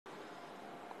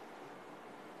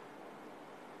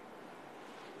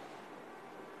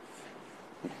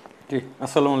জি,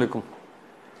 আসসালামু আলাইকুম।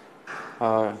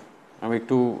 আমি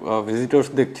একটু ভিজিটর্স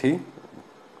দেখছি।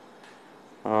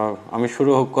 আমি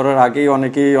শুরু করার আগেই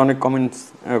অনেকেই অনেক কমেন্টস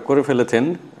করে ফেলেছেন।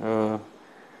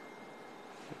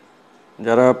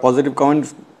 যারা পজিটিভ কমেন্টস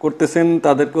করতেছেন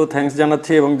তাদেরকেও থ্যাঙ্কস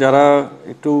জানাচ্ছি, এবং যারা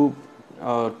একটু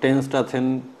টেন্সড আছেন,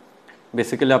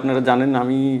 বেসিক্যালি আপনারা জানেন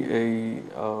আমি এই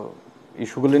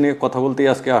ইস্যুগুলো নিয়ে কথা বলতেই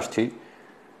আজকে আসছি,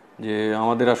 যে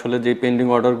আমাদের আসলে যে পেন্ডিং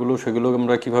অর্ডারগুলো সেগুলো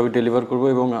আমরা কিভাবে ডেলিভার করব,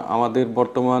 এবং আমাদের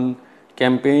বর্তমান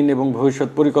ক্যাম্পেইন এবং ভবিষ্যৎ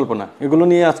পরিকল্পনা এগুলো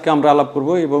নিয়ে আজকে আমরা আলাপ করব।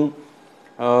 এবং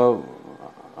আহ,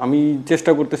 আমি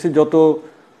চেষ্টা করতেছি যত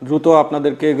দ্রুত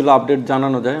আপনাদেরকে এগুলো আপডেট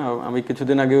জানানো যায়। আমি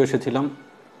কিছুদিন আগেও এসেছিলাম,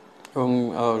 এবং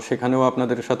সেখানেও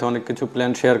আপনাদের সাথে অনেক কিছু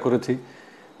প্ল্যান শেয়ার করেছি।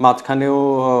 মাঝখানেও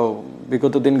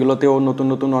বিগত দিনগুলোতেও নতুন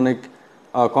নতুন অনেক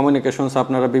কমিউনিকেশনস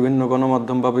আপনারা বিভিন্ন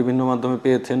গণমাধ্যম বা বিভিন্ন মাধ্যমে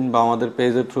পেয়েছেন, বা আমাদের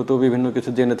পেজের থ্রুতেও বিভিন্ন কিছু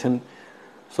জেনেছেন।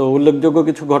 সো উল্লেখযোগ্য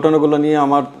কিছু ঘটনাগুলো নিয়ে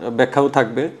আমার ব্যাখ্যাও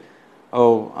থাকবে। ও,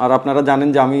 আর আপনারা জানেন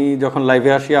যে আমি যখন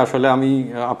লাইভে আসি আসলে আমি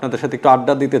আপনাদের সাথে একটু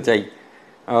আড্ডা দিতে চাই।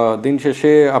 দিন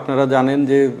শেষে আপনারা জানেন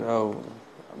যে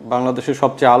বাংলাদেশের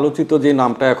সবচেয়ে আলোচিত যে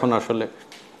নামটা এখন আসলে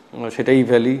সেটা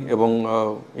ইভ্যালি, এবং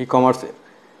ই কমার্স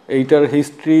এইটার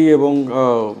হিস্ট্রি এবং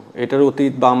এটার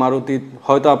অতীত বা আমার অতীত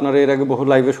হয়তো আপনারা এর আগে বহু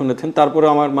লাইভে শুনেছেন, তারপরে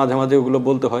আমার মাঝে মাঝে ওগুলো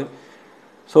বলতে হয়।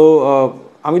 সো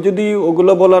আমি যদি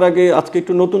ওগুলো বলার আগে আজকে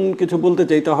একটু নতুন কিছু বলতে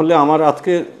চাই, তাহলে আমার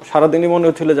আজকে সারাদিনই মনে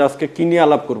হচ্ছিল যে আজকে কী নিয়ে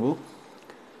আলাপ করব।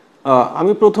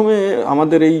 আমি প্রথমে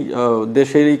আমাদের এই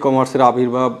দেশের ই কমার্সের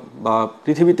আবির্ভাব, বা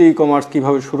পৃথিবীতে ই কমার্স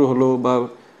কীভাবে শুরু হলো, বা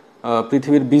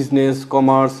পৃথিবীর বিজনেস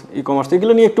কমার্স ই কমার্স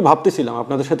এগুলো নিয়ে একটু ভাবতেছিলাম,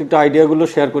 আপনাদের সাথে একটু আইডিয়াগুলো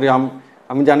শেয়ার করি।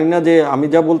 আমি জানি না যে আমি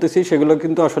যা বলতেছি সেগুলো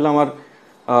কিন্তু আসলে আমার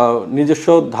নিজস্ব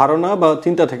ধারণা বা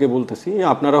চিন্তা থেকে বলতেছি।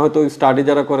 আপনারা হয়তো স্টাডি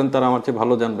যারা করেন তারা আমার চেয়ে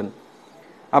ভালো জানবেন।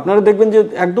 আপনারা দেখবেন যে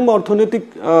একদম অর্থনৈতিক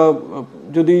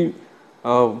যদি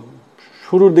আহ,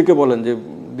 শুরুর দিকে বলেন, যে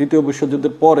দ্বিতীয়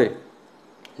বিশ্বযুদ্ধের পরে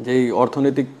যেই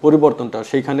অর্থনৈতিক পরিবর্তনটা,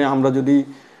 সেইখানে আমরা যদি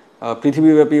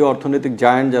পৃথিবীব্যাপী অর্থনৈতিক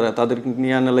জায়ান্ট যারা তাদের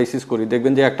নিয়ে অ্যানালাইসিস করি,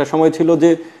 দেখবেন যে একটা সময় ছিল যে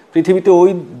পৃথিবীতে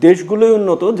ওই দেশগুলোই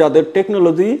উন্নত যাদের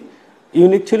টেকনোলজি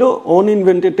ইউনিক ছিল, ওন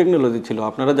ইনভেন্টেড টেকনোলজি ছিল।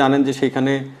 আপনারা জানেন যে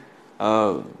সেইখানে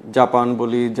জাপান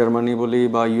বলি, জার্মানি বলি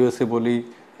বা ইউএসএ বলি,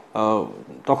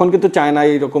 তখন কিন্তু চায়না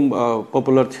এইরকম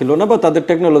পপুলার ছিল না, বা তাদের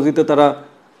টেকনোলজিতে তারা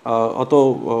অত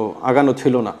আগানো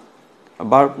ছিল না।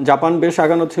 বা জাপান বেশ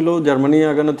আগানো ছিল, জার্মানি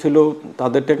আগানো ছিল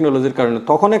তাদের টেকনোলজির কারণে।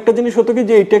 তখন একটা জিনিস হতো কি,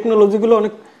 যে এই টেকনোলজিগুলো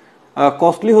অনেক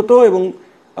কস্টলি হতো, এবং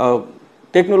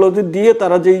টেকনোলজি দিয়ে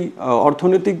তারা যেই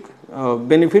অর্থনৈতিক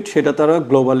বেনিফিট সেটা তারা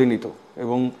গ্লোবালি নিত,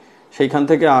 এবং সেইখান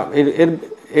থেকে এর এর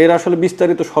এর আসলে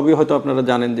বিস্তারিত সবই হয়তো আপনারা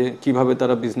জানেন যে কিভাবে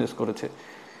তারা বিজনেস করেছে।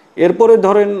 এরপরে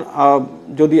ধরেন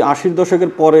যদি 80-র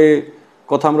দশকের পরে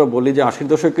কথা আমরা বলি, যে 80-র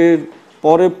দশকের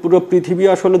পরে পুরো পৃথিবী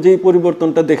আসলে যেই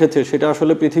পরিবর্তনটা দেখেছে সেটা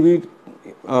আসলে পৃথিবীর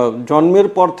জন্মের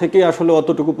পর থেকে আসলে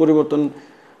অতটুকু পরিবর্তন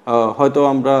হয়তো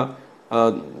আমরা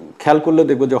খেয়াল করলে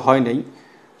দেখব যে হয় নাই।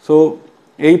 সো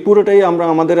এই পুরোটাই আমরা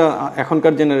আমাদের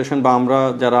এখনকার জেনারেশন, বা আমরা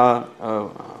যারা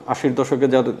 80-র দশকে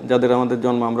যাদের আমাদের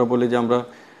জন্ম, আমরা বলি যে আমরা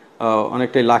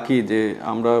অনেকটাই লাকি যে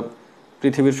আমরা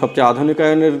পৃথিবীর সবচেয়ে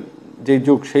আধুনিকায়নের যে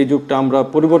যুগ, সেই যুগটা আমরা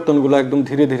পরিবর্তনগুলো একদম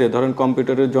ধীরে ধীরে, ধরেন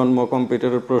কম্পিউটারের জন্ম,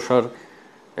 কম্পিউটারের প্রসার,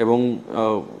 এবং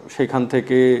সেখান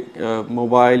থেকে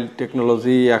মোবাইল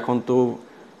টেকনোলজি, এখন তো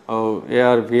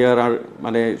এআর ভিআর আর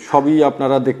মানে সবই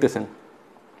আপনারা দেখতেছেন।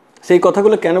 সেই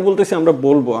কথাগুলো কেন বলতেছি আমরা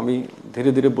বলবো, আমি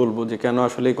ধীরে ধীরে বলবো যে কেন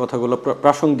আসলে এই কথাগুলো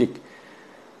প্রাসঙ্গিক।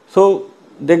 সো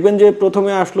দেখবেন যে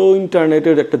প্রথমে আসলো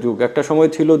ইন্টারনেটের একটা যুগ। একটা সময়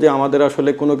ছিল যে আমাদের আসলে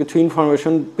কোনো কিছু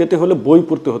ইনফরমেশন পেতে হলে বই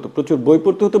পড়তে হতো, প্রচুর বই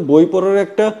পড়তে হতো। বই পড়ার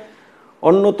একটা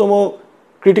অন্যতম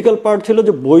ক্রিটিক্যাল পার্ট ছিল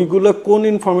যে বইগুলো কোন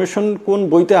ইনফরমেশন কোন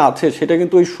বইতে আছে সেটা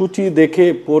কিন্তু ওই সূচি দেখে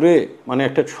পড়ে, মানে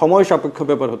একটা সময় সাপেক্ষ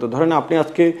ব্যাপার হতো। ধরেন আপনি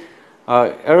আজকে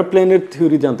এরোপ্লেনের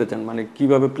থিওরি জানতে চান, মানে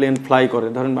কিভাবে প্লেন ফ্লাই করে,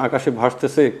 ধরেন আকাশে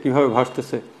ভাসতেছে, কিভাবে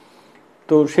ভাসতেছে,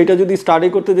 তো সেটা যদি স্টাডি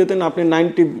করতে যেতেন আপনি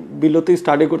 90 বিলোতেই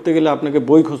স্টাডি করতে গেলে আপনাকে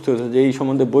বই খুঁজতে হতো যে এই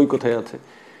সম্বন্ধে বই কোথায় আছে।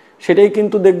 সেটাই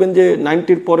কিন্তু দেখবেন যে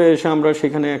 90-র পরে এসে আমরা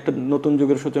সেখানে একটা নতুন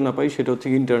যুগের সূচনা পাই, সেটা হচ্ছে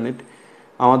ইন্টারনেট।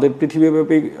 আমাদের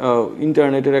পৃথিবীব্যাপী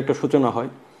ইন্টারনেটের একটা সূচনা হয়,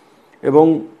 এবং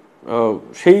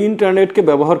সেই ইন্টারনেটকে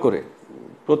ব্যবহার করে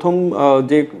প্রথম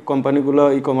যে কোম্পানিগুলো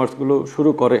ই কমার্সগুলো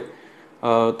শুরু করে,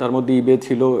 তার মধ্যে ইবে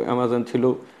ছিল, অ্যামাজন ছিল।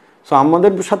 সো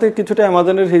আমাদের সাথে কিছুটা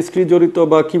অ্যামাজনের হিস্ট্রি জড়িত,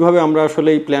 বা কিভাবে আমরা আসলে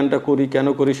এই প্ল্যানটা করি, কেন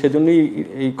করি, সেজন্যই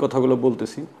এই কথাগুলো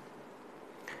বলতেছি।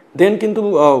 দেন কিন্তু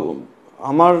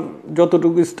আমার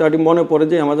যতটুকু স্টাডি মনে পড়ে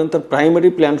যে অ্যামাজন তার প্রাইমারি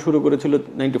প্ল্যান শুরু করেছিল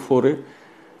 94-এ,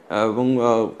 এবং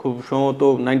খুব সম্ভবত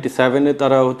 97-এ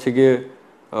তারা হচ্ছে গিয়ে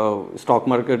স্টক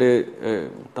মার্কেটে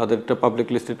তাদের একটা পাবলিক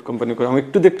লিস্টেড কোম্পানি করে। আমি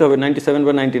একটু দেখতে হবে 97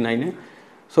 বা 99-এ।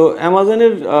 সো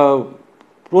অ্যামাজনের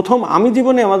প্রথম, আমি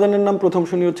জীবনে অ্যামাজনের নাম প্রথম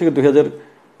শুনি হচ্ছে 2000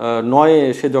 নয়ে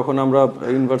এসে যখন আমরা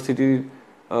ইউনিভার্সিটির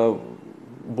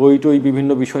বই টই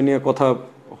বিভিন্ন বিষয় নিয়ে কথা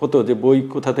হতো যে বই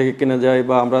কোথা থেকে কেনা যায়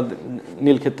বা আমরা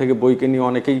নীলক্ষেত থেকে বই কিনি,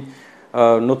 অনেকেই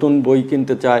নতুন বই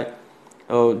কিনতে চায়।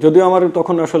 যদিও আমার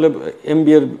তখন আসলে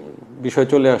MBA এর বিষয়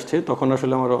চলে আসছে, তখন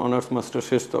আসলে আমার অনার্স মাস্টার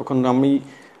শেষ, তখন আমি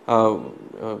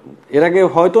এর আগে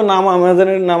হয়তো নাম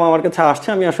অ্যামাজনের নাম আমার কাছে আসছে,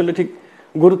 আমি আসলে ঠিক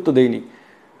গুরুত্ব দেইনি।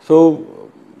 সো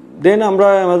দেন আমরা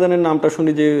অ্যামাজনের নামটা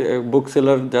শুনি যে বুক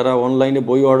সেলার যারা অনলাইনে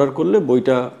বই অর্ডার করলে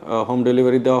বইটা হোম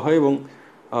ডেলিভারি দেওয়া হয় এবং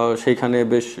সেইখানে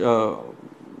বেশ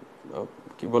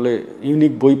কি বলে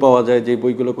ইউনিক বই পাওয়া যায়, যে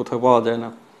বইগুলো কোথাও পাওয়া যায় না।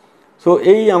 সো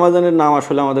এই অ্যামাজনের নাম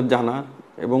আসলে আমাদের জানা।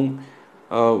 এবং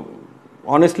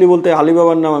অনেস্টলি বলতে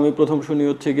আলিবাবার নাম আমি প্রথম শুনি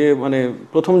হচ্ছে গিয়ে, মানে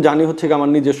প্রথম জানি হচ্ছে গিয়ে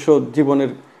আমার নিজস্ব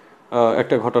জীবনের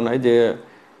একটা ঘটনায়, যে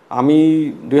আমি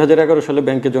 2011 সালে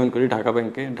ব্যাংকে জয়েন করি,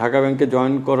 ঢাকা ব্যাংকে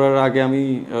জয়েন করার আগে আমি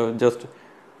জাস্ট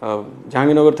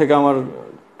জাহাঙ্গীরনগর থেকে আমার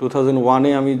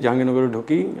 2001-এ আমি জাহাঙ্গীরনগরে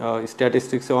ঢুকি,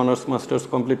 স্ট্যাটিস্টিক্সে অনার্স মাস্টার্স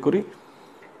কমপ্লিট করি।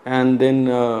 অ্যান্ড দেন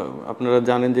আপনারা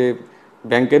জানেন যে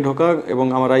ব্যাংকে ঢোকা এবং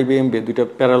আমার IBMBA দুইটা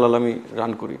প্যারালাল আমি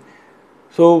রান করি।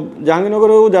 সো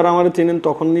জাহাঙ্গীরনগরেও যারা আমার চেনেন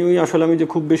তখনই আসলে আমি যে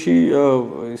খুব বেশি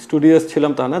স্টুডিয়াস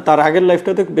ছিলাম তা না, তার আগের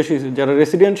লাইফটাতে বেশি, যারা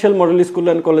রেসিডেন্সিয়াল মডেল স্কুল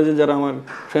অ্যান্ড কলেজে যারা আমার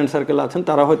ফ্রেন্ড সার্কেল আছেন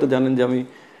তারা হয়তো জানেন যে আমি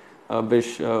বেশ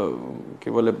কী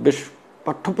বলে বেশ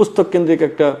পাঠ্যপুস্তক কেন্দ্রিক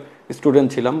একটা স্টুডেন্ট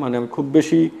ছিলাম। মানে আমি খুব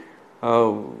বেশি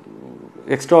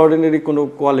এক্সট্রা অর্ডিনারি কোনো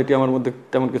কোয়ালিটি আমার মধ্যে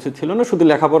তেমন কিছু ছিল না, শুধু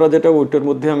লেখাপড়া যেটা ওইটার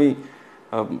মধ্যে আমি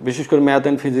বিশেষ করে ম্যাথ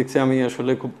অ্যান্ড ফিজিক্সে আমি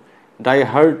আসলে খুব ডাই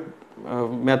হার্ড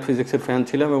ম্যাথ ফিজিক্সের ফ্যান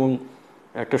ছিলাম। এবং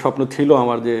একটা স্বপ্ন ছিল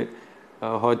আমার যে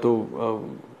হয়তো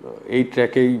এই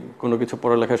ট্র্যাকেই কোনো কিছু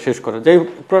পড়ালেখা শেষ করা যাই।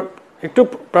 একটু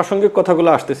প্রাসঙ্গিক কথাগুলো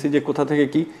আসতেছি যে কোথা থেকে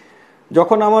কি,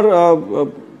 যখন আমার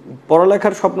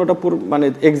পড়ালেখার স্বপ্নটা মানে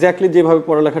এক্স্যাক্টলি যেভাবে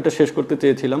পড়ালেখাটা শেষ করতে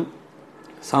চেয়েছিলাম,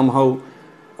 সামহাউ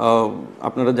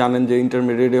আপনারা জানেন যে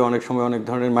ইন্টারমিডিয়েটে অনেক সময় অনেক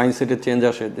ধরনের মাইন্ডসেটের চেঞ্জ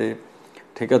আসে, যে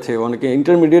ঠিক আছে অনেকে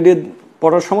ইন্টারমিডিয়েটে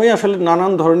পড়ার সময় আসলে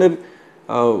নানান ধরনের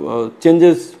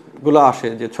চেঞ্জেসগুলো আসে,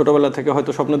 যে ছোটোবেলা থেকে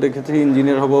হয়তো স্বপ্ন দেখেছি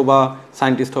ইঞ্জিনিয়ার হব বা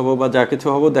সায়েন্টিস্ট হব বা যা কিছু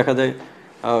হব, দেখা যায়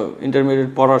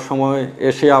ইন্টারমিডিয়েট পড়ার সময়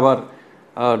এসে আবার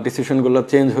ডিসিশনগুলো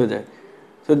চেঞ্জ হয়ে যায়।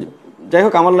 তো যাই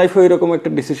হোক আমার লাইফে এরকম একটা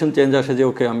ডিসিশন চেঞ্জ আসে যে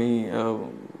ওকে আমি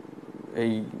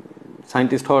এই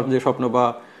সায়েন্টিস্ট হওয়ার যে স্বপ্ন বা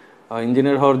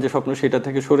ইঞ্জিনিয়ার হওয়ার যে স্বপ্ন সেটা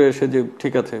থেকে সরে এসে যে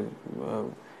ঠিক আছে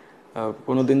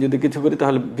কোনো দিন যদি কিছু করি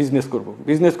তাহলে বিজনেস করব।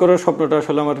 বিজনেস করার স্বপ্নটা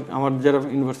আসলে আমার যারা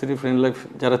ইউনিভার্সিটি ফ্রেন্ড লাইফ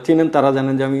যারা চেনেন তারা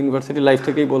জানেন যে আমি ইউনিভার্সিটি লাইফ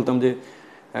থেকেই বলতাম যে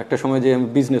একটা সময় যে আমি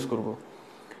বিজনেস করব।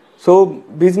 সো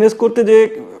বিজনেস করতে যে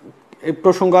এই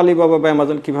প্রসঙ্গ আলিবাবা বা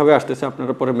অ্যামাজন কীভাবে আসতেছে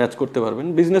আপনারা পরে ম্যাচ করতে পারবেন।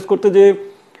 বিজনেস করতে যে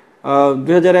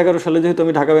 2011 সালে যেহেতু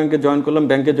আমি ঢাকা ব্যাংকে জয়েন করলাম,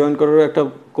 ব্যাংকে জয়েন করার একটা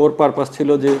কোর পারপাস ছিল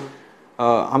যে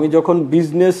আমি যখন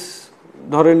বিজনেস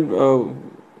ধরেন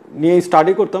নিয়ে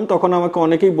স্টাডি করতাম তখন আমাকে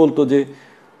অনেকেই বলতো যে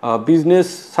বিজনেস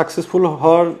সাকসেসফুল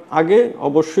হওয়ার আগে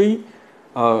অবশ্যই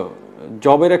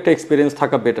জবের একটা এক্সপিরিয়েন্স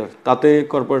থাকা বেটার, তাতে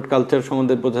কর্পোরেট কালচার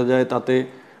সম্বন্ধে বোঝা যায়, তাতে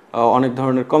অনেক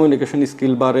ধরনের কমিউনিকেশন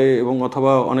স্কিল বাড়ে এবং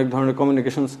অথবা অনেক ধরনের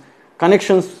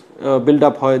কানেকশনস বিল্ড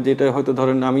আপ হয়, যেটা হয়তো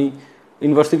ধরেন আমি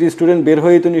ইউনিভার্সিটি স্টুডেন্ট বের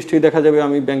হয়েই তো নিশ্চয়ই দেখা যাবে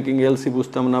আমি ব্যাংকিং এলসি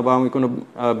বুঝতাম না বা আমি কোনো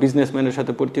বিজনেসম্যানের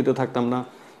সাথে পরিচিত থাকতাম না,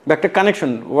 বা একটা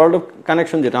কানেকশন, ওয়ার্ল্ড অফ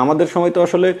কানেকশন, যেটা আমাদের সময় তো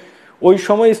আসলে ওই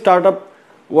সময় স্টার্ট আপ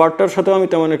ওয়ার্ডটার সাথেও আমি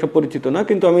তেমন একটা পরিচিত না।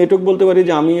 কিন্তু আমি এটুকু বলতে পারি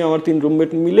যে আমি আমার 3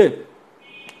 রুমমেট মিলে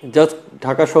জাস্ট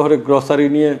ঢাকা শহরে গ্রসারি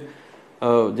নিয়ে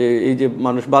যে এই যে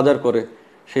মানুষ বাজার করে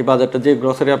সেই বাজারটা, যে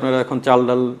গ্রসারি আপনারা এখন চাল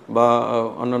ডাল বা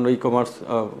অন্যান্য কমার্স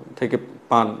থেকে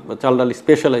পান বা চাল ডাল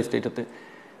স্পেশালাইজড এটাতে,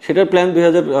 সেটার প্ল্যান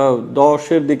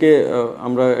 2010-এর দিকে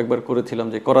আমরা একবার করেছিলাম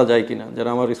যে করা যায় কিনা, যারা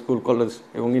আমার স্কুল কলেজ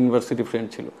এবং ইউনিভার্সিটি ফ্রেন্ড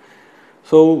ছিল।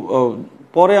 সো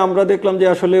পরে আমরা দেখলাম যে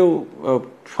আসলে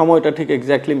সময়টা ঠিক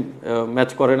এক্স্যাক্টলি ম্যাচ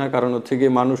করে না, কারণ হচ্ছে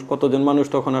গিয়ে কতজন মানুষ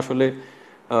তখন আসলে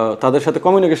তাদের সাথে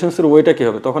কমিউনিকেশনসের ওয়েটা কী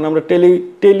হবে, তখন আমরা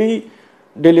টেলি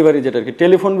ডেলিভারি যেটা আর কি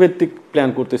টেলিফোন ভিত্তিক প্ল্যান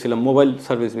করতেছিলাম, মোবাইল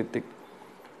সার্ভিস ভিত্তিক।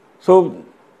 সো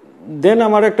দেন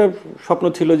আমার একটা স্বপ্ন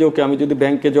ছিল যে ওকে আমি যদি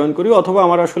ব্যাংকে জয়েন করি, অথবা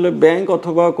আমার আসলে ব্যাংক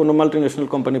অথবা কোনো মাল্টিন্যাশনাল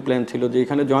কোম্পানি প্ল্যান ছিল যে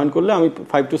এখানে জয়েন করলে আমি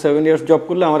 5 to 7 ইয়ার্স জব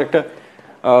করলে আমার একটা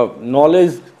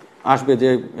নলেজ আসবে যে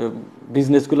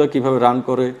বিজনেসগুলো কীভাবে রান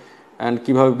করে অ্যান্ড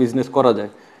কীভাবে বিজনেস করা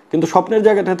যায়। কিন্তু স্বপ্নের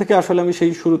জায়গাটা থেকে আসলে আমি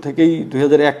সেই শুরু থেকেই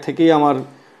 2001 থেকেই আমার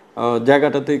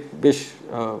জায়গাটাতে বেশ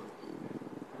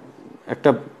একটা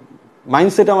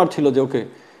মাইন্ডসেট আমার ছিল যে ওকে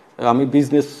আমি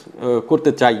বিজনেস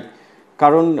করতে চাই।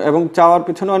 কারণ এবং চাওয়ার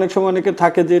পিছনে অনেক সময় অনেকে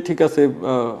থাকে যে ঠিক আছে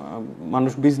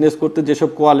মানুষ বিজনেস করতে যেসব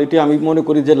কোয়ালিটি আমি মনে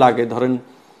করি যে লাগে, ধরেন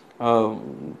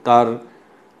তার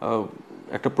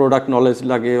একটা প্রোডাক্ট নলেজ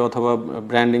লাগে অথবা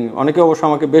ব্র্যান্ডিং, অনেকে অবশ্য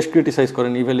আমাকে বেশ ক্রিটিসাইজ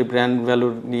করেন ইভেলি ব্র্যান্ড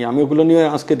ভ্যালুর নিয়ে, আমি ওগুলো নিয়ে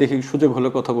আজকে দেখি সুযোগ হলে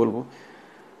কথা বলবো।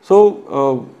 সো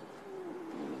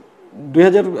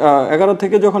 2011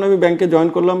 থেকে যখন আমি ব্যাংকে জয়েন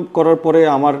করলাম, করার পরে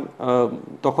আমার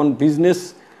তখন বিজনেস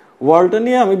ওয়ার্ল্ডটা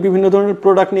নিয়ে আমি বিভিন্ন ধরনের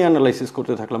প্রোডাক্ট নিয়ে অ্যানালাইসিস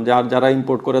করতে থাকলাম, যারা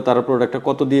ইম্পোর্ট করে তারা প্রোডাক্টটা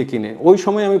কত দিয়ে কিনে। ওই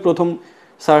সময় আমি প্রথম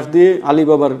সার্চ দিয়ে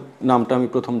আলিবাবার নামটা আমি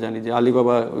প্রথম জানি, যে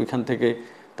আলিবাবা ওইখান থেকে,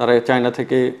 তারা চায়না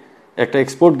থেকে একটা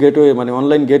এক্সপোর্ট গেটওয়ে, মানে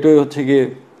অনলাইন গেটওয়ে হচ্ছে গিয়ে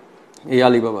এই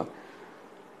আলিবাবা।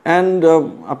 অ্যান্ড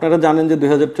আপনারা জানেন যে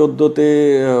 2014-তে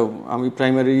আমি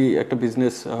প্রাইমারি একটা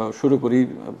বিজনেস শুরু করি,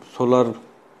 solar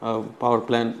power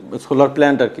plant, solar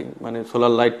plant আর কি, মানে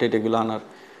সোলার লাইট টাইট এগুলো আনার।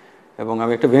 এবং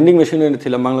আমি একটা ভেন্ডিং মেশিন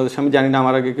এনেছিলাম বাংলাদেশে। আমি জানি না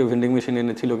আমার আগে কেউ ভেন্ডিং মেশিন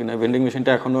এনেছিল কিনা। ভেন্ডিং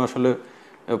মেশিনটা এখনও আসলে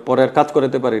পরে আর কাজ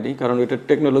করাতে পারিনি, কারণ এটার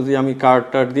টেকনোলজি, আমি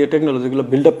কার্ড দিয়ে টেকনোলজিগুলো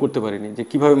বিল্ড আপ করতে পারিনি, যে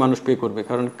কীভাবে মানুষ পে করবে,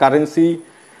 কারণ কারেন্সি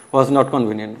ওয়াজ নট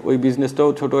কনভিনিয়েন্ট। ওই বিজনেসটাও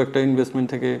ছোটো একটা ইনভেস্টমেন্ট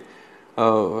থেকে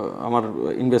আমার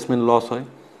ইনভেস্টমেন্ট লস হয়।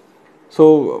 সো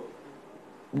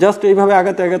জাস্ট এইভাবে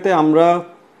আগাতে আগাতে আমরা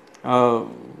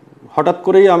হঠাৎ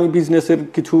করেই আমি বিজনেসের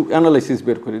কিছু অ্যানালাইসিস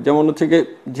বের করি। যেমন হচ্ছে গিয়ে,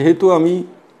 যেহেতু আমি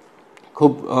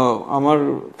খুব আমার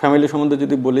ফ্যামিলি সম্বন্ধে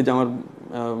যদি বলি, যে আমার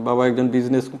বাবা একজন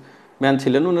বিজনেস ম্যান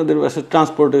ছিলেন, ওনাদের আসলে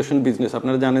ট্রান্সপোর্টেশন বিজনেস।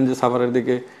 আপনারা জানেন যে সাভারের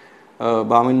দিকে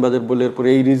বা আমিনবাজার বলের পরে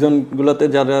এই রিজনগুলোতে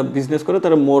যারা বিজনেস করে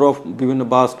তারা মোর অফ বিভিন্ন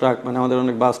বাস ট্রাক, মানে আমাদের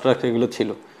অনেক বাস ট্রাক এগুলো ছিল।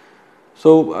 সো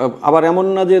আবার এমন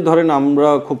না যে ধরেন আমরা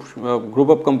খুব গ্রুপ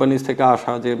অফ কোম্পানিজ থেকে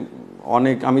আসা, যে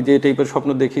অনেক আমি যে টাইপের স্বপ্ন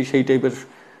দেখি সেই টাইপের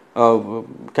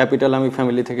ক্যাপিটাল আমি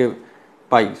ফ্যামিলি থেকে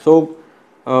পাই। সো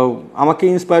আমাকে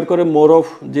ইন্সপায়ার করে মোর অফ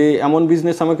যে এমন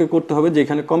বিজনেস আমাকে করতে হবে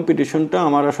যেখানে কম্পিটিশনটা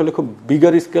আমার আসলে খুব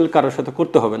বিগার স্কেল কারোর সাথে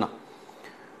করতে হবে না।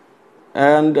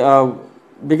 অ্যান্ড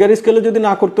বিগার স্কেলে যদি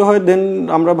না করতে হয়, দেন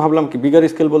আমরা ভাবলাম কি, বিগার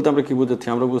স্কেল বলতে আমরা কি বুঝাচ্ছি?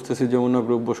 আমরা বুঝতেছি যমুনা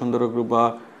গ্রুপ, বসুন্ধরা গ্রুপ বা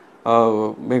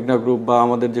মেঘনা গ্রুপ বা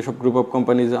আমাদের যেসব গ্রুপ অফ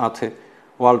কোম্পানিজ আছে,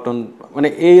 ওয়ালটন, মানে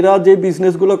এইরা যে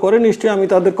বিজনেসগুলো করে, নিশ্চয়ই আমি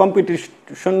তাদের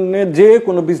কম্পিটিশনে যে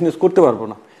কোনো বিজনেস করতে পারবো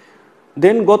না।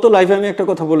 দেন গত লাইভে আমি একটা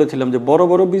কথা বলেছিলাম যে বড়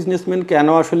বড় বিজনেসম্যান কেন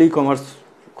আসলে ই কমার্স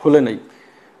খুলে নেই।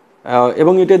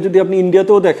 এবং এটা যদি আপনি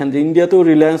ইন্ডিয়াতেও দেখেন, যে ইন্ডিয়াতেও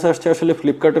রিলায়েন্স আসছে আসলে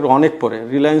ফ্লিপকার্টের অনেক পরে।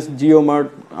 রিলায়েন্স জিও মার্ট,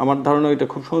 আমার ধারণা এটা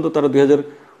খুব সম্ভবত তারা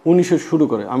 2019-এ শুরু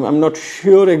করে। I am not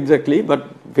sure exactly, but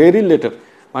very letter.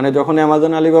 মানে যখন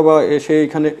অ্যামাজন আলিবাবা এসে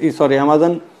এখানে,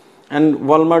 অ্যামাজন অ্যান্ড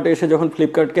ওয়ালমার্ট এসে যখন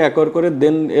ফ্লিপকার্টকে অ্যাকোয়ার করে,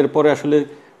 দেন এরপরে আসলে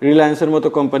রিলায়েন্সের মতো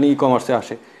কোম্পানি ই কমার্সে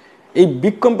আসে। এই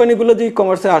বিগ কোম্পানিগুলো যে ই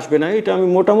কমার্সে আসবে না, এটা আমি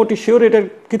মোটামুটি শিওর। এটার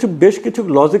বেশ কিছু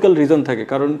লজিক্যাল রিজন থাকে।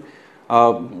 কারণ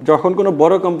যখন কোনো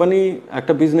বড় কোম্পানি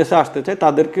একটা বিজনেসে আসতে চায়,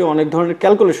 তাদেরকে অনেক ধরনের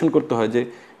ক্যালকুলেশন করতে হয়, যে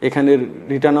এখানের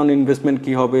রিটার্ন অন ইনভেস্টমেন্ট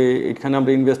কী হবে, এখানে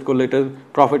আমরা ইনভেস্ট করলে এটার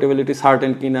প্রফিটেবিলিটি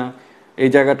সার্টেন কি না, এই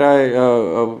জায়গাটায়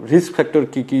রিস্ক ফ্যাক্টর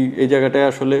কী কী, এই জায়গাটায়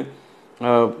আসলে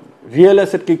রিয়েল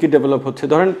অ্যাসেট কী কী ডেভেলপ হচ্ছে।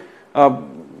 ধরেন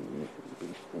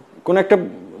কোনো একটা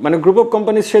মানে গ্রুপ অফ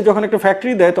কোম্পানি সে যখন একটা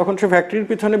ফ্যাক্টরি দেয়, তখন সে ফ্যাক্টরির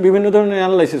পিছনে বিভিন্ন ধরনের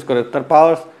অ্যানালাইসিস করে, তার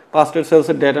পাস্টের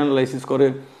সেলসের ডেটা অ্যানালাইসিস করে,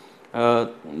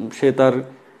 সে তার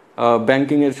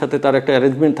ব্যাংকিংয়ের সাথে তার একটা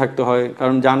অ্যারেঞ্জমেন্ট থাকতে হয়,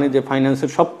 কারণ জানে যে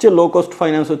ফাইন্যান্সের সবচেয়ে লো কস্ট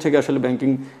ফাইন্যান্স হচ্ছে কি আসলে ব্যাংকিং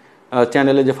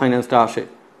চ্যানেলে যে ফাইন্যান্সটা আসে,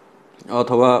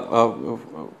 অথবা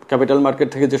ক্যাপিটাল মার্কেট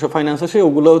থেকে যেসব ফাইন্যান্স আসে,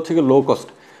 ওগুলো হচ্ছে কি লো কস্ট।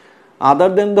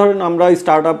 আদার দেন ধরেন আমরা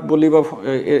স্টার্ট আপ বলি বা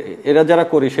এরা যারা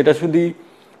করি, সেটা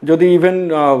যদি ইভেন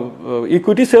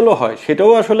ইকুইটি সেলও হয়,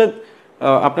 সেটাও আসলে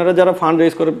আপনারা যারা ফান্ড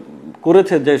রেজ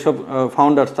করেছে যেসব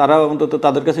ফাউন্ডার্স, তারা অন্তত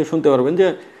তাদের কাছে শুনতে পারবেন যে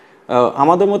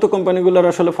আমাদের মতো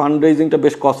কোম্পানিগুলোর আসলে ফান্ড রেজিংটা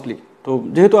বেশ কস্টলি। তো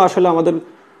যেহেতু আসলে আমাদের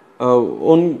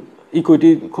ওন ইকুইটি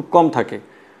খুব কম থাকে,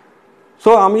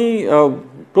 সো আমি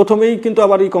প্রথমেই কিন্তু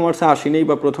আবার ই কমার্সে আসিনি,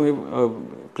 বা প্রথমে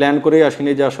প্ল্যান করেই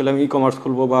আসিনি যে আসলে আমি ই কমার্স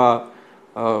খুলবো বা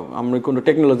আমি কোনো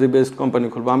টেকনোলজি বেসড কোম্পানি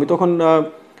খুলবো। আমি তখন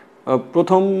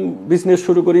প্রথম বিজনেস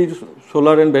শুরু করি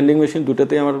সোলার অ্যান্ড ভেন্ডিং মেশিন,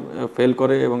 দুটাতেই আমার ফেল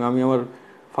করে, এবং আমি আমার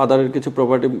ফাদারের কিছু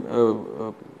প্রপার্টি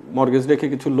মর্গেজ রেখে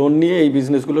কিছু লোন নিয়ে এই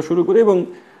বিজনেসগুলো শুরু করি, এবং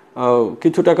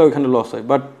কিছু টাকা ওইখানে লস হয়।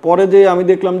 বাট পরে যে আমি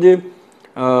দেখলাম যে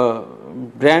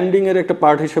ব্র্যান্ডিংয়ের একটা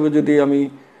পার্ট হিসেবে যদি আমি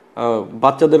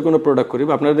বাচ্চাদের কোনো প্রোডাক্ট করি,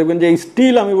 আপনারা দেখবেন যে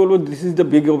স্টিল আমি বলবো this is the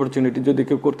big opportunity. যদি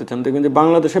কেউ করতে চান, দেখবেন যে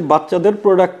বাংলাদেশে বাচ্চাদের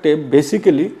প্রোডাক্টে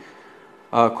বেসিক্যালি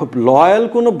খুব লয়াল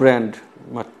কোনো ব্র্যান্ড,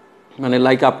 মানে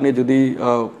লাইক আপনি যদি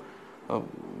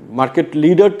মার্কেট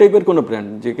লিডার টাইপের কোনো ব্র্যান্ড,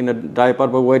 যে কিনা ডাইপার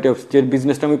বা হোয়াইট হাউস, যে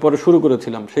বিজনেসটা আমি পরে শুরু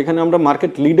করেছিলাম, সেখানে আমরা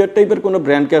মার্কেট লিডার টাইপের কোনো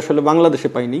ব্র্যান্ডকে আসলে বাংলাদেশে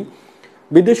পাইনি।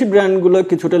 বিদেশি ব্র্যান্ডগুলো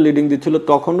কিছুটা লিডিং দিচ্ছিল।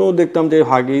 তখনও দেখতাম যে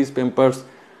হাগিস, প্যাম্পার্স,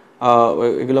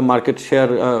 এগুলো মার্কেট শেয়ার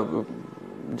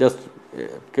জাস্ট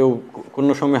কেউ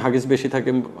কোনো সময় হাগিস বেশি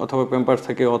থাকে, অথবা প্যাম্পার্স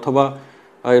থাকে, অথবা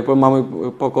এরপর মামি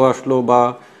পকো আসলো, বা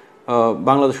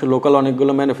বাংলাদেশের লোকাল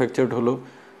অনেকগুলো ম্যানুফ্যাকচার্ড হলো।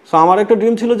 সো আমার একটা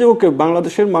ড্রিম ছিল যে ওকে,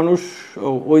 বাংলাদেশের মানুষ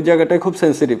ওই জায়গাটায় খুব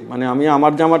সেন্সিটিভ, মানে আমি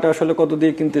আমার জামাটা আসলে কত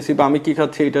দিয়ে কিনতেছি বা আমি কী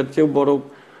খাচ্ছি, এটার চেয়েও বড়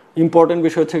ইম্পর্টেন্ট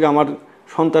বিষয় হচ্ছে আমার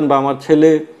সন্তান বা আমার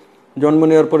ছেলে জন্ম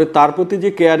নেওয়ার পরে তার প্রতি যে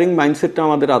কেয়ারিং মাইন্ডসেটটা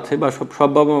আমাদের আছে বা সব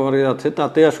বাবা মায়ের আছে,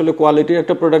 তাতে আসলে কোয়ালিটির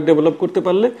একটা প্রোডাক্ট ডেভেলপ করতে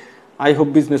পারলে আই হোপ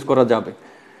বিজনেস করা যাবে।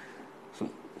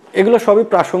 এগুলো সবই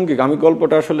প্রাসঙ্গিক। আমি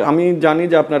গল্পটা আসলে আমি জানি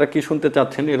যে আপনারা কি শুনতে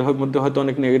চাচ্ছেন, এর মধ্যে হয়তো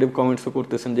অনেক নেগেটিভ কমেন্টসও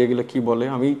করতেছেন যে এগুলো কী বলে।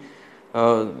 আমি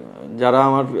যারা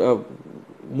আমার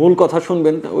মূল কথা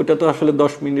শুনবেন ওইটা তো আসলে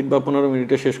 10 মিনিট বা 15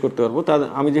 মিনিটে শেষ করতে পারবো। তা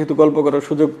আমি যেহেতু গল্প করার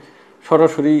সুযোগ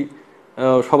সরাসরি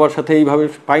সবার সাথে এইভাবে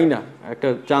পাই না, একটা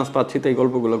চান্স পাচ্ছি, তাই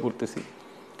গল্পগুলো করতেছি।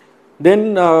 দেন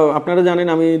আপনারা জানেন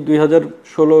আমি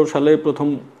 2016 সালে প্রথম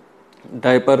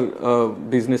ডাইপার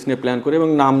বিজনেস নিয়ে প্ল্যান করি এবং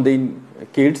নাম দিই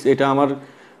কিডস। এটা আমার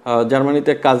জার্মানিতে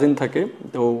এক কাজিন থাকে,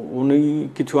 তো উনি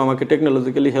কিছু আমাকে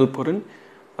টেকনোলজিক্যালি হেল্প করেন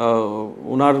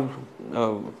ওনার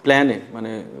প্ল্যানে।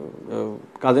 মানে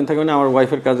কাজিন থাকে মানে আমার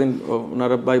ওয়াইফের কাজিন,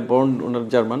 ওনারা by born owner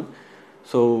German.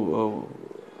 So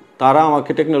তারা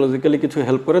আমাকে টেকনোলজিক্যালি কিছু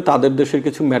হেল্প করে, তাদের দেশের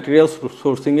কিছু ম্যাটেরিয়ালস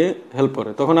সোর্সিংয়ে হেল্প করে।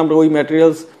 তখন আমরা ওই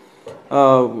ম্যাটেরিয়ালস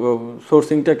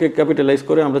সোর্সিংটাকে ক্যাপিটালাইজ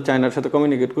করে আমরা চায়নার সাথে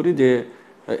কমিউনিকেট করি যে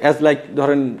অ্যাজ লাইক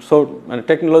ধরেন মানে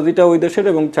টেকনোলজিটা ওই দেশের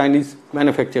এবং চাইনিজ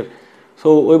ম্যানুফ্যাকচার। সো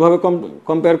ওইভাবে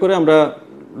কম্পেয়ার করে আমরা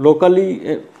লোকালি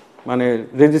মানে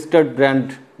রেজিস্টার্ড ব্র্যান্ড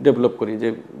ডেভেলপ করি, যে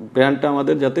ব্র্যান্ডটা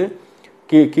আমাদের যাতে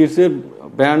কিডসের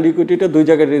ব্র্যান্ড ইকুইটিটা 2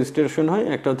 জায়গায় রেজিস্ট্রেশন হয়।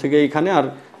 একটা হচ্ছে গিয়ে এইখানে, আর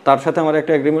তার সাথে আমার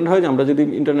একটা এগ্রিমেন্ট হয় যে আমরা যদি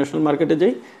ইন্টারন্যাশনাল মার্কেটে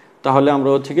যাই তাহলে আমরা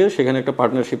হচ্ছে গিয়ে সেখানে একটা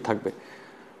পার্টনারশিপ থাকবে।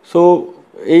 সো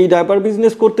এই ডাইপার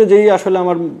বিজনেস করতে যেই আসলে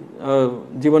আমার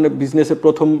জীবনে বিজনেসের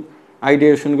প্রথম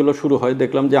আইডিয়েশনগুলো শুরু হয়।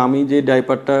 দেখলাম যে আমি যে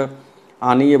ডাইপারটা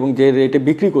আনি এবং যে রেটে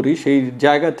বিক্রি করি সেই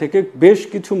জায়গা থেকে বেশ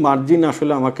কিছু মার্জিন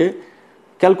আসলে আমাকে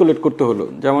ক্যালকুলেট করতে হলো।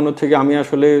 যেমন হচ্ছে কি আমি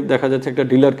আসলে দেখা যাচ্ছে একটা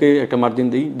ডিলারকে একটা মার্জিন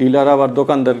দিই, ডিলার আবার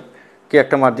দোকানদারকে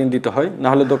একটা মার্জিন দিতে হয়,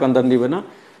 নাহলে দোকানদার নেবে না।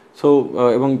 সো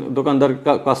এবং দোকানদার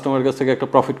কাস্টমারের কাছ থেকে একটা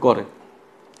প্রফিট করে।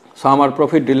 সো আমার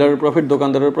প্রফিট, ডিলারের প্রফিট,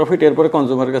 দোকানদারের প্রফিট, এরপরে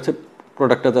কনজিউমারের কাছে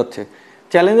প্রোডাক্টটা যাচ্ছে।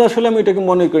 চ্যালেঞ্জ আসলে আমি এটাকে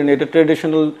মনে করি না, এটা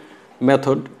ট্রেডিশনাল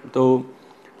মেথড। তো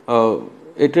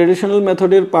এই ট্রেডিশনাল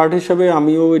মেথডের পার্ট হিসাবে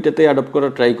আমিও এটাতে অ্যাডপ্ট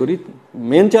করার ট্রাই করি।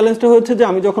 মেন চ্যালেঞ্জটা হচ্ছে যে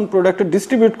আমি যখন প্রোডাক্টটা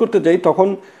ডিস্ট্রিবিউট করতে যাই তখন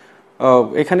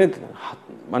এখানে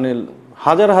মানে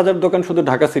হাজার হাজার দোকান শুধু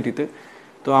ঢাকা সিটিতে।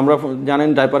 তো আমরা জানেন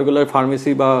ডাইপারগুলো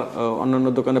ফার্মেসি বা অন্যান্য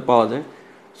দোকানে পাওয়া যায়।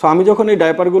 সো আমি যখন এই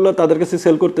ডাইপারগুলো তাদের কাছে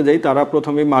সেল করতে যাই, তারা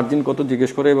প্রথমে মার্জিন কত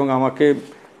জিজ্ঞেস করে এবং আমাকে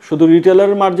শুধু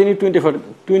রিটেলার মার্জিনই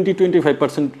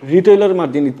 20-25% রিটেলার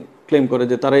মার্জিনই ক্লেম করে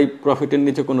যে তারা এই প্রফিটের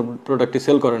নিচে কোনো প্রোডাক্টই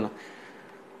সেল করে না।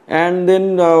 অ্যান্ড দেন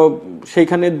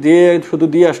সেইখানে দিয়ে শুধু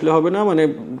দিয়ে আসলে হবে না, মানে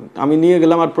আমি নিয়ে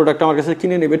গেলাম আর প্রোডাক্ট আমার কাছে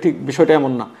কিনে নেবে, ঠিক বিষয়টা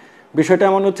এমন না। বিষয়টা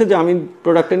এমন হচ্ছে যে আমি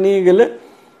প্রোডাক্টটা নিয়ে গেলে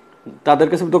তাদের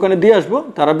কাছে দোকানে দিয়ে আসবো,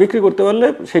 তারা বিক্রি করতে পারলে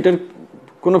সেটার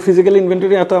কোনো ফিজিক্যাল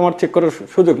ইনভেন্টরি এত আমার চেক করার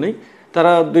সুযোগ নেই।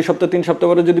 তারা 2 সপ্তাহ 3 সপ্তাহ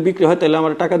পরে যদি বিক্রি হয় তাহলে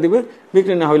আমার টাকা দিবে,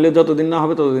 বিক্রি না হইলে যতদিন না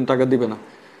হবে ততদিন টাকা দিবে না।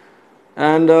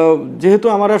 অ্যান্ড যেহেতু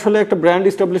আমার আসলে একটা ব্র্যান্ড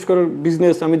এস্টাবলিশ করার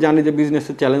বিজনেস, আমি জানি যে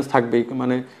বিজনেসের চ্যালেঞ্জ থাকবেই।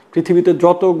 মানে পৃথিবীতে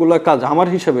যতগুলো কাজ আমার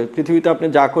হিসাবে, পৃথিবীতে আপনি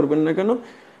যা করবেন না কেন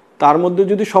তার মধ্যে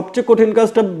যদি সবচেয়ে কঠিন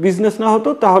কাজটা বিজনেস না হতো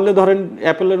তাহলে ধরেন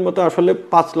অ্যাপেলের মতো আসলে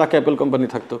 5 লাখ অ্যাপেল কোম্পানি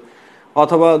থাকতো,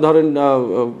 অথবা ধরেন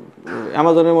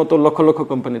অ্যামাজনের মতো লক্ষ লক্ষ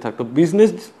কোম্পানি থাকতো।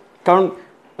 বিজনেস, কারণ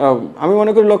আমি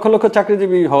মনে করি লক্ষ লক্ষ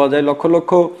চাকরিজীবী হওয়া যায়, লক্ষ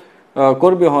লক্ষ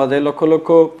কর্মী হওয়া যায়, লক্ষ লক্ষ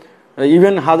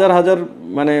ইভেন হাজার হাজার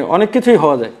মানে অনেক কিছুই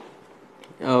হওয়া যায়।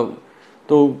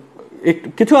 তো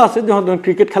কিছু আছে যেমন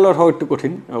ক্রিকেট খেলোয়াড় হওয়া একটু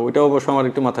কঠিন, ওইটা অবশ্য আমার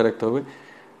একটু মাথায় রাখতে হবে।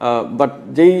 বাট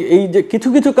এই যে কিছু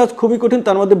কিছু কাজ খুবই কঠিন,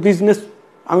 তার মধ্যে বিজনেস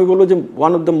আমি বলবো যে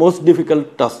one of the most difficult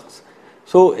tasks.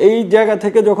 So এই জায়গা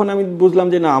থেকে যখন আমি বুঝলাম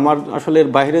যে না আমার আসলে এর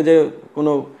বাইরে যে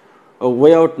কোনো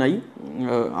ওয়ে আউট নাই,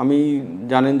 আমি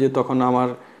জানেন যে তখন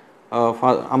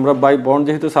আমরা বাই বন্ড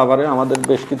যেহেতু সাভারে, আমাদের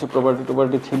বেশ কিছু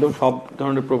প্রপার্টি ছিল, সব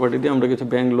ধরনের প্রপার্টি দিয়ে আমরা কিছু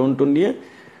ব্যাংক লোন টোন নিয়ে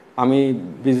আমি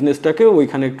বিজনেসটাকে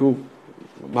ওইখানে একটু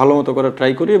ভালো মতো করার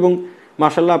ট্রাই করি। এবং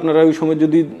মার্শাল্লাহ আপনারা ওই সময়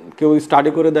যদি কেউ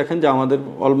স্টাডি করে দেখেন যে আমাদের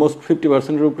অলমোস্ট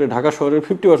 50%-এর উপরে, ঢাকা শহরের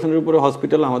 50%-এর উপরে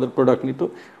হসপিটাল আমাদের প্রোডাক্ট নিত।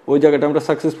 ওই জায়গাটা আমরা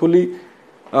সাকসেসফুলি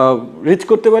রিচ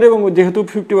করতে পারি। এবং যেহেতু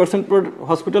 50%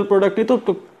 হসপিটাল প্রোডাক্ট নিত,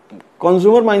 তো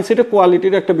কনজিউমার মাইন্ডসেটে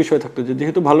কোয়ালিটির একটা বিষয় থাকতো যে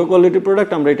যেহেতু ভালো কোয়ালিটির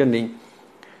প্রোডাক্ট আমরা এটা নেই।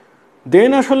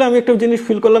 দেন আসলে আমি একটা জিনিস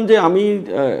ফিল করলাম যে আমি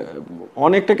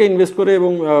অনেক টাকা ইনভেস্ট করে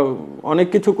এবং অনেক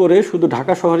কিছু করে শুধু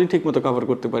ঢাকা শহরই ঠিকমতো কভার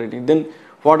করতে পারিনি। দেন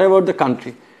what about the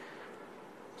country?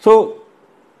 So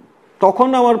তখন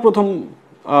আমার প্রথম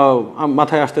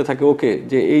মাথায় আসতে থাকে ওকে,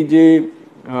 যে এই যে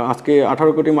আজকে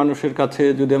 18 কোটি মানুষের কাছে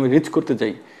যদি আমি রিচ করতে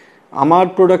চাই, আমার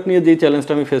প্রোডাক্ট নিয়ে যেই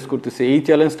চ্যালেঞ্জটা আমি ফেস করতেছি, এই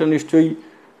চ্যালেঞ্জটা নিশ্চয়ই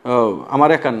আমার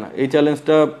একার না। এই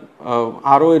চ্যালেঞ্জটা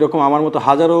আরও এরকম আমার মতো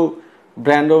হাজারো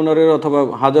ব্র্যান্ড ওনারের, অথবা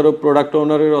হাজারো প্রোডাক্ট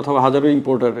ওনারের, অথবা হাজারো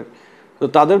ইম্পোর্টারের। তো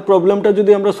তাদের প্রবলেমটা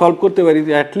যদি আমরা সলভ করতে পারি,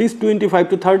 অ্যাটলিস্ট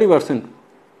 25-30%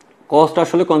 কস্ট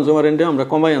আসলে কনজিউমার এন্ডে আমরা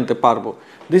কমাই আনতে পারবো।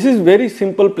 This is very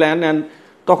simple plan. And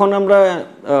তখন আমরা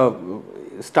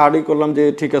স্টাডি করলাম যে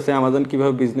ঠিক আছে অ্যামাজন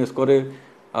কীভাবে বিজনেস করে,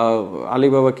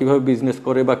 আলিবাবা কীভাবে বিজনেস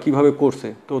করে বা কীভাবে করছে।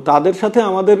 তো তাদের সাথে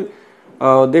আমাদের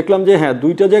দেখলাম যে হ্যাঁ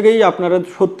দুইটা জায়গায় আপনারা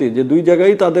সত্যি যে দুই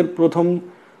জায়গায় তাদের প্রথম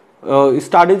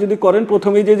স্টাডি যদি করেন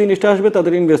প্রথমেই যে জিনিসটা আসবে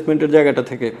তাদের ইনভেস্টমেন্টের জায়গাটা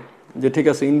থেকে, যে ঠিক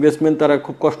আছে ইনভেস্টমেন্ট তারা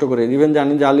খুব কষ্ট করে, ইভেন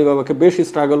জানেন যে আলিবাবাকে বেশি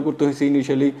স্ট্রাগল করতে হয়েছে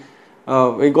ইনিশিয়ালি।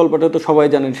 এই গল্পটা তো সবাই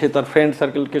জানেন, সে তার ফ্রেন্ড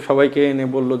সার্কেলকে সবাইকে এনে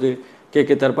বললো যে কে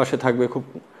কে তার পাশে থাকবে খুব,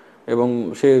 এবং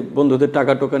সে বন্ধুদের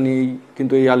টাকা টোকা নিয়েই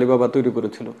কিন্তু এই আলিবাবা তৈরি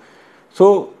করেছিল। সো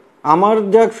আমার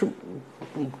যা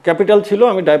ক্যাপিটাল ছিল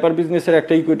আমি ডাইপার বিজনেসের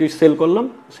একটা ইকুইটি সেল করলাম,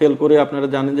 সেল করে আপনারা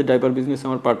জানেন যে ডাইপার বিজনেস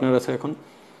আমার পার্টনার আছে এখন।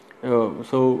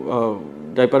 সো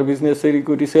ডাইপার বিজনেসের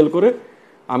ইকুইটি সেল করে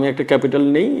আমি একটা ক্যাপিটাল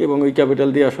নেই এবং ওই ক্যাপিটাল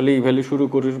দিয়ে আসলে ইভ্যালি শুরু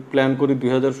করি, প্ল্যান করি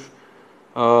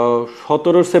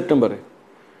 2017 সেপ্টেম্বরে।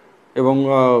 এবং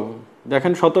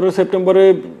দেখেন 17 সেপ্টেম্বরে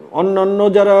অন্যান্য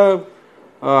যারা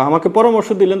আমাকে পরামর্শ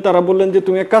দিলেন তারা বললেন যে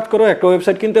তুমি এক কাজ করো, একটা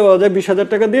ওয়েবসাইট কিনতে পাওয়া যায় 20,000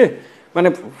 টাকা দিয়ে, মানে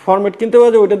ফরম্যাট কিনতে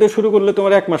পাওয়া যায়, ওইটা দিয়ে শুরু করলে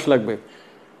তোমার 1 মাস লাগবে।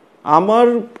 আমার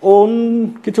ওন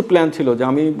কিছু প্ল্যান ছিল যে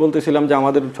আমি বলতেছিলাম যে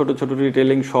আমাদের ছোট ছোট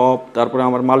রিটেলিং শপ, তারপরে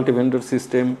আমার মাল্টি ভেন্ডর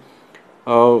সিস্টেম,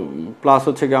 প্লাস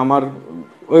হচ্ছে কি আমার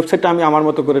ওয়েবসাইটটা আমি আমার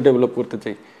মতো করে ডেভেলপ করতে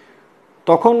চাই।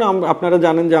 তখন আপনারা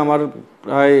জানেন যে আমার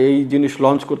প্রায় এই জিনিস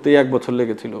লঞ্চ করতেই 1 বছর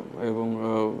লেগেছিল এবং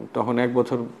তখন 1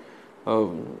 বছর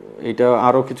এইটা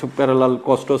আরও কিছু প্যারালাল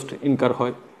কস্ট ইনকার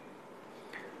হয়।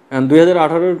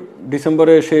 2018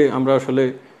 ডিসেম্বরে এসে আমরা আসলে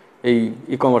এই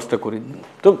ই কমার্সটা করি।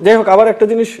 তো যাই হোক, আবার একটা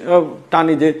জিনিস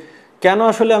টানি যে কেন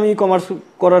আসলে আমি ই কমার্স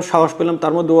করার সাহস পেলাম,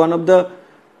 তার মধ্যে ওয়ান অফ দ্য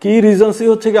কি রিজনসই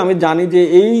হচ্ছে কি আমি জানি যে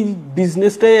এই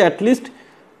বিজনেসটায় অ্যাটলিস্ট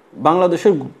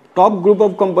বাংলাদেশের টপ গ্রুপ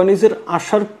অফ কোম্পানিজের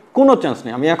আসার কোনো চান্স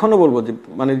নেই। আমি এখনও বলবো যে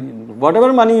মানে what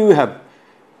ever money you have,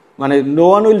 মানে নো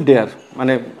ওয়ান উইল ডেয়ার,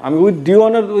 মানে আমি with due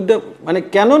honour with the, মানে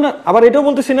কেন না, আবার এটাও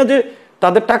বলতেছি না যে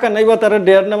তাদের টাকা নাই বা তারা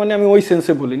ডেয়ার না, মানে আমি ওই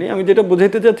সেন্সে বলিনি। আমি যেটা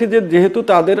বোঝাইতে চাচ্ছি যে যেহেতু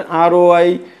তাদের ROI,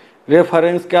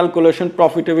 রেফারেন্স, ক্যালকুলেশন,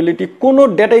 প্রফিটেবিলিটি কোনো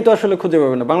ডেটাই তো আসলে খুঁজে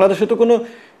পাবে না বাংলাদেশে। তো কোনো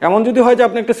এমন যদি হয় যে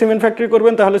আপনি একটা সিমেন্ট ফ্যাক্টরি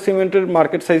করবেন তাহলে সিমেন্টের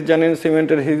মার্কেট সাইজ জানেন,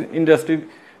 সিমেন্টের ইন্ডাস্ট্রি,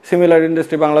 সিমিলার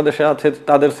ইন্ডাস্ট্রি বাংলাদেশে আছে,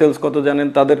 তাদের সেলস কত জানেন,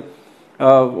 তাদের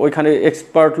ওইখানে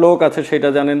এক্সপার্ট লোক আছে সেটা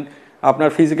জানেন, আপনার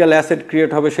ফিজিক্যাল অ্যাসেট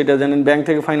ক্রিয়েট হবে সেটা জানেন, ব্যাংক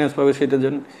থেকে ফাইন্যান্স পাবে সেটা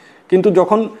জানেন। কিন্তু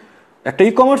যখন একটা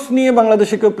ই কমার্স নিয়ে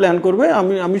বাংলাদেশে কেউ প্ল্যান করবে,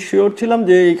 আমি শিওর ছিলাম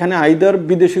যে এখানে আইদার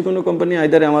বিদেশি কোনো কোম্পানি,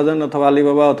 আইদার অ্যামাজন অথবা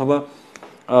আলিবাবা অথবা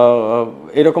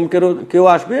এরকম কেউ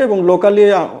আসবে, এবং লোকালি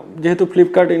যেহেতু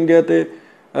ফ্লিপকার্ট ইন্ডিয়াতে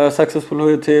সাকসেসফুল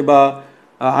হয়েছে বা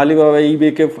আলিবাবা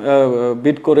ইবেকে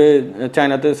বিট করে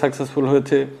চায়নাতে সাকসেসফুল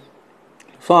হয়েছে।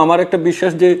 সো আমার একটা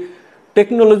বিশ্বাস যে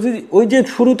টেকনোলজি, ওই যে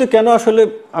শুরুতে কেন আসলে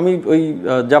আমি ওই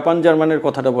জাপান জার্মানের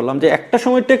কথাটা বললাম যে একটা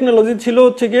সময় টেকনোলজি ছিল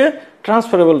হচ্ছে গিয়ে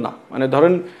ট্রান্সফারেবল না, মানে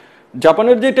ধরেন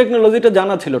জাপানের যে টেকনোলজিটা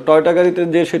জানা ছিল টয়োটা গাড়িতে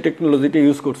যে সেই টেকনোলজিটা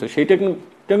ইউজ করছে, সেই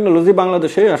টেকনোলজি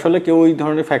বাংলাদেশে আসলে কেউ ওই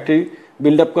ধরনের ফ্যাক্টরি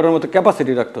বিল্ড আপ করার মতো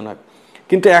ক্যাপাসিটি রাখতো না।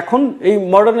 কিন্তু এখন এই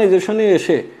মডার্নাইজেশনে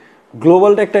এসে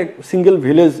গ্লোবালটা একটা সিঙ্গেল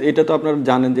ভিলেজ, এটা তো আপনারা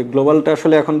জানেন যে গ্লোবালটা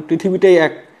আসলে এখন পৃথিবীটাই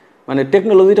এক, মানে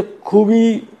টেকনোলজিটা খুবই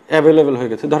অ্যাভেলেবেল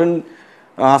হয়ে গেছে। ধরেন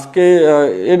আজকে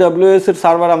AWS এর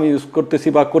সার্ভার আমি ইউজ করতেছি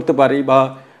বা করতে পারি, বা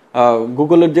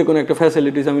গুগলের যে কোনো একটা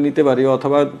ফ্যাসিলিটিস আমি নিতে পারি,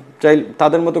 অথবা চাই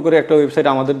তাদের মতো করে একটা ওয়েবসাইট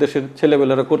আমাদের দেশের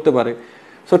ছেলেবেলারা করতে পারে।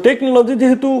 সো টেকনোলজি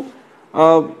যেহেতু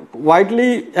ওয়াইডলি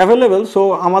অ্যাভেলেবেল, সো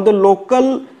আমাদের লোকাল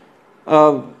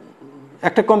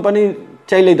একটা কোম্পানি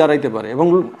চাইলেই দাঁড়াইতে পারে। এবং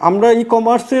আমরা ই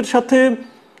কমার্সের সাথে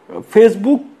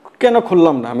ফেসবুক কেন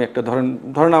খুললাম না, আমি একটা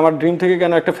ধরেন আমার ড্রিম থেকে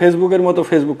কেন একটা ফেসবুকের মতো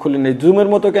ফেসবুক খুলি নেই, জুমের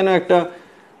মতো কেন একটা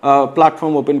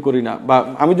প্ল্যাটফর্ম ওপেন করি না, বা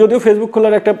আমি যদিও ফেসবুক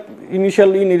খোলার একটা ইনিশিয়াল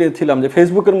নিয়েছিলাম যে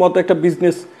ফেসবুকের মতো একটা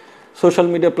বিজনেস সোশ্যাল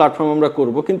মিডিয়া প্ল্যাটফর্ম আমরা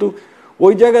করব, কিন্তু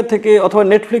ওই জায়গা থেকে অথবা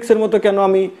নেটফ্লিক্সের মতো কেন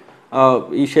আমি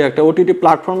সে একটা OTT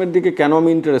প্ল্যাটফর্মের দিকে কেন আমি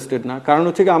ইন্টারেস্টেড না। কারণ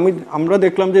হচ্ছে কি আমরা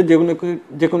দেখলাম যে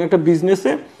যে কোনো একটা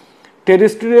বিজনেসে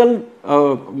টেরিস্ট্রিয়াল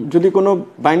যদি কোনো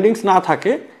বাইন্ডিংস না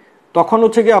থাকে তখন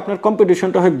হচ্ছে কি আপনার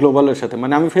কম্পিটিশনটা হয় গ্লোবালের সাথে।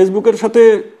 মানে আমি ফেসবুকের সাথে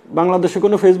বাংলাদেশে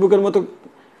কোনো ফেসবুকের মতো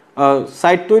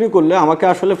সাইট তৈরি করলে আমাকে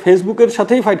আসলে ফেসবুকের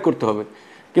সাথেই ফাইট করতে হবে।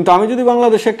 কিন্তু আমি যদি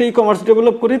বাংলাদেশে একটা ই কমার্স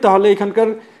ডেভেলপ করি তাহলে এখানকার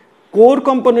কোর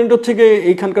কম্পোনেন্ট হচ্ছে গিয়ে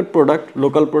এইখানকার প্রোডাক্ট,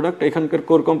 লোকাল প্রোডাক্ট, এখানকার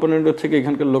কোর কম্পোনেন্ট হচ্ছে গিয়ে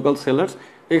এখানকার লোকাল সেলার্স,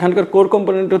 এখানকার কোর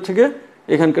কম্পোনেন্ট হচ্ছে গিয়ে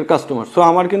এখানকার কাস্টমার। সো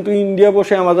আমার কিন্তু ইন্ডিয়া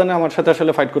বসে অ্যামাজনে আমার সাথে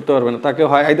আসলে ফাইট করতে পারবে না, তাকে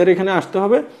হয় আইদার এখানে আসতে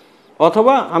হবে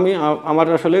অথবা আমার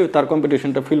আসলে তার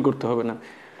কম্পিটিশনটা ফিল করতে হবে না।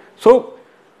 সো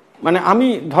মানে আমি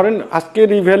ধরেন আজকের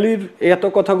ইভ্যালির এত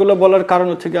কথাগুলো বলার কারণ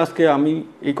হচ্ছে কি আজকে আমি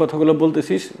এই কথাগুলো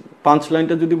বলতেছি, 5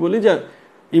 লাইনটা যদি বলি যে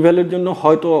ইভ্যালির জন্য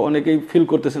হয়তো অনেকেই ফিল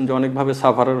করতেছেন যে অনেকভাবে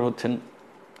সাফারার হচ্ছেন,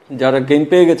 যারা গেইন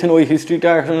পেয়ে গেছেন ওই হিস্ট্রিটা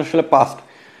এখন আসলে পাস্ট।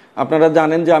 আপনারা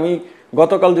জানেন যে আমি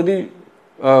গতকাল যদি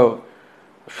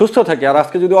সুস্থ থাকি আর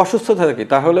আজকে যদি অসুস্থ থাকি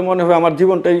তাহলে মনে হয় আমার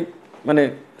জীবনটাই মানে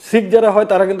শিখ যারা হয়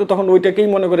তারা কিন্তু তখন ওইটাকেই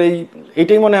মনে করে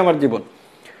এইটাই মনে হয় আমার জীবন।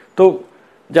 তো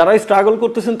যারা স্ট্রাগল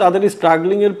করতেছেন তাদের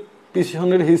স্ট্রাগলিংয়ের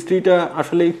পিছনের হিস্ট্রিটা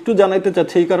আসলে একটু জানাইতে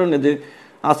চাচ্ছে এই কারণে যে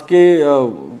আজকে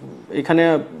এখানে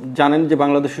জানেন যে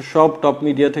বাংলাদেশের সব টপ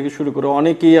মিডিয়া থেকে শুরু করে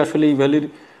অনেকেই আসলে ইভ্যালির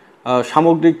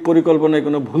সামগ্রিক পরিকল্পনায়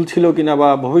কোনো ভুল ছিল কিনা বা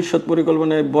ভবিষ্যৎ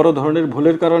পরিকল্পনায় বড় ধরনের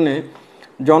ভুলের কারণে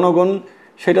জনগণ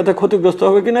সেটাতে ক্ষতিগ্রস্ত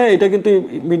হবে কিনা এটা কিন্তু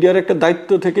মিডিয়ার একটা দায়িত্ব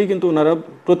থেকেই কিন্তু ওনারা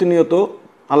প্রতিনিয়ত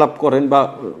আলাপ করেন বা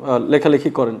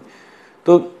লেখালেখি করেন।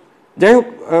 তো যাই হোক,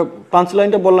 পাঁচ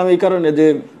লাইনটা বললাম এই কারণে যে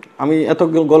আমি এত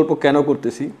গল্প কেন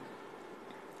করতেছি।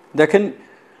 দেখেন,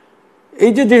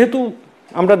 এই যে যেহেতু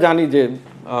আমরা জানি যে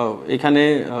এখানে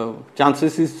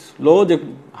চান্সেস ইজ লো যে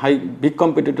বিগ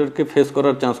কম্পিটিটরকে ফেস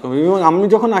করার চান্স কম, এবং আমি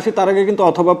যখন আসি তার আগে কিন্তু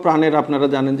অথবা প্রাণের আপনারা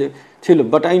জানেন যে ছিল,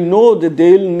 বাট আই নো যে they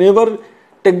will never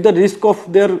take the risk of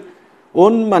their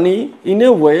own money in a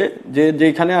way যে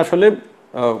যেখানে আসলে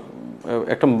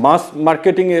একটা মাস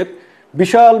মার্কেটিংয়ের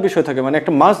বিশাল বিষয় থাকে, মানে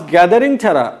একটা মাস গ্যাদারিং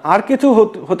ছাড়া আর কিছু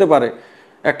হতে পারে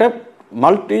একটা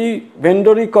multi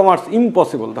vendor e commerce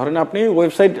impossible. ধরেন আপনি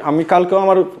ওয়েবসাইট, আমি কালকেও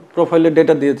আমার প্রোফাইলের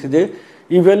ডেটা দিয়েছি যে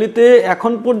ইভ্যালিতে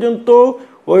এখন পর্যন্ত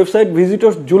ওয়েবসাইট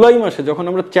ভিজিটর্স জুলাই মাসে যখন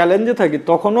আমরা চ্যালেঞ্জে থাকি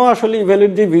তখনও আসলে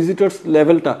ইভ্যালির যে ভিজিটর্স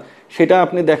লেভেলটা সেটা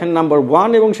আপনি দেখেন নাম্বার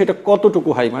 1, এবং সেটা কতটুকু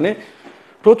হাই, মানে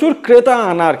প্রচুর ক্রেতা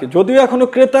আনা আর কি, যদিও এখনো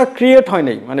ক্রেতা ক্রিয়েট হয়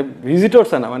নাই, মানে ভিজিটর্স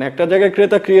আনা, মানে একটা জায়গায়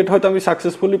ক্রেতা ক্রিয়েট হয়তো আমি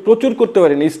সাকসেসফুলি প্রচুর করতে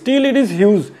পারিনি, স্টিল ইট ইজ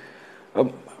হিউজ,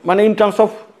 মানে in terms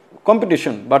of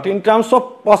competition, but in terms of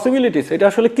possibilities এটা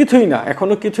আসলে কিছুই না,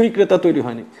 এখনো কিছুই ক্রেতা তৈরি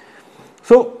হয়নি।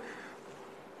 সো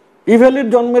ইভ্যালির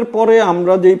জন্মের পরে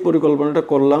আমরা যেই পরিকল্পনাটা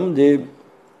করলাম যে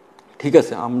ঠিক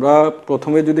আছে, আমরা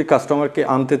প্রথমে যদি কাস্টমারকে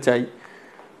আনতে চাই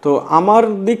তো আমার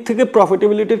দিক থেকে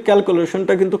প্রফিটেবিলিটির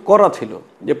ক্যালকুলেশনটা কিন্তু করা ছিল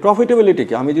যে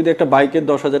প্রফিটেবিলিটিকে আমি যদি একটা বাইকের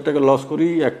 10,000 টাকা লস করি,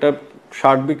 একটা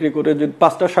শার্ট বিক্রি করে যদি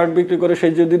 5টা শার্ট বিক্রি করে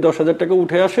সেই যদি 10,000 টাকা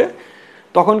উঠে আসে,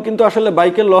 তখন কিন্তু আসলে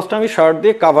বাইকের লসটা আমি শার্ট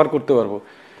দিয়ে কাভার করতে পারবো।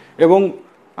 এবং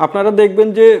আপনারা দেখবেন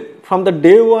যে ফ্রম দ্য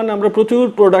ডে ওয়ান আমরা প্রচুর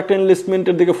প্রোডাক্ট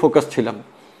এনলিস্টমেন্টের দিকে ফোকাস ছিলাম,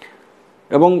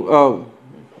 এবং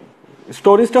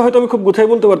স্টোরিজটা হয়তো আমি খুব গুছাই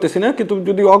বলতে পারতেছি না, কিন্তু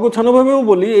যদি অগোছানোভাবেও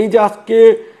বলি, এই যে আজকে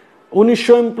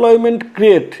 1900 এমপ্লয়মেন্ট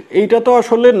ক্রিয়েট, এইটা তো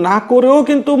আসলে না করেও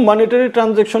কিন্তু মনিটারি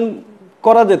ট্রানজ্যাকশন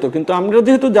করা যেত, কিন্তু আমরা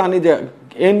যেহেতু জানি যে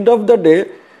এন্ড অফ দ্য ডে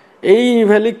এই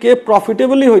ইভ্যালিকে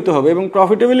প্রফিটেবলই হইতে হবে, এবং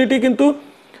প্রফিটেবিলিটি কিন্তু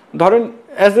ধরেন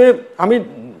অ্যাজ এ আমি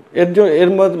এর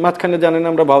মাঝখানে জানেন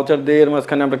আমরা ভাউচার দিই, এর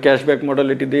মাঝখানে আমরা ক্যাশব্যাক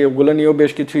মডালিটি দিই, ওগুলো নিয়েও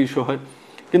বেশ কিছু ইস্যু হয়,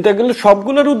 কিন্তু এগুলো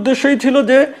সবগুলোর উদ্দেশ্যই ছিল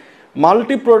যে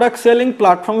মাল্টি প্রোডাক্ট সেলিং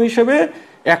প্ল্যাটফর্ম হিসেবে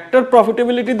একটার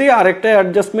প্রফিটেবিলিটি দিয়ে আরেকটা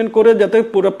অ্যাডজাস্টমেন্ট করে যাতে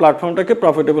পুরো প্ল্যাটফর্মটাকে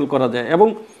প্রফিটেবল করা যায়। এবং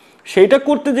সেইটা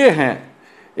করতে যে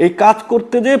এই কাজ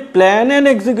করতে যে প্ল্যান অ্যান্ড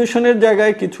এক্সিকিউশনের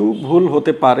জায়গায় কিছু ভুল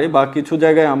হতে পারে, বা কিছু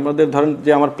জায়গায় আমাদের ধরেন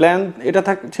যে আমার প্ল্যান এটা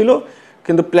ছিল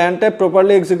কিন্তু প্ল্যানটা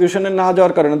প্রপারলি এক্সিকিউশনে না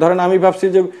যাওয়ার কারণে, ধরেন আমি ভাবছি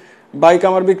যে বাইক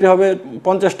আমার বিক্রি হবে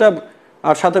 50টা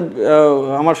আর সাথে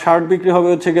আমার শার্ট বিক্রি হবে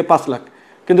হচ্ছে গিয়ে 5 লাখ,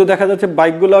 কিন্তু দেখা যাচ্ছে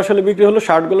বাইকগুলো আসলে বিক্রি হলো,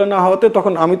 শার্টগুলো না হওয়াতে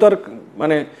তখন আমি তো আর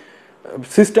মানে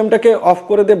সিস্টেমটাকে অফ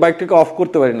করে দিয়ে বাইকটাকে অফ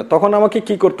করতে পারি না, তখন আমাকে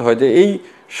কি করতে হয় যে এই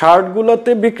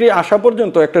শার্টগুলোতে বিক্রি আসা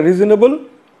পর্যন্ত একটা রিজনেবল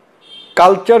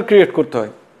কালচার ক্রিয়েট করতে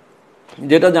হয়।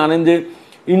 যেটা জানেন যে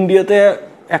ইন্ডিয়াতে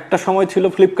একটা সময় ছিল,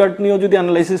 ফ্লিপকার্ট নিয়েও যদি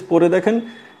অ্যানালাইসিস পড়ে দেখেন,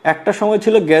 একটা সময়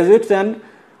ছিল গ্যাজেটস অ্যান্ড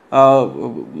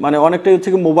মানে অনেকটাই হচ্ছে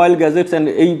কি মোবাইল গ্যাজেটস অ্যান্ড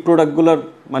এই প্রোডাক্টগুলোর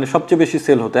মানে সবচেয়ে বেশি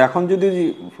সেল হতো। এখন যদি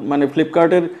মানে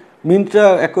ফ্লিপকার্টের মিন্ত্রা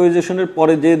অ্যাকুইজিশনের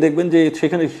পরে যে দেখবেন যে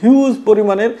সেখানে হিউজ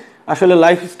পরিমাণের আসলে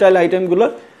লাইফস্টাইল আইটেমগুলো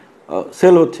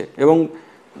সেল হচ্ছে, এবং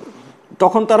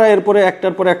তখন তারা এরপরে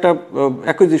একটার পরে একটা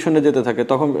অ্যাকুইজিশনে যেতে থাকে।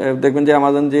 তখন দেখবেন যে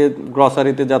অ্যামাজন যে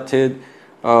গ্রসারিতে যাচ্ছে,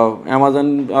 অ্যামাজন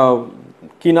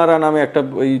কিনারা নামে একটা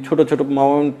ওই ছোটো ছোটো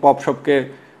পপ শপকে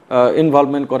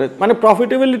ইনভলভমেন্ট করে। মানে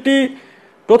প্রফিটেবিলিটি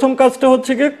প্রথম কাজটা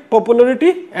হচ্ছে গিয়ে পপুলারিটি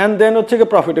অ্যান্ড দেন হচ্ছে গিয়ে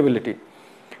প্রফিটেবিলিটি।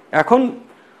 এখন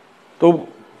তো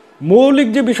মৌলিক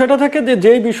যে বিষয়টা থাকে যে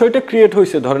যেই বিষয়টা ক্রিয়েট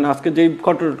হয়েছে, ধরেন আজকে যেই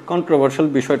কন্ট্রোভার্সিয়াল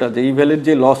বিষয়টা যে ইভ্যালির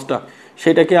যে লসটা,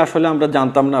 সেটাকে আসলে আমরা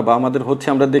জানতাম না বা আমাদের হচ্ছে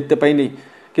আমরা দেখতে পাইনি,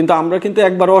 কিন্তু আমরা কিন্তু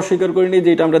একবারও অস্বীকার করিনি যে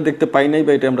এটা আমরা দেখতে পাই নাই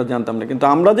বা এটা আমরা জানতাম না। কিন্তু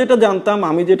আমরা যেটা জানতাম,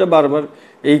 আমি যেটা বারবার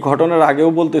এই ঘটনার আগেও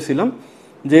বলতেছিলাম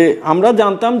যে আমরা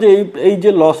জানতাম যে এই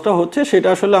যে লসটা হচ্ছে সেটা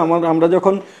আসলে আমরা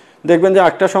যখন দেখবেন যে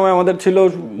একটা সময় আমাদের ছিল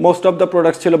মোস্ট অফ দ্য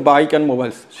প্রোডাক্টস ছিল বাইক অ্যান্ড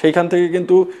মোবাইলস, সেইখান থেকে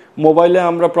কিন্তু মোবাইলে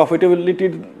আমরা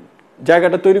প্রফিটেবিলিটির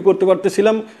জায়গাটা তৈরি করতে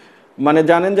পারতেছিলাম। মানে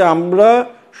জানেন যে আমরা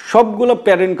সবগুলো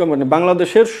প্যারেন্ট কোম্পানি,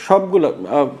 বাংলাদেশের সবগুলো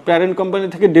প্যারেন্ট কোম্পানি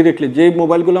থেকে ডিরেক্টলি যেই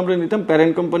মোবাইলগুলো আমরা নিতাম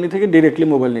প্যারেন্ট কোম্পানি থেকে ডিরেক্টলি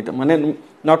মোবাইল নিতাম, মানে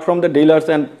not from the dealers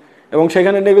and, এবং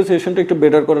সেখানে নেগোসিয়েশনটা একটু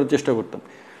বেটার করার চেষ্টা করতাম।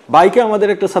 বাইকে আমাদের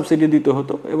একটা সাবসিডি দিতে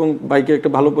হতো এবং বাইকে একটা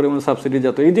ভালো পরিমাণ সাবসিডি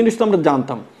যেত, এই জিনিসটা আমরা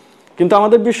জানতাম, কিন্তু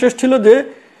আমাদের বিশ্বাস ছিল যে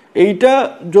এইটা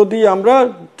যদি আমরা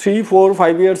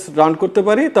 3-4-5 ইয়ার্স রান করতে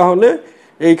পারি তাহলে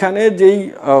এইখানে যেই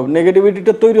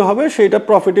নেগেটিভিটিটা তৈরি হবে সেইটা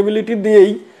প্রফিটেবিলিটি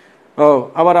দিয়েই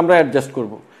আবার আমরা অ্যাডজাস্ট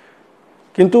করব।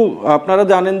 কিন্তু আপনারা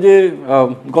জানেন যে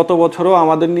গত বছরও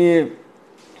আমাদের নিয়ে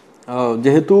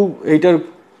যেহেতু এইটার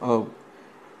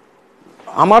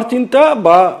আমার চিন্তা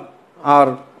বা আর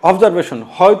অবজারভেশন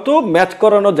হয়তো ম্যাচ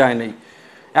করানো যায় নাই।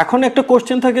 এখন একটা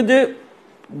কোশ্চেন থাকে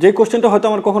যে কোশ্চেনটা হয়তো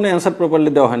আমার কখনো অ্যান্সার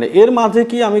প্রপারলি দেওয়া হয় না, এর মাঝে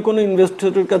কি আমি কোনো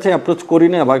ইনভেস্টরের কাছে অ্যাপ্রোচ করি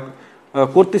না বা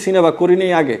করতেছি না বা করি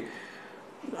নাই আগে।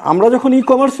 আমরা যখন ই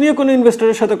কমার্স নিয়ে কোনো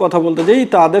ইনভেস্টরের সাথে কথা বলতে যাই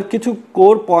তাদের কিছু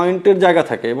কোর পয়েন্টের জায়গা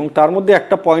থাকে এবং তার মধ্যে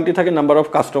একটা পয়েন্টই থাকে number of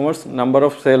customers, number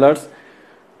of sellers,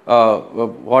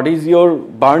 what is your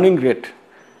burning rate.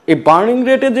 এই বার্নিং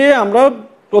রেটে যে আমরা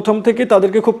প্রথম থেকে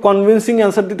তাদেরকে খুব কনভিন্সিং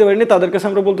অ্যান্সার দিতে পারিনি। তাদের কাছে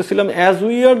আমরা বলতেছিলাম as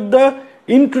we are the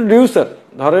introducer,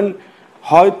 ধরেন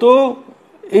হয়তো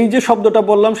এই যে শব্দটা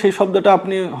বললাম সেই শব্দটা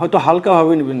আপনি হয়তো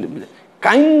হালকাভাবে নেবেন,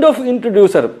 kind of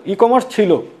introducer e commerce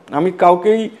ছিল। আমি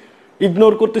কাউকেই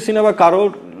ইগনোর করতেছি না বা কারোর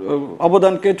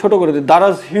অবদানকে ছোট করে দিই।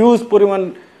 দারাজ হিউজ পরিমাণ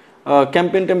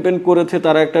ক্যাম্পেন করেছে,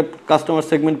 তারা একটা কাস্টমার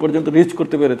সেগমেন্ট পর্যন্ত রিচ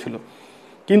করতে পেরেছিল।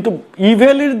 কিন্তু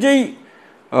ইভ্যালির যেই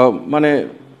মানে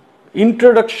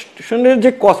ইন্ট্রোডাকশনের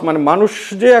যে কস্ট, মানে মানুষ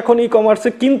যে এখন ই কমার্সে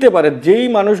কিনতে পারে, যেই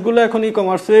মানুষগুলো এখন ই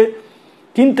কমার্সে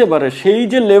কিনতে পারে সেই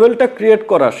যে লেভেলটা ক্রিয়েট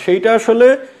করা, সেইটা আসলে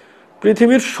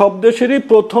পৃথিবীর সব দেশেরই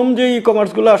প্রথম যে ই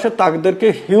কমার্সগুলো আসে তাদেরকে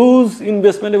হিউজ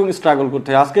ইনভেস্টমেন্ট এবং স্ট্রাগল করতে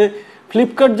হয়। আজকে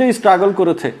ফ্লিপকার্ট যেই স্ট্রাগল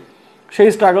করেছে সেই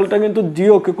স্ট্রাগলটা কিন্তু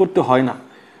জিওকে করতে হয় না।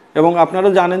 এবং আপনারা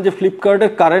জানেন যে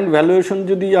ফ্লিপকার্টের কারেন্ট ভ্যালুয়েশন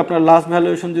যদি আপনার লাস্ট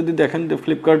ভ্যালুয়েশন যদি দেখেন, যে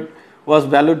ফ্লিপকার্ট ওয়াজ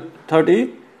ভ্যালুড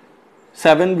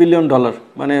 $37 বিলিয়ন।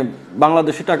 মানে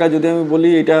বাংলাদেশি টাকায় যদি আমি বলি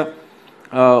এটা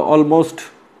অলমোস্ট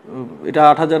এটা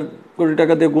 8,000 কোটি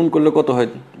টাকা দিয়ে গুণ করলে কত হয়,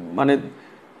 মানে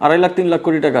 2.5 লাখ 3 লাখ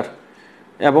কোটি টাকার।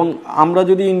 এবং আমরা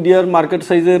যদি ইন্ডিয়ার মার্কেট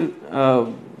সাইজের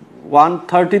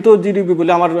 130 তো জিডিপি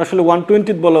বলে, আমার আসলে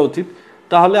 120 বলা উচিত,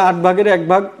 তাহলে 8 ভাগের 1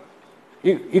 ভাগ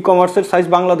ই কমার্সের সাইজ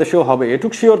বাংলাদেশেও হবে।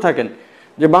 এটুক শিওর থাকেন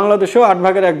যে বাংলাদেশেও 8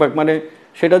 ভাগের 1 ভাগ, মানে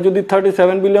সেটা যদি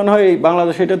 37 বিলিয়ন হয়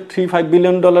বাংলাদেশে এটা $3-5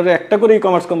 বিলিয়ন একটা করে ই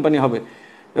কমার্স কোম্পানি হবে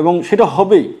এবং সেটা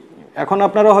হবেই। এখন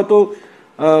আপনারা হয়তো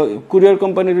কুরিয়ার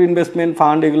কোম্পানির ইনভেস্টমেন্ট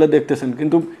ফান্ড এগুলো দেখতেছেন,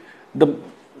 কিন্তু দ্য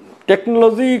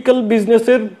টেকনোলজিক্যাল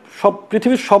বিজনেসের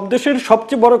পৃথিবীর সব দেশের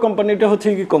সবচেয়ে বড় কোম্পানিটা হচ্ছে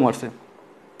ই কমার্সে।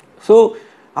 সো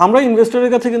আমরা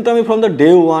ইনভেস্টরের কাছে কিন্তু আমি ফ্রম দ্য ডে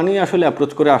ওয়ানই আসলে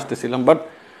অ্যাপ্রোচ করে আসতেছিলাম, বাট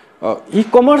ই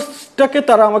কমার্সটাকে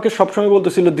তারা আমাকে সবসময়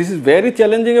বলতেছিল দিস ইজ ভেরি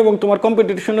চ্যালেঞ্জিং এবং তোমার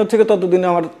কম্পিটিশন হচ্ছে ততদিনে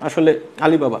আমার আসলে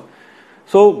Alibaba.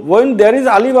 So when there is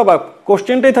Alibaba,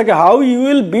 কোশ্চেনটাই থাকে how you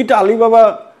will beat Alibaba,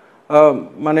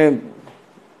 মানে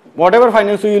what ever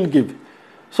finance will give.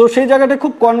 So সেই জায়গাটা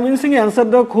খুব কনভিন্সিং অ্যান্সার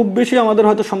দেওয়া খুব বেশি আমাদের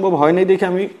হয়তো সম্ভব হয় নাই দেখে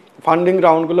আমি ফান্ডিং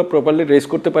রাউন্ডগুলো প্রপারলি রেজ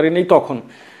করতে পারিনি তখন।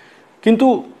 কিন্তু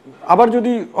আবার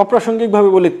যদি অপ্রাসঙ্গিকভাবে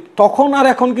বলি, তখন আর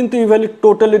এখন কিন্তু ইভ্যালি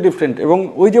টোটালি ডিফারেন্ট। এবং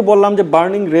ওই যে বললাম যে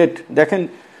বার্নিং রেট দেখেন,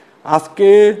 আজকে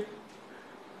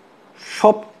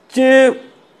সবচেয়ে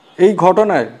এই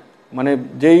ঘটনায় মানে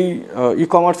যেই ই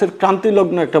কমার্সের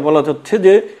ক্রান্তিলগ্ন একটা বলা যাচ্ছে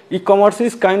যে e commerce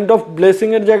is kind of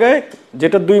ব্লেসিংয়ের জায়গায়,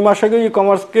 যেটা 2 মাস আগে ই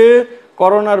কমার্সকে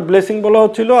করোনার ব্লেসিং বলা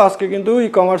হচ্ছিল, আজকে কিন্তু ই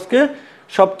কমার্সকে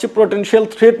সবচেয়ে পোটেনশিয়াল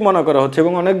থ্রেট মনে করা হচ্ছে।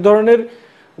 এবং অনেক ধরনের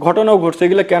ঘটনাও ঘটছে,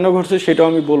 এগুলো কেন ঘটছে সেটাও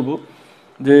আমি বলবো।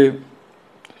 যে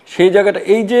সেই জায়গাটা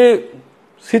এই যে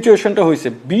সিচুয়েশনটা হয়েছে,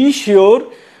 be sure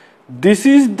this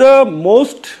is the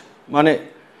most মানে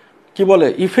কি বলে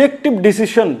ইফেক্টিভ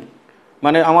ডিসিশন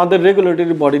মানে আমাদের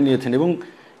রেগুলেটরি বডি নিয়েছেন। এবং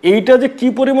এইটা যে কি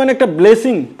পরিমাণে একটা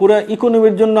ব্লেসিং পুরো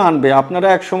ইকোনমির জন্য আনবে। আপনারা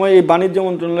এক সময় এই বাণিজ্য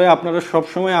মন্ত্রণালয়ে আপনারা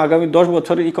সবসময় আগামী 10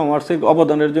 বছর ই কমার্সের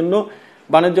অবদানের জন্য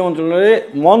বাণিজ্য মন্ত্রণালয়ে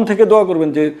মন থেকে দোয়া করবেন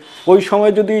যে ওই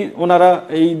সময় যদি ওনারা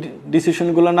এই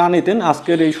ডিসিশনগুলো না নিতেন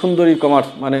আজকের এই সুন্দর ই কমার্স,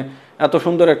 মানে এত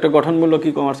সুন্দর একটা গঠনমূলক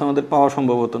ই কমার্স আমাদের পাওয়া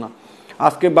সম্ভব হতো না।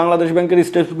 আজকে বাংলাদেশ ব্যাংকের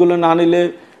স্টেপসগুলো না নিলে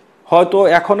হয়তো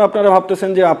এখন আপনারা ভাবতেছেন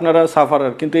যে আপনারা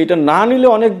সাফারার, কিন্তু এটা না নিলে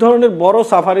অনেক ধরনের বড়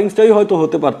সাফারিংসটাই হয়তো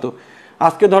হতে পারতো।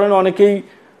 আজকে ধরেন অনেকেই,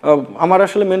 আমার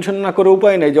আসলে মেনশন না করে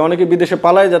উপায় নেই, যে অনেকে বিদেশে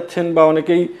পালায় যাচ্ছেন বা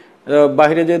অনেকেই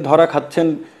বাইরে যে ধরা খাচ্ছেন।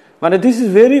 মানে this is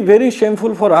very very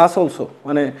shameful for us also.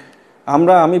 মানে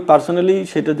আমি পার্সোনালি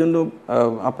সেটার জন্য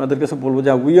আপনাদের কাছে বলবো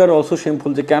যে উই আর অলসো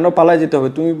শেমফুল, যে কেন পালায় যেতে হবে।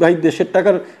 তুমি ভাই দেশের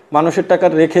টাকার মানুষের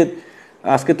টাকার রেখে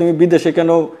আজকে তুমি বিদেশে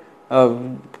কেন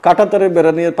কাঁটাতারে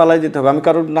বেড়া নিয়ে পালায় যেতে হবে। আমি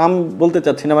কারোর নাম বলতে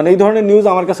চাচ্ছি না, মানে এই ধরনের নিউজ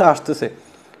আমার কাছে আসতেছে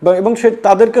এবং সে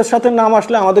তাদের সাথে নাম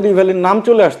আসলে আমাদের ইভ্যালির নাম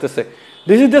চলে আসতেছে।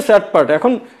 This is the sad part.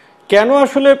 এখন কেন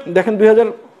আসলে দেখেন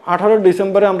 2018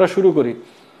 ডিসেম্বরে আমরা শুরু করি,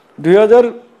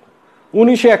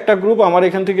 2019-এ একটা গ্রুপ আমার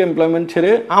এখান থেকে এমপ্লয়মেন্ট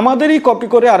ছেড়ে আমাদেরই কপি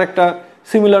করে আরেকটা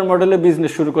সিমিলার মডেলে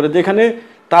বিজনেস শুরু করে, যেখানে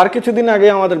তার কিছুদিন আগে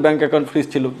আমাদের ব্যাংক অ্যাকাউন্ট ফ্রিজ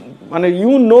ছিল। মানে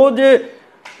যে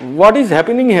হোয়াট ইজ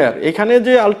হ্যাপেনিং হেয়ার, এখানে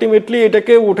যে আলটিমেটলি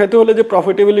এটাকে উঠাতে হলে যে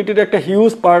প্রফিটেবিলিটির একটা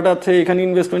হিউজ পার্ট আছে, এখানে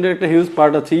ইনভেস্টমেন্টের একটা হিউজ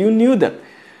পার্ট আছে, ইউ নিউ দ্যাট,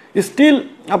 স্টিল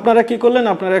আপনারা কি করলেন,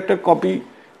 আপনারা একটা কপি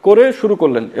করে শুরু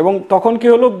করলেন। এবং তখন কি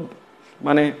হলো,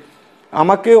 মানে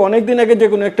আমাকে অনেক দিন আগে যে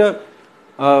কোনো একটা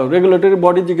রেগুলেটরি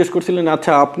বডি জিজ্ঞেস করছিলেন,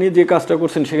 আচ্ছা আপনি যে কাজটা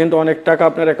করছেন সেখানে তো অনেক টাকা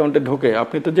আপনার অ্যাকাউন্টে ঢোকে,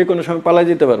 আপনি তো যে কোনো সময় পালাই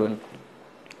যেতে পারবেন,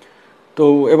 তো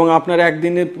এবং আপনার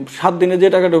একদিনে 7 দিনে যে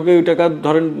টাকা ঢোকে ওই টাকা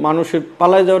ধরেন মানুষের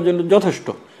পালায় যাওয়ার জন্য যথেষ্ট,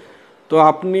 তো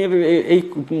আপনি এই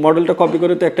মডেলটা কপি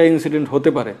করে তো একটা ইনসিডেন্ট হতে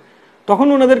পারে। তখন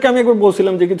ওনাদেরকে আমি একবার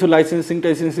বলছিলাম যে কিছু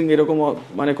লাইসেন্সিং এরকম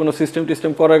মানে কোনো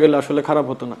সিস্টেম করা গেলে আসলে খারাপ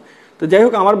হতো না। তো যাই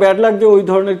হোক, আমার ব্যাড লাগ যে ওই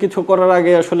ধরনের কিছু করার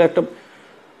আগে আসলে একটা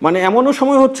মানে এমনও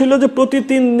সময় হচ্ছিল যে প্রতি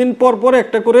 3 দিন পর পর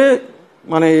একটা করে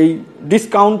মানে এই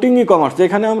ডিসকাউন্টিং ই কমার্স,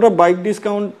 যেখানে আমরা বাইক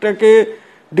ডিসকাউন্টটাকে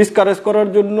ডিসকারেজ করার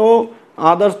জন্য,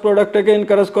 আদার্স প্রোডাক্টটাকে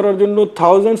এনকারেজ করার জন্য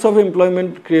থাউজেন্ডস অফ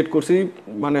এমপ্লয়মেন্ট ক্রিয়েট করছি,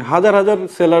 মানে হাজার হাজার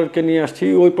সেলারকে নিয়ে আসছি,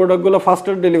 ওই প্রোডাক্টগুলো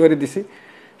ফাস্টার ডেলিভারি দিছি।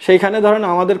 সেইখানে ধরেন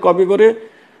আমাদের কপি করে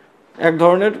এক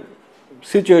ধরনের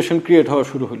সিচুয়েশন ক্রিয়েট হওয়া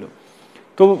শুরু হলো।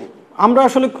 তো আমরা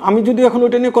আসলে, আমি যদি এখন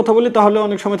ওইটা নিয়ে কথা বলি তাহলে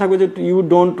অনেক সময় থাকবে যে ইউ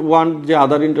ডোন্ট ওয়ান্ট যে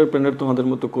আদার এন্টারপ্রেনার তোমাদের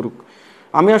মতো করুক।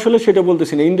 আমি আসলে সেটা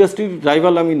বলতেছি না, ইন্ডাস্ট্রির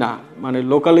রাইভাল আমি না, মানে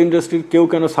লোকাল ইন্ডাস্ট্রির কেউ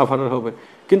কেন সাফারার হবে,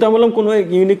 কিন্তু আমি বললাম কোনো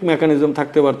ইউনিক মেকানিজম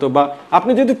থাকতে পারতো, বা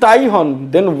আপনি যদি তাই হন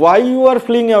দেন Y you R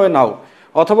fling away নাও,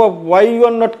 অথবা Y you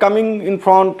are not coming in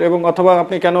front, এবং অথবা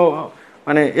আপনি কেন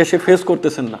মানে এসে ফেস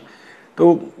করতেছেন না। তো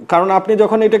কারণ আপনি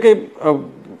যখন এটাকে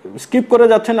স্কিপ করে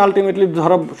যাচ্ছেন আলটিমেটলি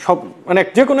ধরো সব মানে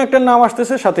যে কোনো একটা নাম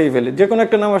আসতেছে সাথেই ভ্যালি, যে কোনো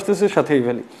একটা নাম আসতেছে সাথেই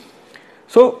ভ্যালি।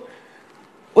 সো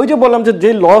ওই যে বললাম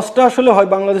যে লসটা আসলে হয়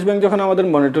বাংলাদেশ ব্যাংক যখন আমাদের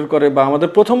মনিটর করে, বা আমাদের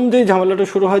প্রথম যেই ঝামেলাটা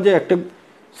শুরু হয় যে একটা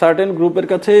সার্টেন গ্রুপের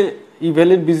কাছে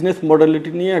ইভ্যালির বিজনেস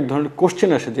মডেলিটি নিয়ে এক ধরনের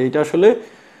কোশ্চেন আসে যে এটা আসলে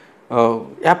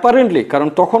অ্যাপারেন্টলি, কারণ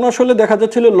তখন আসলে দেখা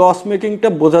যাচ্ছিল লস মেকিংটা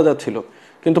বোঝা যাচ্ছিল,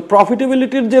 কিন্তু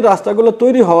প্রফিটেবিলিটির যে রাস্তাগুলো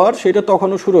তৈরি হওয়ার সেটা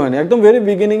তখনও শুরু হয়নি। একদম ভেরি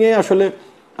বিগিনিংয়ে আসলে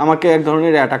আমাকে এক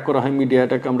ধরনের অ্যাটাক করা হয়, মিডিয়া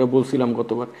অ্যাটাক আমরা বলছিলাম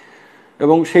গতবার,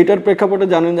 এবং সেইটার প্রেক্ষাপটে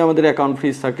জানেন যে আমাদের অ্যাকাউন্ট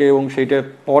ফিস থাকে, এবং সেইটার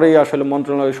পরেই আসলে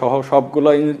মন্ত্রণালয় সহ সবগুলো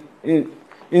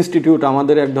ইনস্টিটিউট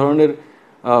আমাদের এক ধরনের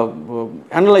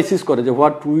অ্যানালাইসিস করে যে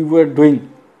হোয়াট উই ওয়ার ডুইং।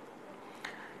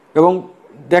 এবং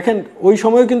দেখেন ওই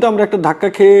সময় কিন্তু আমরা একটা ধাক্কা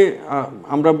খেয়ে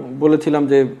আমরা বলেছিলাম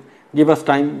যে গিভ আস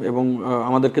টাইম, এবং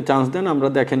আমাদেরকে চান্স দেন, আমরা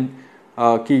দেখেন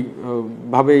কি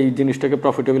ভাবে এই জিনিসটাকে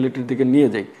প্রফিটেবিলিটির দিকে নিয়ে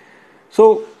যাই। সো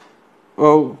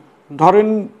ধরেন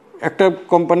একটা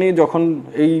কোম্পানি যখন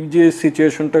এই যে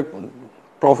সিচুয়েশনটা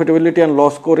প্রফিটেবিলিটি অ্যান্ড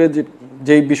লস করে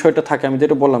যেই বিষয়টা থাকে, আমি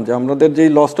যেটা বললাম যে আমাদের যেই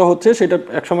লসটা হচ্ছে সেটা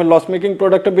একসময় লস মেকিং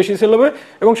প্রোডাক্টটা বেশি সেল হবে,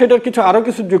 এবং সেটার কিছু আরও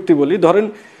কিছু যুক্তি বলি। ধরেন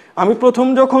আমি প্রথম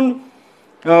যখন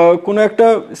কোনো একটা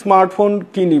স্মার্টফোন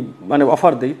কিনি মানে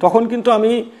অফার দিই, তখন কিন্তু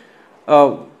আমি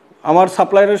আমার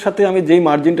সাপ্লায়ারের সাথে আমি যেই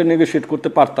মার্জিনটা নেগোশিয়েট করতে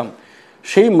পারতাম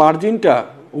সেই মার্জিনটা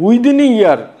উইদিন এ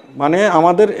ইয়ার, মানে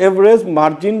আমাদের এভারেজ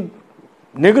মার্জিন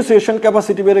নেগোসিয়েশন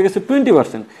ক্যাপাসিটি বেড়ে গেছে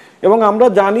 20%, এবং আমরা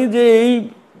জানি যে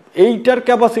এইটার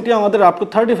ক্যাপাসিটি আমাদের আপ টু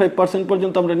 35%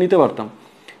 পর্যন্ত আমরা নিতে পারতাম,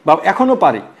 বা এখনও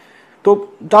পারি। তো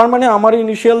তার মানে আমার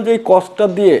ইনিশিয়াল যেই কস্টটা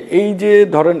দিয়ে এই যে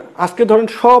ধরেন আজকে ধরেন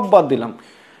সব বাদ দিলাম,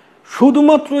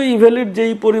 শুধুমাত্র ইভ্যালির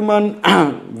যেই পরিমাণ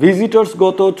ভিজিটর্স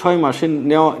গত 6 মাসে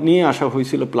নিয়ে আসা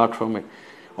হয়েছিল প্ল্যাটফর্মে,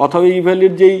 অথবা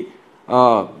ইভ্যালির যেই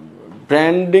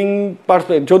ব্র্যান্ডিং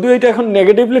পারসপেক্ট, যদিও এটা এখন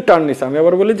নেগেটিভলি টার্ন নিছে, আমি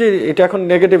আবার বলি যে এটা এখন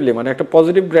নেগেটিভলি মানে একটা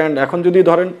পজিটিভ ব্র্যান্ড। এখন যদি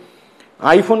ধরেন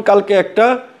আইফোন কালকে একটা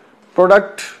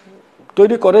প্রোডাক্ট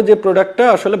তৈরি করে যে প্রোডাক্টটা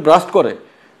আসলে ব্রাস্ট করে,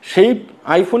 সেই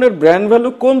আইফোনের ব্র্যান্ড ভ্যালু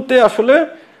কমতে আসলে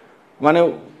মানে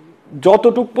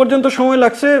যতটুক পর্যন্ত সময়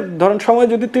লাগছে, ধরেন সময়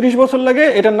যদি 30 বছর লাগে,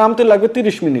 এটা নামতে লাগবে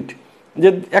 30 মিনিট। যে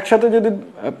একসাথে যদি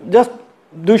জাস্ট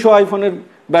 200 আইফোনের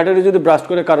ব্যাটারি যদি ব্রাস্ট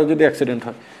করে কারো যদি অ্যাক্সিডেন্ট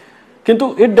হয়, কিন্তু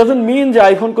ইট ডাজন্ট মিন যে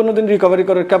আইফোন কোনোদিন রিকভারি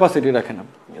করার ক্যাপাসিটি রাখে না।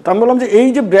 তা আমি বললাম যে এই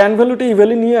যে ব্র্যান্ড ভ্যালুটা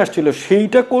ইভ্যালি নিয়ে আসছিল,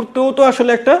 সেইটা করতেও তো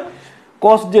আসলে একটা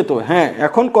কস্ট যেত। হ্যাঁ,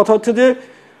 এখন কথা হচ্ছে যে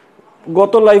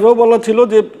গত লাইভেও বলা ছিল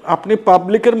যে আপনি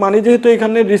পাবলিকের মানি যেহেতু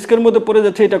এখানে রিস্কের মধ্যে পড়ে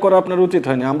যাচ্ছে, এটা করা আপনার উচিত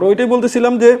হয়নি। আমরা ওইটাই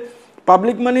বলতেছিলাম যে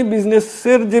পাবলিক মানি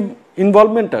বিজনেসের যে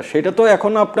ইনভলভমেন্টটা, সেটা তো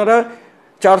এখন আপনারা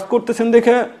চার্জ করতেছেন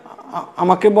দেখে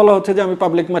আমাকে বলা হচ্ছে যে আমি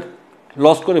পাবলিক মানি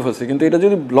লস করে ফেলছি, কিন্তু এটা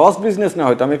যদি লস বিজনেস না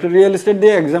হয়তো, আমি একটা রিয়েল এস্টেট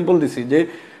দিয়ে এক্সাম্পল দিছি যে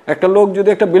একটা লোক যদি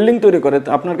একটা বিল্ডিং তৈরি করে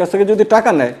আপনার কাছ থেকে যদি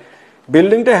টাকা নেয়,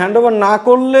 বিল্ডিংটা হ্যান্ড ওভার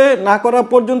না করা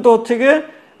পর্যন্ত হচ্ছে গিয়ে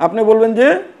আপনি বলবেন যে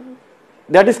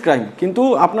দ্যাট ইজ ক্রাইম, কিন্তু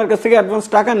আপনার কাছ থেকে অ্যাডভান্স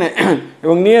টাকা নেয়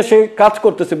এবং নিয়ে সে কাজ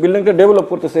করতেছে, বিল্ডিংটা ডেভেলপ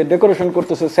করতেছে, ডেকোরেশন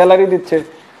করতেছে, স্যালারি দিচ্ছে,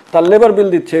 তার লেবার বিল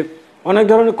দিচ্ছে, অনেক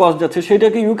ধরনের কস্ট যাচ্ছে,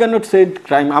 সেইটাকে you can not say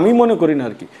crime, আমি মনে করি না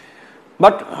আর কি।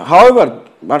 বাট হাউএভার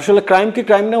আসলে ক্রাইম কি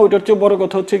ক্রাইম না, ওইটার চেয়ে বড়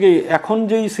কথা হচ্ছে কি এখন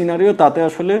যেই সিনারিও তাতে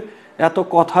আসলে এত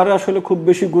কথার আসলে খুব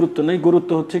বেশি গুরুত্ব নেই।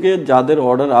 গুরুত্ব হচ্ছে কি যাদের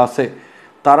অর্ডার আছে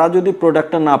তারা যদি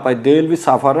প্রোডাক্টটা না পায় দে উইল বি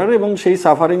সাফারার, এবং সেই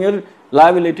সাফারিংয়ের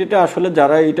লায়াবিলিটিটা আসলে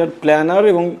যারা এইটার প্ল্যানার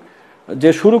এবং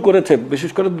যে শুরু করেছে,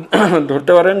 বিশেষ করে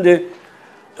ধরতে পারেন যে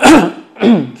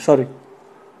সরি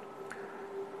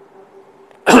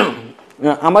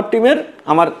আমার টিমের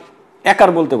আমার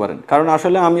একার বলতে পারেন, কারণ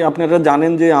আসলে আপনারা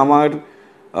জানেন যে আমার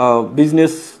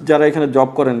বিজনেস যারা এখানে জব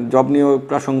করেন, জব নিয়ে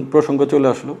প্রসঙ্গ চলে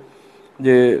আসলো,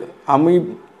 যে আমি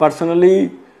পার্সোনালি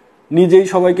নিজেই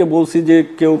সবাইকে বলছি যে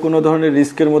কেউ কোনো ধরনের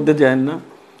রিস্কের মধ্যে যায় না।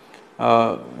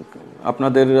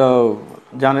 আপনাদের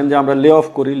জানেন যে আমরা লে অফ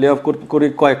করি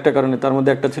কয়েকটা কারণে, তার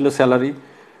মধ্যে একটা ছিল স্যালারি,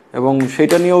 এবং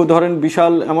সেটা নিয়েও ধরেন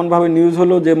বিশাল এমনভাবে নিউজ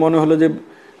হলো যে মনে হলো যে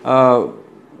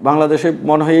বাংলাদেশে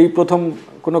মনে হয় এই প্রথম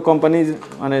কোনো কোম্পানি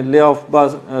মানে লে অফ বা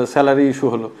স্যালারি ইস্যু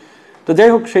হলো। তো যাই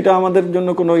হোক, সেটা আমাদের জন্য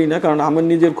কোনো না, কারণ আমার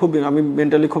নিজের আমি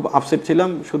মেন্টালি খুব আপসেট ছিলাম।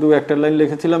 শুধু একটা লাইন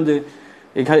লিখেছিলাম যে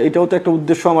এটাও তো একটা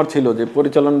উদ্দেশ্য আমার ছিল যে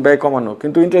পরিচালন ব্যয় কমানো।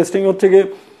 কিন্তু ইন্টারেস্টিং হচ্ছে গিয়ে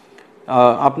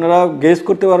আপনারা গেস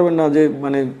করতে পারবেন না যে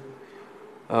মানে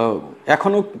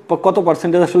এখনও কত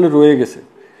পার্সেন্টেজ আসলে রয়ে গেছে।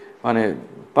 মানে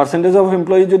পার্সেন্টেজ অফ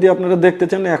এমপ্লয়ি যদি আপনারা দেখতে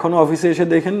চান, এখনও অফিসে এসে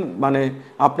দেখেন, মানে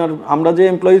আমরা যে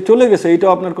এমপ্লয়ি চলে গেছে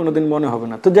এইটাও আপনার কোনোদিন মনে হবে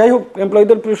না। তো যাই হোক,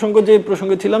 এমপ্লয়ীদের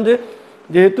প্রসঙ্গে ছিলাম যে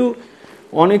যেহেতু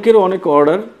অনেকের অনেক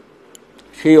অর্ডার,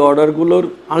 সেই অর্ডারগুলোর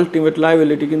আলটিমেট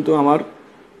লায়াবিলিটি কিন্তু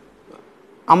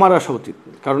আমার আসা উচিত,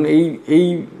 কারণ এই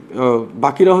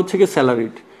বাকিরা হচ্ছে কি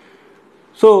স্যালারিড।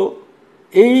 সো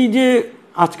এই যে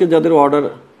আজকে যাদের অর্ডার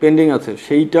পেন্ডিং আছে,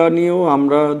 সেইটা নিয়েও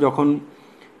আমরা যখন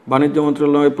বাণিজ্য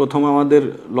মন্ত্রণালয়ে প্রথম আমাদের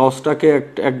লসটাকে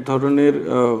এক ধরনের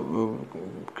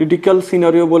ক্রিটিক্যাল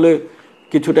সিনারিও বলে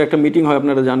কিছুটা একটা মিটিং হয়,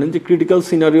 আপনারা জানেন যে ক্রিটিক্যাল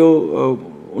সিনারিও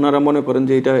ওনারা মনে করেন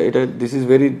যে এটা this is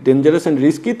very dangerous and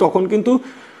risky, তখন কিন্তু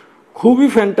খুবই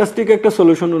ফ্যান্টাস্টিক একটা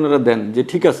সলিউশন ওনারা দেন যে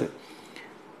ঠিক আছে,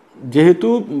 যেহেতু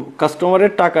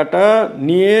কাস্টমারের টাকাটা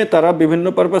নিয়ে তারা বিভিন্ন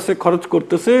পারপাসে খরচ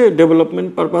করতেছে, ডেভেলপমেন্ট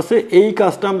পারপাসে, এই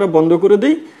কাজটা আমরা বন্ধ করে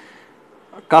দিই।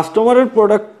 কাস্টমারের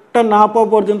প্রোডাক্টটা না পাওয়া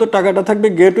পর্যন্ত টাকাটা থাকবে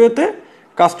গেটওয়েতে,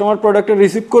 কাস্টমার প্রোডাক্টটা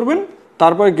রিসিভ করবেন,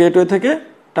 তারপর গেটওয়ে থেকে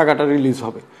টাকাটা রিলিজ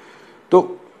হবে। তো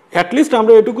অ্যাটলিস্ট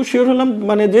আমরা এটুকু শিওর হলাম,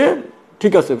 মানে যে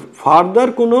ঠিক আছে, ফার্দার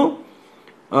কোনো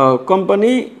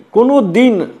কোম্পানি কোনো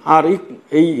দিন আর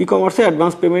এই ই কমার্সে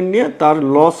অ্যাডভান্স পেমেন্ট নিয়ে তার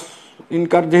লস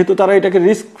ইনকার, যেহেতু তারা এটাকে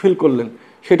রিস্ক ফিল করলেন,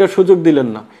 সেটার সুযোগ দিলেন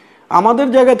না। আমাদের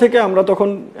জায়গা থেকে আমরা তখন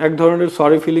এক ধরনের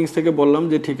সরি ফিলিংস থেকে বললাম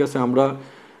যে ঠিক আছে, আমরা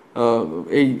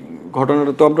এই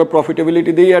ঘটনাটা তো আমরা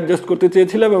প্রফিটেবিলিটি দিয়েই অ্যাডজাস্ট করতে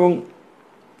চেয়েছিলাম এবং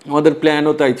আমাদের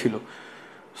প্ল্যানও তাই ছিল।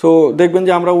 সো দেখবেন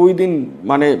যে আমরা ওই দিন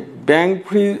মানে ব্যাংক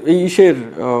ফ্রি এই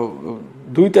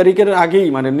 2 তারিখের আগেই,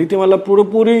 মানে নীতিমালা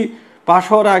পুরোপুরি পাশ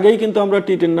হওয়ার আগেই কিন্তু আমরা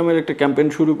T10 নামের একটা ক্যাম্পেইন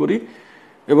শুরু করি,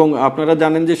 এবং আপনারা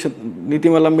জানেন যে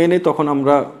নীতিমালা মেনে তখন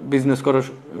আমরা বিজনেস করা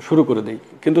শুরু করে দিই।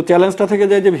 কিন্তু চ্যালেঞ্জটা থেকে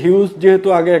যায় যে হিউজ, যেহেতু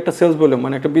আগে একটা সেলস ভলিউম,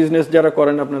 মানে একটা বিজনেস যারা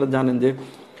করেন আপনারা জানেন যে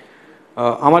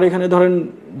আমার এখানে ধরেন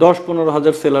 10-15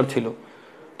 হাজার সেলার ছিল।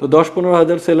 তো 10-15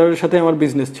 হাজার সেলারের সাথে আমার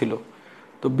বিজনেস ছিল।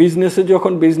 তো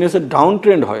বিজনেসের ডাউন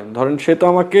ট্রেন্ড হয়, ধরেন সে তো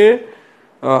আমাকে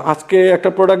আজকে একটা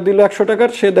প্রোডাক্ট দিল 100 টাকার,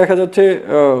 সে দেখা যাচ্ছে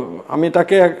আমি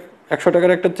তাকে 100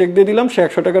 টাকার একটা চেক দিয়ে দিলাম, সে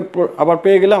 100 টাকার আবার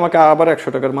পেয়ে গেলে আমাকে আবার 100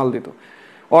 টাকার মাল দিত।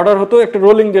 অর্ডার হতো একটা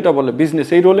রোলিং, যেটা বলে বিজনেস।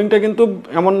 এই রোলিংটা কিন্তু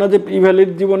এমন না যে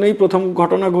ইভ্যালির জীবনেই প্রথম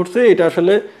ঘটনা ঘটছে, এটা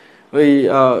আসলে ওই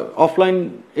অফলাইন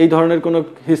এই ধরনের কোনো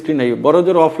হিস্ট্রি নেই।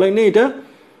 বড়জোর অফলাইনে এটা,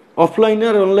 অফলাইনে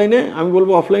আর অনলাইনে আমি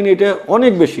বলবো অফলাইনে এটা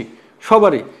অনেক বেশি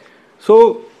সবারই। সো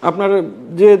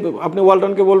আপনি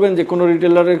ওয়ালটনকে বলবেন যে কোনো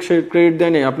রিটেলারের সে ক্রেডিট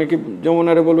দেয়নি, আপনি কি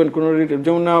যমুনারে বলবেন কোনো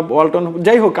যমুনা ওয়ালটন,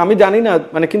 যাই হোক আমি জানি না,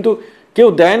 মানে কিন্তু কেউ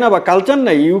দেয় না বা কালচার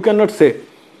নাই, you can not say.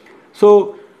 So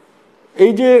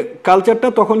এই যে কালচারটা,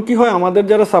 তখন কি হয়, আমাদের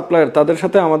যারা সাপ্লায়ার তাদের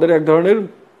সাথে আমাদের এক ধরনের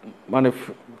মানে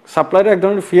সাপ্লায়ারের এক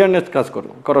ধরনের ফিয়ারনেস কাজ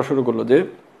করা শুরু করলো, যে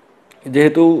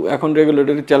যেহেতু এখন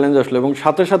রেগুলেটরি চ্যালেঞ্জ আসলো, এবং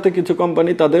সাথে সাথে কিছু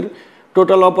কোম্পানি তাদের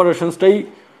টোটাল অপারেশনসটাই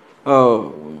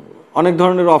অনেক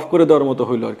ধরনের অফ করে দেওয়ার মতো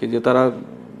হইলো আর কি, যে তারা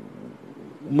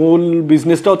মূল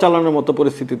বিজনেসটাও চালানোর মতো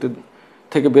পরিস্থিতিতে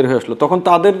থেকে বের হয়ে আসলো। তখন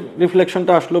তাদের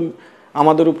রিফ্লেকশনটা আসলো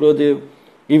আমাদের উপরে, যে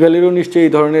ইভ্যালিরও নিশ্চয়ই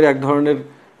এই ধরনের এক ধরনের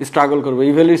স্ট্রাগল করবে।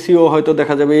 ইভ্যালির সিও হয়তো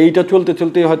দেখা যাবে এইটা চলতে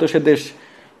চলতেই হয়তো সে দেশ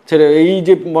ছেড়ে, এই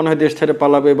যে মনে হয় দেশ ছেড়ে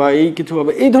পালাবে বা এই কিছু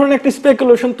হবে, এই ধরনের একটা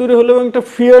স্পেকুলেশন তৈরি হলো এবং একটা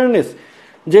ফিয়ারনেস,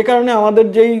 যে কারণে আমাদের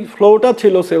যেই ফ্লোটা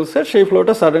ছিল সেলসের, সেই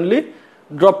ফ্লোটা সাডেনলি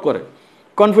ড্রপ করে,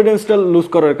 কনফিডেন্সটা লুজ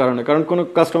করার কারণে, কারণ কোনো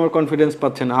কাস্টমার কনফিডেন্স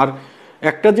পাচ্ছে না। আর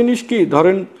একটা জিনিস কি,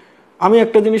 ধরেন আমি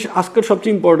একটা জিনিস আজকের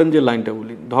সবচেয়ে ইম্পর্টেন্ট যে লাইনটা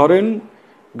বলি, ধরেন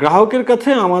গ্রাহকের কাছে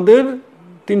আমাদের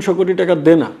 300 কোটি টাকা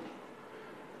দেনা,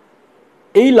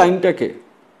 এই লাইনটাকে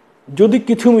যদি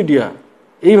কিছু মিডিয়া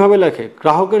এইভাবে লেখে,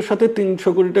 গ্রাহকের সাথে 300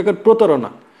 কোটি টাকার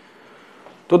প্রতারণা,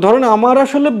 তো ধরেন আমার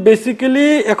আসলে বেসিক্যালি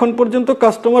এখন পর্যন্ত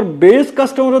কাস্টমার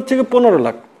হচ্ছে 15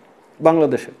 লাখ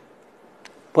বাংলাদেশে।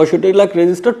 65 লাখ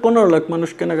রেজিস্টার্ড, 15 লাখ মানুষ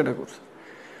কেনাকাটা করছে,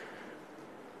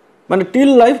 মানে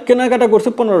টিল লাইফ কেনাকাটা করছে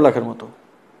 15 লাখের মতো।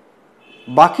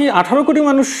 বাকি 18 কোটি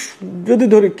মানুষ যদি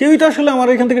ধরি, কেউই তো আসলে আমার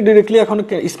এখান থেকে ডিরেক্টলি এখন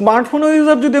স্মার্টফোন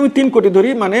ইউজার যদি আমি 3 কোটি ধরি,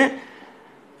 মানে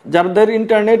যাদের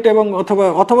ইন্টারনেট এবং অথবা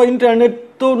অথবা ইন্টারনেট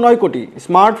তো 9 কোটি,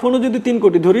 স্মার্টফোনও যদি 3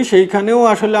 কোটি ধরি, সেইখানেও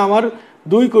আসলে আমার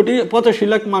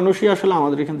 2,85,00,000 মানুষই আসলে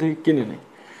আমাদের এখান থেকে কিনে নেয়।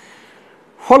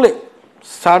 ফলে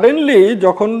সাডেনলি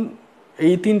যখন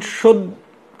এই 300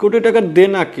 কোটি টাকার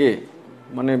দেনাকে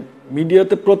মানে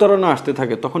মিডিয়াতে প্রতারণা আসতে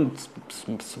থাকে, তখন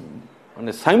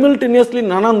মানে সাইমালটেনিয়াসলি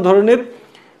নানান ধরনের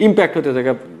ইম্প্যাক্ট হতে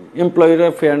থাকে। এমপ্লয়িরা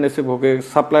ফেয়ারনেসে ভোগে,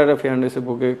 সাপ্লায়াররা ফেয়ারনেসে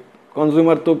ভোগে,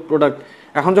 কনজিউমার তো প্রোডাক্ট,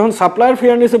 এখন যখন সাপ্লায়ার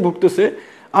ফেয়ারনেসে ভুগতেছে,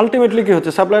 আলটিমেটলি কি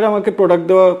হচ্ছে, সাপ্লায়ার আমাকে প্রোডাক্ট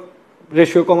দেওয়া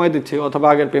রেশিও কমায় দিচ্ছে, অথবা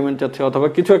আগের পেমেন্ট চাচ্ছে, অথবা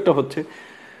কিছু একটা হচ্ছে,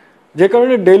 যে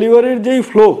কারণে ডেলিভারির যেই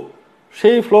ফ্লো,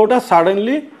 সেই ফ্লোটা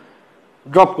সাডেনলি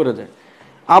ড্রপ করে যায়।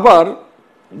 আবার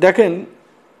দেখেন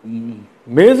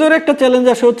মেজর একটা চ্যালেঞ্জ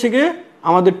আসে হচ্ছে গিয়ে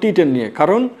আমাদের T10 নিয়ে,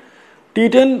 কারণ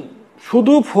T10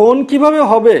 শুধু ফোন কিভাবে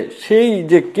হবে, সেই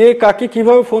যে কে কাকে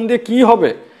কিভাবে ফোন দিয়ে কি হবে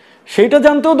সেইটা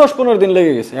জানতেও 10-15 দিন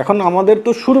লেগে গেছে। এখন আমাদের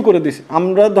তো শুরু করে দিছি,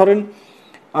 আমরা ধরেন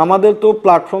আমাদের তো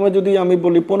প্ল্যাটফর্মে যদি আমি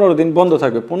বলি 15 দিন বন্ধ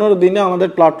থাকবে, 15 দিনে আমাদের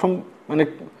প্ল্যাটফর্ম মানে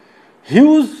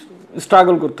হিউজ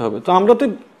স্ট্রাগল করতে হবে। তো আমরা তো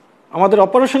আমাদের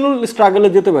অপারেশনাল স্ট্রাগলে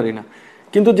যেতে পারি না,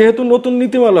 কিন্তু যেহেতু নতুন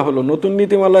নীতিমালা হলো, নতুন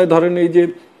নীতিমালায় ধরেন এই যে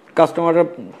কাস্টমাররা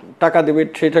টাকা দেবে,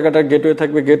 সেই টাকাটা গেটওয়ে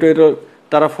থাকবে, গেটওয়ে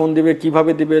তারা ফোন দিবে,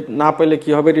 কিভাবে দিবে, না পেলে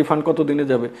কি হবে, রিফান্ড কত দিনে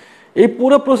যাবে, এই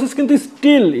পুরো প্রসেস কিন্তু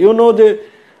স্টিল যে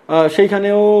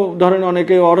সেইখানেও ধরেন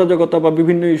অনেকে অরাজকতা বা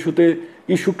বিভিন্ন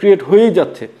ইস্যু ক্রিয়েট হয়েই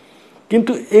যাচ্ছে।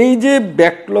 কিন্তু এই যে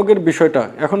ব্যাকলগের বিষয়টা,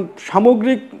 এখন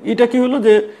সামগ্রিক এটা কি হলো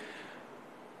যে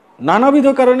নানাবিধ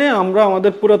কারণে আমরা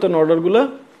আমাদের পুরাতন অর্ডারগুলো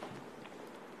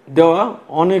দেওয়া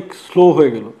অনেক স্লো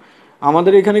হয়ে গেল।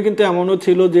 আমাদের এখানে কিন্তু এমনও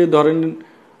ছিল যে ধরেন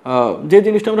যে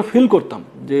জিনিসটা আমরা ফিল করতাম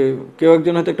যে কেউ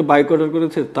একজন হয়তো একটা বাইক অর্ডার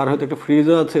করেছে, তার হয়তো একটা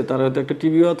ফ্রিজও আছে, তার হয়তো একটা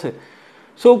টিভিও আছে,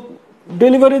 সো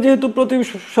ডেলিভারি যেহেতু প্রতি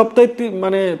সপ্তাহে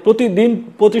মানে প্রতিদিন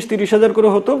 25-30 হাজার করে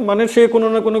হতো, মানে সে কোনো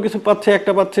না কোনো কিছু পাচ্ছে,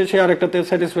 একটা পাচ্ছে, সে আরেকটাতে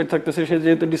স্যাটিসফাইড থাকতেছে, সে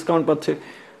যেহেতু ডিসকাউন্ট পাচ্ছে,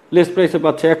 লেস প্রাইসে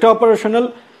পাচ্ছে, একটা অপারেশনাল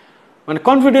মানে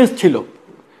কনফিডেন্স ছিল।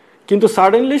 কিন্তু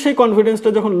সাডেনলি সেই কনফিডেন্সটা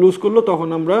যখন লুজ করলো, তখন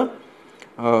আমরা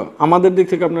আমাদের দিক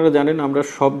থেকে আপনারা জানেন আমরা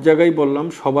সব জায়গায় বললাম,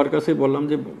 সবার কাছেই বললাম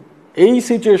যে এই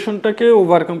সিচুয়েশনটাকে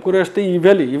ওভারকাম করে আসতে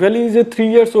Evaly is a 3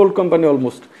 years old company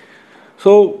almost.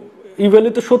 So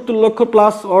ইভ্যালিতে 70 লক্ষ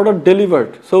plus order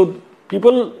delivered. So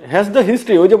people has the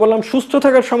history. ওই যে বললাম সুস্থ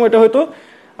থাকার সময়টা হয়তো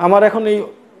আমার এখন এই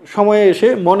সময়ে এসে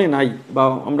মনে নাই, বা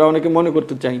আমরা অনেকে মনে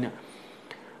করতে চাই না।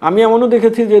 আমি এমনও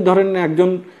দেখেছি যে ধরেন একজন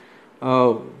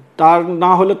তার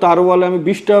না হলে তার ওয়ালে আমি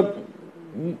 20টা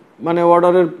মানে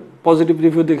অর্ডারের পজিটিভ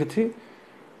রিভিউ দেখেছি।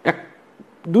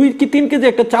 2 কি 3 কেজি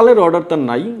একটা চালের অর্ডার তার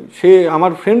নাই, সে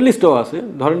আমার ফ্রেন্ড লিস্টেও আছে,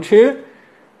 ধরেন সে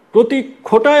প্রতি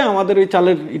খোটায় আমাদের ওই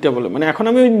চালের ইটা বলে, মানে এখন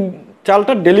আমি ওই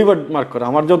চালটা ডেলিভার্ড মার্ক করা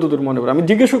আমার যতদূর মনে পড়ে, আমি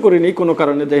জিজ্ঞেসও করিনি কোনো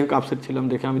কারণে, যাই হোক আপসেট ছিলাম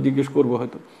দেখে আমি জিজ্ঞেস করবো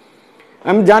হয়তো।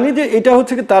 আমি জানি যে এটা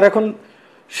হচ্ছে কি তার এখন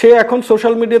সে এখন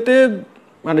সোশ্যাল মিডিয়াতে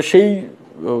মানে সেই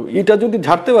ইটা যদি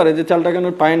ঝাড়তে পারে যে চালটা কেন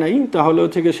পায় নাই, তাহলে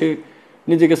হচ্ছে কি সে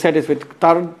নিজেকে স্যাটিসফাইড।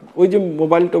 তার ওই যে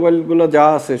মোবাইলগুলো যা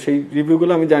আছে সেই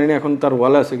রিভিউগুলো আমি জানি না এখন তার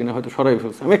ওয়ালে আছে কিনা, হয়তো সরাই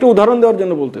ফেলছে। আমি একটা উদাহরণ দেওয়ার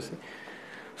জন্য বলতেছি।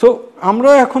 সো আমরা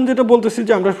এখন যেটা বলতেছি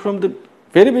যে আমরা ফ্রম দ্য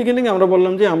ভেরি বিগিনিং আমরা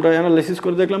বললাম যে আমরা অ্যানালাইসিস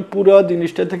করে দেখলাম পুরো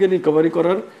জিনিসটা থেকে রিকভারি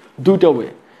করার 2টা ওয়ে।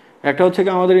 একটা হচ্ছে কি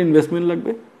আমাদের ইনভেস্টমেন্ট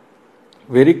লাগবে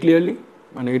ভেরি ক্লিয়ারলি,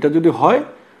 মানে এটা যদি হয়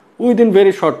উইদিন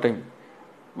ভেরি শর্ট টাইম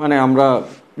মানে আমরা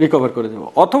রিকভার করে দেবো,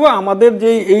 অথবা আমাদের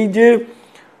যে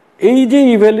এই যে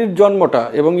ইভ্যালির জন্মটা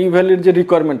এবং ইভ্যালির যে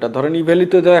রিকোয়ারমেন্টটা, ধরেন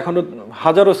ইভ্যালিতে এখনো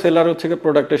হাজারো সেলার হচ্ছে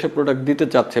প্রোডাক্ট এসে প্রোডাক্ট দিতে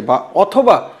চাচ্ছে, বা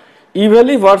অথবা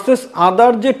ইভ্যালি ভার্সেস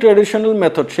আদার যে ট্রেডিশনাল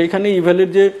মেথড, সেইখানে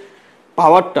ইভ্যালির যে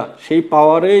পাওয়ারটা, সেই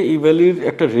পাওয়ারে ইভ্যালির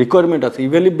একটা রিকোয়ারমেন্ট আছে।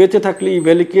 ইভ্যালি বেঁচে থাকলে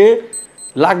ইভ্যালিকে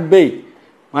লাগবেই,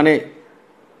 মানে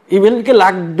ইভ্যালিকে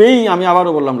লাগবেই, আমি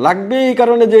আবারও বললাম লাগবেই, এই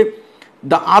কারণে যে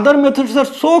the other methods R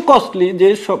so costly যে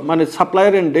সব মানে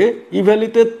সাপ্লায়ার এন্ডে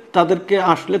ইভ্যালিতে তাদেরকে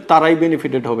আসলে তারাই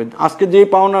বেনিফিটেড হবে। আজকে যে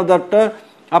পাওনাদারটা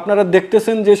আপনারা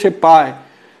দেখতেছেন যে সে পায়,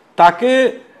 তাকে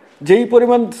যেই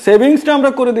পরিমাণ সেভিংসটা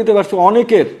আমরা করে দিতে পারছি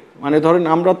অনেকের, মানে ধরেন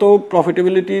আমরা তো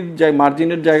প্রফিটেবিলিটির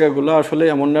মার্জিনের জায়গাগুলো আসলে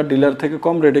এমন না ডিলার থেকে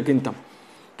কম রেটে কিনতাম,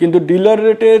 কিন্তু ডিলার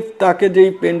রেটে তাকে যেই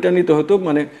পেনটা নিতে হতো,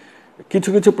 মানে কিছু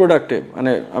কিছু প্রোডাক্টে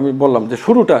মানে আমি বললাম যে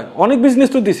শুরুটা অনেক বিজনেস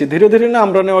তো দিছি, ধীরে ধীরে না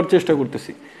আমরা নেওয়ার চেষ্টা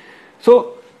করতেছি। সো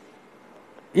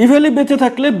ইভ্যালি বেঁচে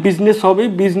থাকলে বিজনেস হবে,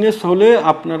 বিজনেস হলে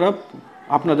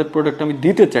আপনাদের প্রোডাক্ট আমি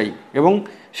দিতে চাই, এবং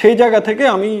সেই জায়গা থেকে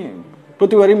আমি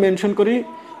প্রতিবারই মেনশন করি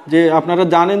যে আপনারা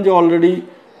জানেন যে অলরেডি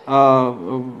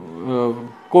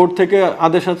কোর্ট থেকে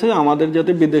আদেশ আছে আমাদের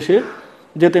যাতে বিদেশে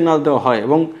যেতে না দেওয়া হয়,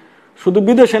 এবং শুধু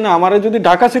বিদেশে না, আমার যদি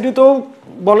ঢাকা সিটিতেও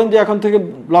বলেন যে এখন থেকে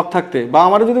ব্লক থাকতে, বা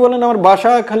আমার যদি বলেন আমার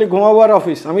বাসা খালি ঘুমাবার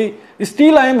অফিস, আমি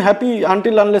still I am happy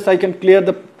until unless I can clear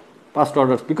the past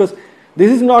orders, because this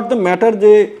is not the matter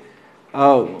যে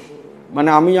মানে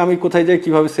আমি কোথায় যাই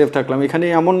কীভাবে সেফ থাকলাম। এখানে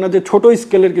এমন না যে ছোটো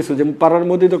স্কেলের কিছু, যে পাড়ার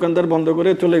মধ্যে দোকানদার বন্ধ করে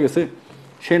চলে গেছে,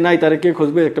 সে নাই, তারে কে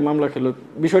খুঁজবে, একটা মামলা খেলো,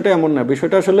 বিষয়টা এমন না।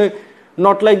 বিষয়টা আসলে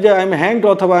নট লাইক যে আই এম হ্যাংড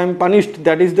অথবা I am punished,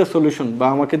 that is the solution, বা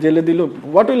আমাকে জেলে দিল,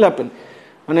 হোয়াট উইল হ্যাপেন,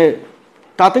 মানে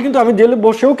তাতে কিন্তু আমি জেলে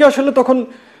বসেও কি আসলে তখন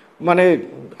মানে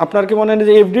আপনার কি মনে হয়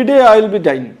যে everyday I will be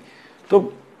dyeing? তো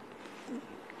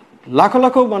লাখো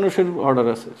লাখো মানুষের অর্ডার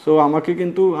আছে, সো আমাকে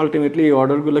কিন্তু আলটিমেটলি এই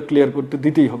অর্ডারগুলো ক্লিয়ার করতে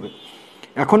দিতেই হবে।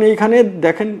 এখন এইখানে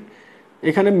দেখেন,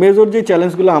 এখানে মেজর যে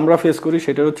চ্যালেঞ্জগুলো আমরা ফেস করি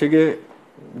সেটা হচ্ছে গিয়ে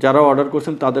যারা অর্ডার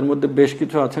করছেন তাদের মধ্যে বেশ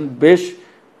কিছু আছেন বেশ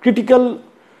ক্রিটিক্যাল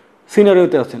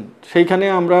সিনারিওতে আছেন। সেইখানে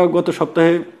আমরা গত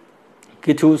সপ্তাহে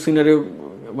কিছু সিনারিও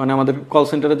মানে আমাদের কল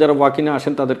সেন্টারে যারা ওয়াকিনে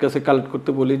আসেন তাদের কাছে কালেক্ট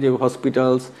করতে বলি, যে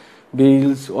হসপিটালস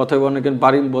বিলস অথবা অনেকের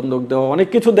বাড়ি বন্ধক দেওয়া, অনেক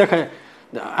কিছু দেখায়।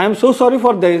 I am so sorry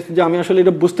for this, যে আমি আসলে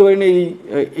এটা বুঝতে পারিনি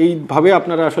এইভাবে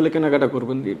আপনারা আসলে কেনাকাটা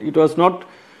করবেন। ইট was not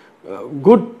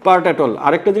good part at all.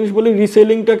 আরেকটা জিনিস বলি,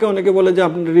 রিসেলিংটাকে অনেকে বলে যে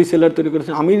আপনি রিসেলার তৈরি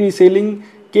করেছেন, আমি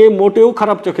রিসেলিংকে মোটেও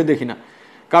খারাপ চোখে দেখি না।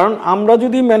 কারণ আমরা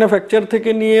যদি ম্যানুফ্যাকচার থেকে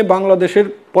নিয়ে বাংলাদেশের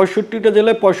 65টা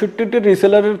জেলায় 65টা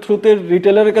রিসেলারের থ্রুতে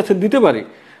রিটেলারের কাছে দিতে পারি,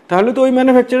 তাহলে তো ওই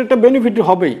ম্যানুফ্যাকচারের একটা বেনিফিট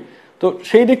হবেই। তো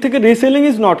সেই দিক থেকে reselling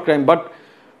is not crime, but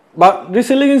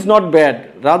reselling is not bad,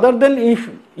 rather than if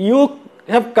you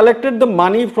have collected the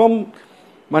money from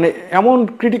মানে এমন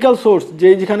ক্রিটিক্যাল সোর্স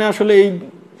যেখানে আসলে এই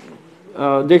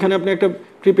যেখানে আপনি একটা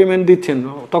প্রিপেমেন্ট দিচ্ছেন,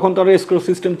 তখন তো আর এসক্রো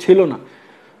সিস্টেম ছিল না,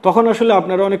 তখন আসলে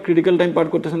আপনারা অনেক ক্রিটিক্যাল টাইম পার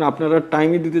করতেছেন, আপনারা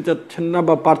টাইমই দিতে চাচ্ছেন না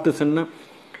বা পারতেছেন না।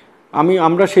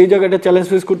 আমরা সেই জায়গাটা চ্যালেঞ্জ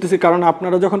ফেস করতেছি, কারণ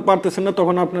আপনারা যখন পারতেছেন না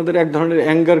তখন আপনাদের এক ধরনের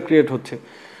অ্যাঙ্গার ক্রিয়েট হচ্ছে,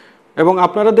 এবং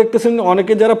আপনারা দেখতেছেন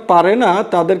অনেকে যারা পারে না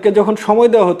তাদেরকে যখন সময়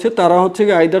দেওয়া হচ্ছে তারা হচ্ছে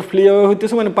কি আইদার ফ্লি অ্যাওয়ে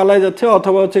হইতেছে, মানে পালায় যাচ্ছে,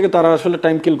 অথবা হচ্ছে কি তারা আসলে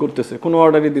টাইম কিল করতেছে, কোনো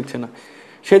অর্ডারই দিচ্ছে না।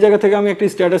 সেই জায়গা থেকে আমি একটা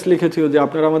স্ট্যাটাস লিখেছি যে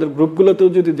আপনারা আমাদের গ্রুপগুলোতেও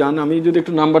যদি যান, আমি যদি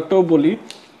একটু নাম্বারটাও বলি,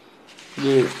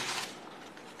 যে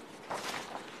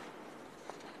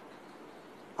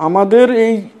আমাদের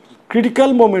এই ক্রিটিক্যাল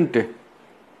মোমেন্টে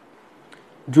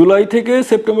জুলাই থেকে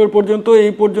সেপ্টেম্বর পর্যন্ত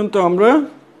এই পর্যন্ত আমরা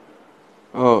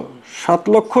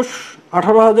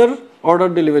 7,18,000 অর্ডার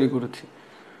ডেলিভারি করেছি।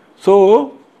 সো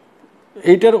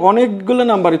এইটার অনেকগুলো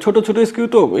নাম্বারই ছোট ছোট স্কিউ,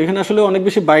 তো এখানে আসলে অনেক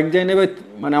বেশি বাইক যায় না, বা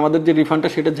মানে আমাদের যে রিফান্ডটা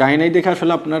সেটা যায় নাই দেখে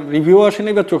আসলে আপনার রিভিউ আসে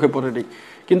নাই বা চোখে পড়ে নেই।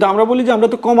 কিন্তু আমরা বলি যে আমরা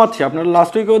তো কমাচ্ছি, আপনারা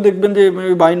লাস্ট উইকেও দেখবেন যে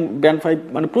ব্যান্ড 5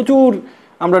 মানে প্রচুর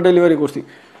আমরা ডেলিভারি করছি।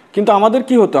 কিন্তু আমাদের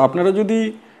কি হতো, আপনারা যদি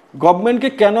গভর্নমেন্টকে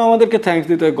কেন আমাদেরকে থ্যাঙ্কস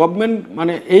দিতে হয়, গভর্নমেন্ট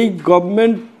মানে এই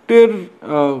গভর্নমেন্টের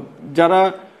যারা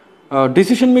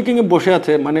ডিসিশন মেকিংয়ে বসে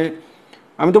আছে, মানে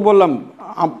আমি তো বললাম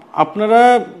আপনারা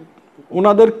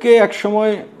ওনাদেরকে এক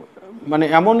সময় মানে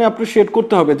এমন অ্যাপ্রিসিয়েট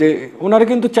করতে হবে যে ওনারা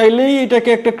কিন্তু চাইলেই এটাকে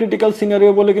একটা ক্রিটিক্যাল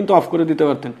সিনারিও বলে কিন্তু অফ করে দিতে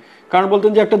পারতেন, কারণ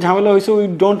বলতেন যে একটা ঝামেলা হয়েছে, we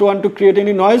don't want to create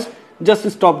any noise, just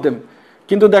stop them.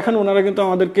 কিন্তু দেখেন ওনারা কিন্তু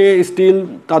আমাদেরকে স্টিল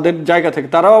তাদের জায়গা থেকে,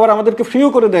 তারাও আবার আমাদেরকে ফ্রিও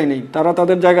করে দেয়নি, তারা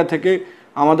তাদের জায়গা থেকে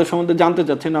আমাদের সম্বন্ধে জানতে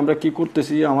চাচ্ছেন, আমরা কি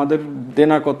করতেছি, আমাদের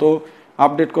দেনা কত,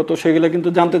 আপডেট কত, সেগুলো কিন্তু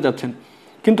জানতে চাচ্ছেন।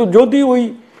 কিন্তু যদি ওই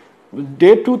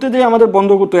ডে 2-তে যে আমাদের বন্ধ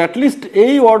করতো, অ্যাটলিস্ট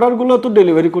এই অর্ডারগুলো তো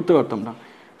ডেলিভারি করতে পারতাম না।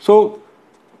 সো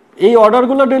এই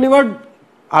অর্ডারগুলো ডেলিভার্ড,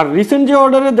 আর রিসেন্ট যে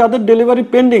অর্ডারে যাদের ডেলিভারি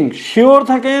পেন্ডিং, শিওর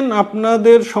থাকেন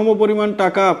আপনাদের সমপরিমাণ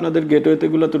টাকা আপনাদের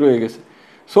গেটওয়েতেগুলোতে রয়ে গেছে।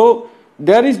 So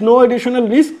there is no additional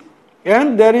risk and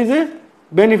there is a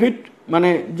benefit, মানে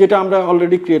যেটা আমরা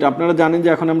অলরেডি ক্রিয়েট। আপনারা জানেন যে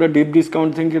এখন আমরা ডিপ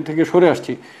ডিসকাউন্টিং থেকে সরে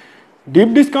আসছি। ডিপ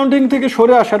ডিসকাউন্টিং থেকে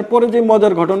সরে আসার পরে যে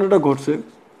মজার ঘটনাটা ঘটছে,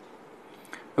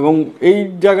 এবং এই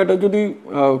জায়গাটা যদি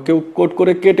কেউ কোট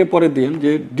করে কেটে পরে দিন,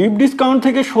 যে ডিপ ডিসকাউন্ট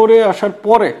থেকে সরে আসার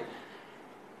পরে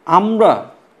আমরা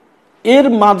এর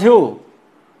মাঝেও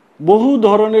বহু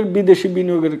ধরনের বিদেশি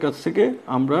বিনিয়োগের কাছ থেকে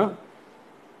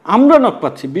আমরা নক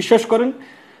পাচ্ছি। বিশ্বাস করেন,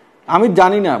 আমি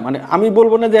জানি না, মানে আমি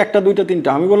বলবো না যে একটা দুইটা তিনটা,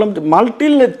 আমি বললাম যে মাল্টি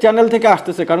চ্যানেল থেকে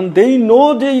আসতেছে, কারণ দেই নো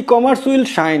যে e commerce will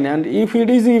shine and if it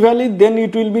is Evaly then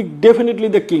it will be definitely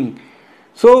the king.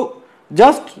 So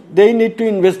just they need to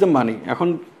invest the money. এখন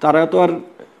তারা তো আর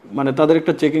মানে তাদের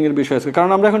একটা চেকিংয়ের বিষয় আছে, কারণ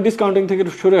আমরা এখন ডিসকাউন্টিং থেকে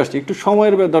সরে আসছি, একটু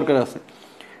সময়ের দরকার আছে।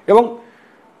 এবং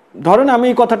ধরেন আমি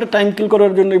এই কথাটা টাইম কিল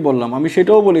করার জন্যই বললাম, আমি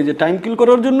সেটাও বলি যে টাইম কিল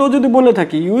করার জন্যও যদি বলে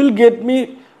থাকি, you will get me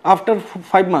after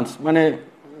 5 months, মানে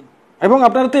এবং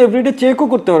আপনারা তো এভরিডে চেকও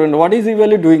করতে পারবেন হোয়াট ইজ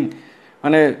ইভ্যালি ডুইং,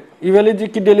 মানে ইভ্যালি যে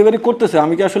কি ডেলিভারি করতেছে,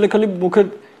 আমি কি আসলে খালি মুখে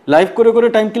লাইভ করে করে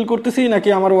টাইম কিল করতেছি, নাকি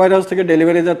আমার ওয়ার হাউস থেকে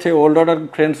ডেলিভারি যাচ্ছে, ওল্ড অর্ডার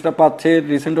ফ্রেন্ডসরা পাচ্ছে,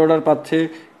 রিসেন্ট অর্ডার পাচ্ছে,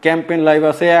 ক্যাম্পেইন লাইভ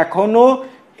আছে। এখনও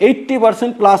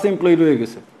 80% প্লাস এমপ্লয়ি রয়ে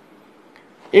গেছে,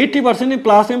 80%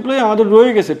 প্লাস এমপ্লয়ি আমাদের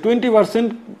রয়ে গেছে। 20%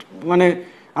 মানে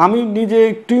আমি নিজে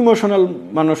একটু ইমোশনাল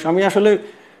মানুষ, আমি আসলে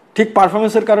ঠিক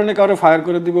পারফরমেন্সের কারণে কারো ফায়ার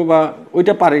করে দিব বা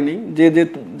ওইটা পারিনি, যে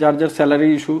যার যার স্যালারি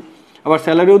ইস্যু, আবার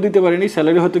স্যালারিও দিতে পারিনি,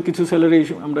 স্যালারি হয়তো কিছু স্যালারি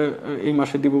ইস্যু আমরা এই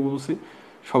মাসে দিব বলছি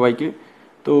সবাইকে,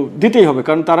 তো দিতেই হবে,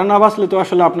 কারণ তারা না বাঁচলে তো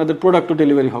আসলে আপনাদের প্রোডাক্টও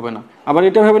ডেলিভারি হবে না। আবার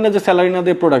এটা ভাবে না যে স্যালারি না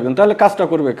দিয়ে প্রোডাক্ট দেন, তাহলে কাজটা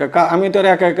করবে আমি তো আর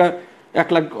একা একা 1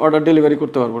 লাখ অর্ডার ডেলিভারি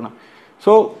করতে পারবো না।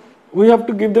 So we have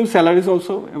to give them salaries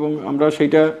also, এবং আমরা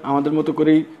সেইটা আমাদের মতো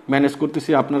করেই ম্যানেজ করতেছি।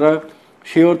 আপনারা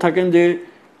শিওর থাকেন যে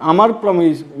আমার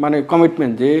প্রমিস মানে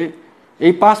কমিটমেন্ট যে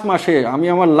এই 5 মাসে আমি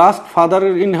আমার লাস্ট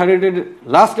ফাদারের ইনহেরিটেড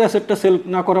লাস্ট অ্যাসেটটা সেল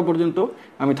না করা পর্যন্ত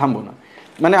আমি থামবো না।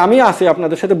 মানে আমি আসি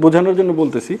আপনাদের সাথে বোঝানোর জন্য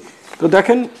বলতেছি। তো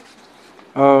দেখেন,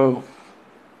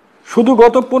 শুধু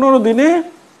গত 15 দিনে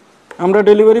আমরা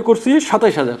ডেলিভারি করছি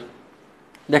 27,000।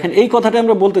 দেখেন এই কথাটা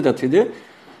আমরা বলতে চাচ্ছি যে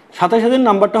 27,000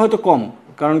 নাম্বারটা হয়তো কম,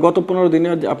 কারণ গত 15 দিনে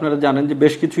আপনারা জানেন যে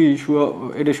বেশ কিছু ইস্যু,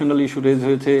 এডিশনাল ইস্যু রেজ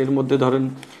হয়েছে। এর মধ্যে ধরেন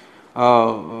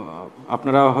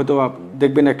আপনারা হয়তো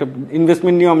দেখবেন একটা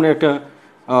ইনভেস্টমেন্ট নিয়ে আমরা একটা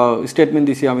স্টেটমেন্ট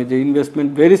দিছি আমি, যে ইনভেস্টমেন্ট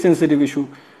ভেরি সেন্সিটিভ ইস্যু।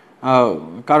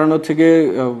 কারণ হচ্ছে গিয়ে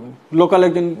লোকাল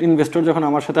একজন ইনভেস্টর যখন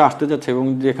আমার সাথে আসতে যাচ্ছে এবং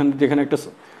যেখানে একটা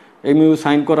এমইউ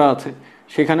সাইন করা আছে,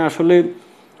 সেখানে আসলে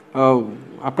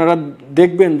আপনারা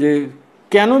দেখবেন যে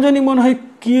কেন জানি মনে হয়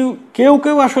কেউ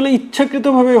কেউ আসলে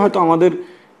ইচ্ছাকৃতভাবে হয়তো আমাদের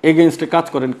এগেনস্টে কাজ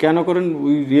করেন। কেন করেন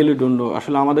উই রিয়েলি ডোন্ট নো।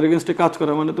 আসলে আমাদের এগেনস্টে কাজ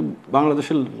করা মানে তো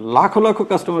বাংলাদেশের লাখো লাখো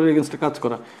কাস্টমারের এগেনস্টে কাজ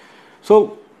করা। সো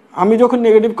আমি যখন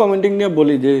নেগেটিভ কমেন্টিং নিয়ে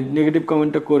বলি যে নেগেটিভ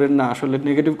কমেন্টটা করেন না, আসলে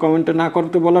নেগেটিভ কমেন্টটা না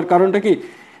করতে বলার কারণটা কি,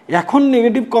 এখন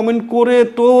নেগেটিভ কমেন্ট করে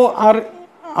তো আর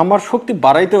আমার শক্তি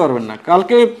বাড়াইতে পারবেন না।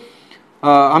 কালকে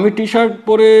আমি টি শার্ট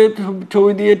পরে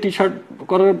ছবি দিয়ে টি শার্ট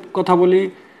করার কথা বলি,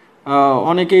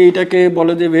 অনেকে এটাকে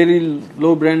বলে যে very low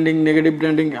branding, negative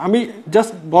branding. আমি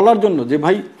জাস্ট বলার জন্য যে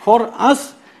ভাই, ফর আস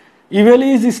ইভেলি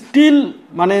ইজ স্টিল,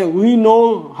 মানে we know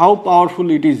how powerful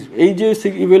it is. এই যে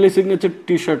ইভেলি সিগনেচার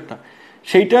টি শার্টটা,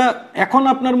 সেইটা এখন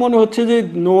আপনার মনে হচ্ছে যে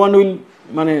নো ওয়ান উইল,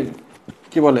 মানে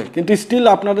কি বলে, কিন্তু স্টিল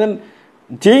আপনাদের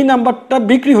যেই নাম্বারটা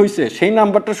বিক্রি হয়েছে সেই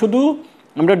নাম্বারটা শুধু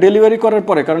আমরা ডেলিভারি করার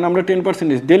পরে, কারণ আমরা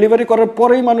 10% ডেলিভারি করার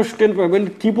পরেই মানুষ 10 পাবেন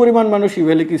কী পরিমাণ মানুষ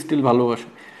ইভেলিকে স্টিল ভালোবাসে।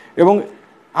 এবং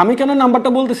আমি কেন নাম্বারটা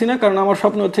বলতেছি না, কারণ আমার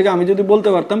স্বপ্ন হচ্ছে আমি যদি বলতে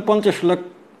পারতাম 50 লাখ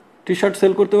টি শার্ট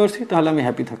সেল করতে পারছি, তাহলে আমি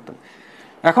হ্যাপি থাকতাম।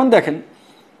 এখন দেখেন,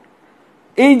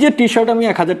 এই যে টি শার্ট আমি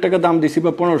 1,000 টাকা দাম দিছি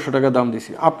বা 1500 টাকা দাম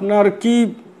দিছি, আপনার কি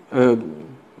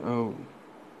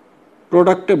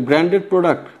প্রোডাক্টে ব্র্যান্ডেড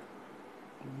প্রোডাক্ট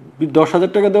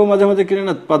 10,000 টাকা দেও মাঝে মাঝে কিনেন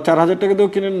না, 4,000 টাকা দেও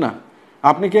কিনেন না?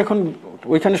 আপনি কি এখন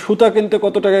ওইখানে সুতা কিনতে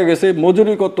কত টাকা গেছে,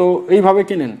 মজুরি কত, এইভাবে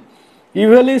কিনেন?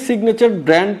 ইভেলি সিগনেচার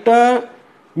ব্র্যান্ডটা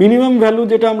মিনিমাম ভ্যালু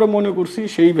যেটা আমরা মনে করছি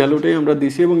সেই ভ্যালুটাই আমরা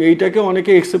দিছি, এবং এইটাকে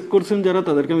অনেকে অ্যাকসেপ্ট করছেন, যারা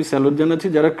তাদেরকে আমি স্যালুট জানাচ্ছি।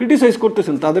 যারা ক্রিটিসাইজ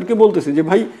করতেছেন তাদেরকে বলতেছি যে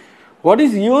ভাই, হোয়াট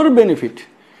ইজ ইউর বেনিফিট?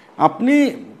 আপনি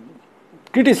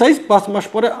ক্রিটিসাইজ 5 মাস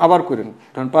পরে আবার করেন,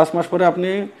 কারণ 5 মাস পরে আপনি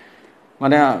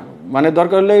মানে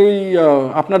দরকার হলে ওই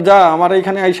আপনার যা আমার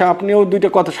এইখানে আইসা আপনিও 2টা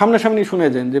কথা সামনাসামনি শুনে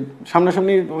যান, যে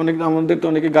সামনাসামনি অনেক আমাদের তো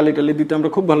অনেকে গালি টালি দিতে আমরা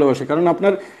খুব ভালোবাসি, কারণ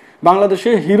আপনার বাংলাদেশে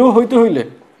হিরো হইতে হইলে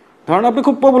ধরেন আপনি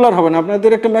খুব পপুলার হবেন।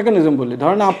 আপনাদের একটা মেকানিজম বলি,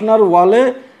 ধরেন আপনার ওয়ালে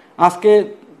আজকে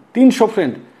 300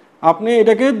 ফ্রেন্ড, আপনি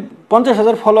এটাকে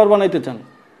 50,000 ফলোয়ার বানাইতে চান,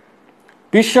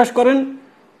 বিশ্বাস করেন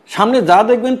সামনে যা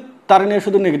দেখবেন তার নিয়ে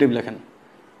শুধু নেগেটিভ লেখেন।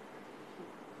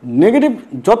 নেগেটিভ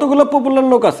যতগুলো পপুলার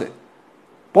লোক আছে,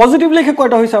 পজিটিভ লেখে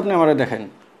কয়টা হয়েছে আপনি আমারে দেখেন।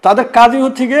 তাদের কাজই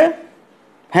হচ্ছে গিয়ে,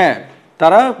 হ্যাঁ,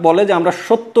 তারা বলে যে আমরা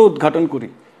সত্য উদ্ঘাটন করি।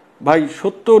 ভাই,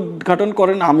 সত্য উদ্ঘাটন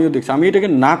করেন, আমিও দেখছি, আমি এটাকে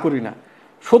না করি না।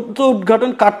 সত্য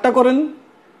উদ্ঘাটন কারটা করেন,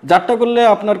 যারটা করলে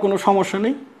আপনার কোনো সমস্যা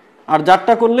নেই, আর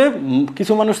যারটা করলে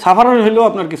কিছু মানুষ সাফারার হলেও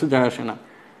আপনার কিছু যায় আসে না।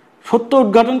 সত্য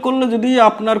উদ্ঘাটন করলে যদি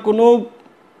আপনার কোনো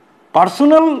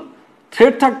পার্সোনাল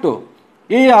থ্রেট থাকতো,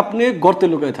 আপনি গর্তে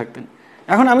লুকায় থাকতেন।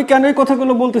 এখন আমি কেন এই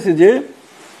কথাগুলো বলতেছি, যে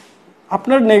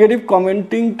আপনার নেগেটিভ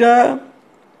কমেন্টিংটা,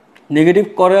 নেগেটিভ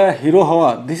করা হিরো হওয়া,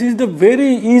 this is the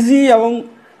very easy এবং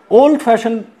ওল্ড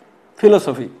ফ্যাশন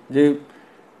ফিলোসফি, যে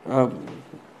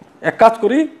এক কাজ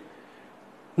করি,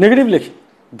 নেগেটিভ লিখি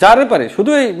যারে পারে।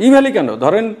 শুধু এই ইভ্যালি কেন,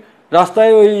 ধরেন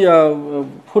রাস্তায় ওই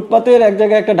ফুটপাতের এক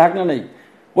জায়গায় একটা ঢাকনা নেই,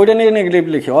 ওইটা নিয়ে নেগেটিভ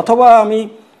লিখি, অথবা আমি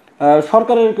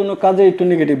সরকারের কোনো কাজে একটু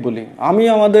নেগেটিভ বলি। আমি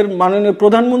আমাদের মাননীয়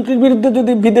প্রধানমন্ত্রীর বিরুদ্ধে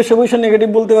যদি বিদেশে বসে নেগেটিভ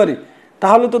বলতে পারি,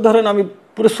 তাহলে তো ধরেন আমি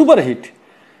পুরো সুপারহিট,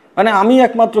 মানে আমি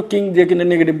একমাত্র কিং যে কিনা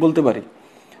নেগেটিভ বলতে পারি।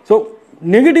 So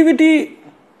negativity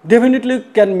definitely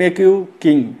can make you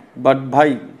king, but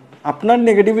ভাই, আপনার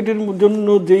নেগেটিভিটির জন্য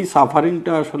যেই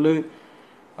সাফারিংটা আসলে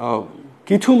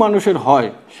কিছু মানুষের হয়,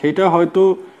 সেটা হয়তো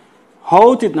হওয়া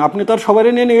উচিত না। আপনি তার সবাই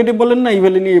নিয়ে নেগেটিভ বলেন না,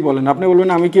 ইভেলি নিয়েই বলেন। আপনি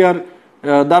বলবেন আমি কি আর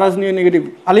দারাজ নিয়ে নেগেটিভ,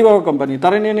 আলিবাবা কোম্পানি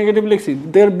তারা নিয়ে নেগেটিভ লিখছি,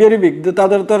 দে আর ভেরি বিগ,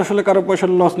 তাদের তো আসলে কারো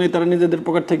পয়সার লস নেই, তারা নিজেদের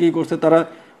পকেট থেকেই করছে, তারা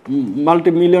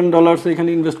 $multi-million এখানে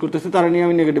ইনভেস্ট করতেছে, তারা নিয়ে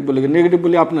আমি নেগেটিভ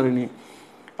বলি আপনারা নিয়ে।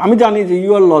 আমি জানি যে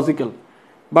ইউ আর লজিক্যাল,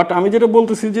 বাট আমি যেটা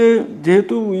বলতেছি যে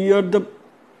যেহেতু উই আর দ্য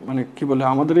মানে কি বলে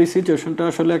আমাদের এই সিচুয়েশনটা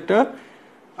আসলে একটা,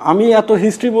 আমি এত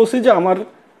হিস্ট্রি বলছি যে আমার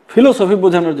ফিলোসফি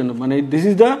বোঝানোর জন্য, মানে this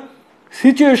is the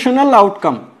situational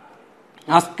outcome.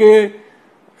 আজকে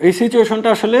এই সিচুয়েশনটা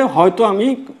আসলে হয়তো আমি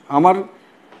আমার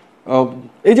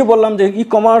এই যে বললাম যে ই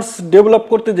কমার্স ডেভেলপ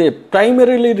করতে যে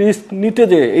প্রাইমারিলি রিস্ক নিতে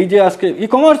যে এই যে আজকে ই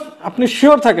কমার্স, আপনি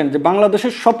শিওর থাকেন যে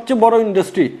বাংলাদেশের সবচেয়ে বড়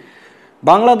ইন্ডাস্ট্রি,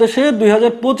 বাংলাদেশে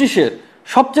 2025-এর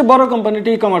সবচেয়ে বড় কোম্পানিটি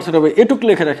ই কমার্সের হবে, এটুক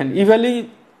লিখে রাখেন। ইভ্যালি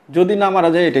যদি না মারা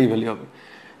যায়, এটা ইভ্যালি হবে।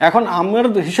 এখন আমার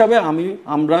হিসাবে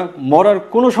আমরা মরার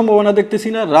কোনো সম্ভাবনা দেখতেছি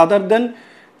না, রাদার দেন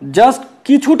জাস্ট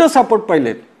কিছুটা সাপোর্ট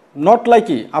পাইলে, নট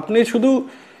লাইকি আপনি শুধু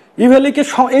ইভ্যালিকে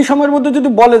এই সময়ের মধ্যে যদি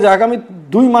বলে যে আগামী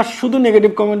 2 মাস শুধু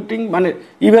নেগেটিভ কমেন্টিং, মানে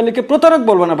ইভ্যালিকে প্রতারক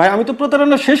বলবো না ভাই, আমি তো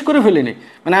প্রতারণা শেষ করে ফেলিনি,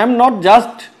 মানে আই এম নট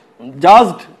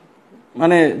জাস্ট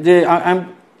মানে যে আই এম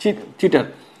চিটার,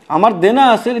 আমার দেনা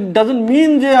আছে, ইট ডাজন্ট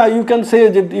মিন যে ইউ ক্যান সে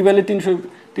যে ইভ্যালি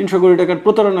 300 কোটি টাকার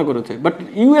প্রতারণা করেছে, but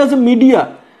you as a media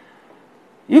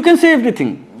you can say everything.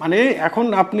 মানে এখন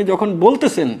আপনি যখন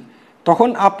বলতেছেন তখন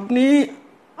আপনি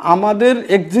আমাদের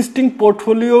এক্সিস্টিং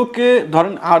পোর্টফোলিওকে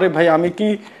ধরেন, আরে ভাই আমি কি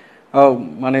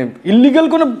মানে ইলিগাল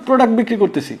কোনো প্রোডাক্ট বিক্রি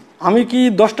করতেছি, আমি কি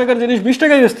 10 টাকার জিনিস 20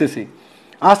 টাকায় বেচতেছি?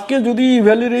 আজকে যদি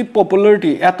ইভ্যালির এই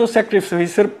পপুলারিটি, এত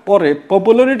স্যাক্রিফাইসের পরে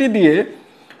পপুলারিটি দিয়ে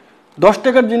 10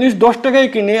 টাকার জিনিস 10 টাকায়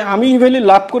কিনে আমি ইভ্যালি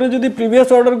লাভ করে যদি প্রিভিয়াস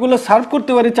অর্ডারগুলো সার্ভ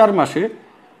করতে পারি 4 মাসে,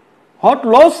 হট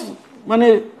লস মানে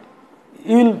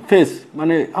ইউল ফেস,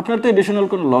 মানে আপনার তো এডিশনাল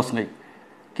কোনো লস নেই।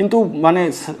 কিন্তু মানে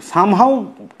সামহাউ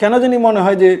কেন জানি মনে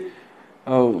হয় যে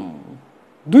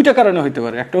 2টা কারণে হইতে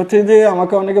পারে। একটা হচ্ছে যে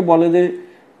আমাকে অনেকে বলে যে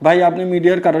ভাই আপনি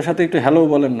মিডিয়ার কারোর সাথে একটু হ্যালো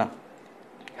বলেন না,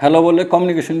 হ্যালো বলে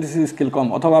কমিউনিকেশন স্কিল কম,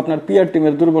 অথবা আপনার পিআর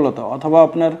টিমের দুর্বলতা, অথবা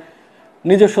আপনার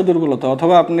নিজস্ব দুর্বলতা,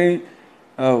 অথবা আপনি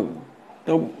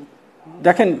তো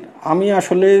দেখেন আমি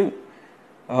আসলে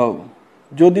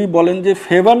যদি বলেন যে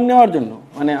ফেভার নেওয়ার জন্য,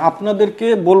 মানে আপনাদেরকে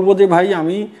বলবো যে ভাই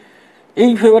আমি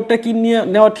এই ফেভারটা কি নিয়ে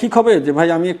নেওয়া ঠিক হবে, যে ভাই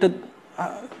আমি একটা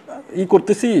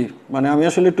করতেছি, মানে আমি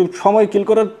আসলে একটু সময় কিল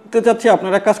করাতে চাচ্ছি,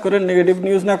 আপনারা কাজ করেন, নেগেটিভ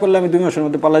নিউজ না করলে আমি 2 মাসের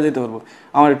মধ্যে পালা যেতে পারবো,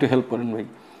 আমার একটু হেল্প করেন ভাই।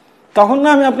 তখন না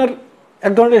আমি আপনার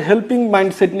এক ধরনের হেল্পিং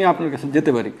মাইন্ডসেট নিয়ে আপনার কাছে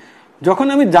যেতে পারি। যখন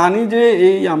আমি জানি যে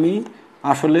আমি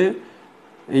আসলে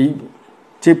এই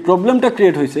যে প্রবলেমটা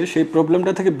ক্রিয়েট হয়েছে সেই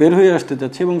প্রবলেমটা থেকে বের হয়ে আসতে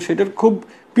চাচ্ছি, এবং সেটার খুব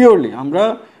পিওরলি আমরা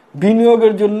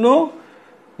বিনিয়োগের জন্য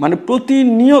মানে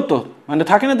প্রতিনিয়ত, মানে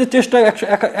থাকে না যে চেষ্টা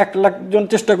 1 লাখ জন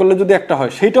চেষ্টা করলে যদি একটা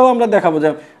হয়, সেইটাও আমরা দেখাবো। যে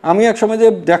আমি একসময় যে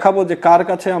দেখাবো যে কার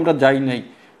কাছে আমরা যাই নাই,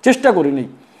 চেষ্টা করি নাই,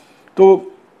 তো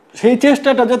সেই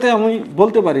চেষ্টাটা যাতে আমি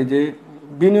বলতে পারি যে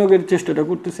বিনিয়োগের চেষ্টাটা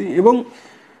করতেছি। এবং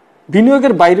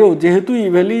বিনিয়োগের বাইরেও যেহেতু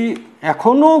ইভ্যালি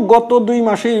এখনও গত 2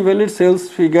 মাসে ইভ্যালির সেলস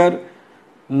ফিগার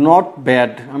নট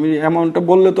ব্যাড, আমি অ্যামাউন্টটা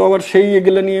বললে তো আবার সেই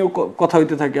এগুলো নিয়েও কথা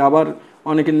হইতে থাকে, আবার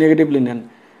অনেকে নেগেটিভলি নেন।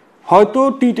 হয়তো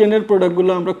T10-এর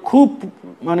প্রোডাক্টগুলো আমরা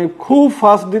খুব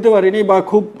ফাস্ট দিতে পারিনি বা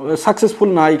খুব সাকসেসফুল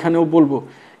না এখানেও বলবো,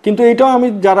 কিন্তু এটাও আমি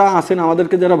যারা আছেন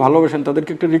আমাদেরকে যারা ভালোবাসেন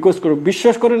তাদেরকে একটা রিকোয়েস্ট করব,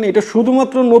 বিশ্বাস করেন এটা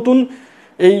শুধুমাত্র নতুন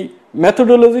এই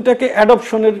মেথোডোলজিটাকে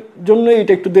অ্যাডপশনের জন্য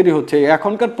এটা একটু দেরি হচ্ছে।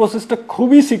 এখনকার প্রসেসটা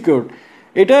খুবই সিকিউর,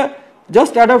 এটা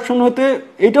জাস্ট অ্যাডপশন হতে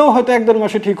এটাও হয়তো 1-1.5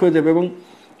 মাসে ঠিক হয়ে যাবে, এবং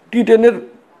T10-এর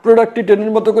প্রোডাক্ট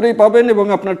T10-এর মতো করেই পাবেন, এবং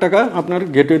আপনার টাকা আপনার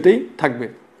গেটওয়েতেই থাকবে।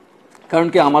 কারণ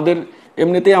কি আমাদের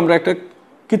এমনিতেই আমরা একটা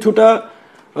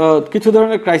কিছু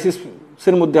ধরনের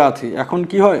ক্রাইসিসের মধ্যে আছি। এখন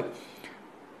কি হয়,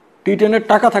 T10-এর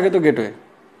টাকা থাকে তো গেটওয়ে,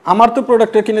 আমার তো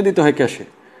প্রোডাক্টটা কিনে দিতে হয় ক্যাশে,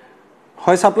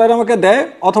 হয় সাপ্লায়ার আমাকে দেয়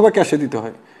অথবা ক্যাশে দিতে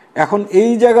হয়। এখন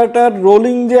এই জায়গাটার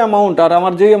রোলিং যে অ্যামাউন্ট আর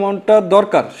আমার যে অ্যামাউন্টটা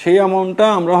দরকার সেই অ্যামাউন্টটা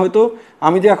আমরা হয়তো,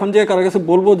 আমি যে এখন যে কারোর কাছে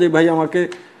বলবো যে ভাই আমাকে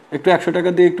একটু 100 টাকা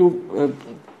দিয়ে একটু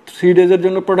 3 ডেজের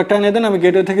জন্য প্রোডাক্টটা এনে দেন, আমি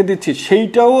গেটওয়ে থেকে দিচ্ছি,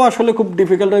 সেইটাও আসলে খুব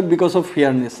ডিফিকাল্ট হয় বিকজ অফ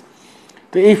ফেয়ারনেস।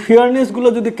 তো এই ফেয়ারনেসগুলো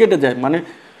যদি কেটে যায়, মানে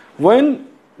when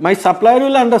my supplier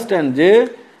will understand যে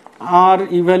আর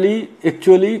ইভ্যালি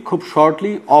অ্যাকচুয়ালি খুব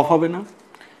শর্টলি অফ হবে না,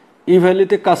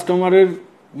 ইভ্যালিতে কাস্টমারের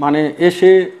মানে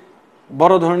এসে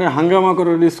বড় ধরনের হাঙ্গামা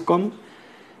করার রিস্ক কম,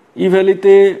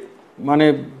 ইভ্যালিতে মানে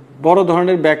বড়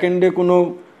ধরনের ব্যাকএন্ডে কোনো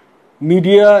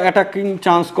মিডিয়া অ্যাটাকিং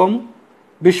চান্স কম।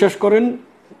 বিশ্বাস করেন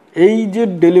এই যে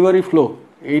ডেলিভারি ফ্লো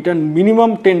এইটা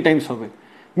মিনিমাম 10 টাইমস হবে,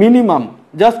 মিনিমাম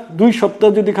জাস্ট 2 সপ্তাহ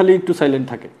যদি খালি একটু সাইলেন্ট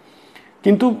থাকে।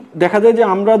 কিন্তু দেখা যায় যে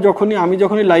আমি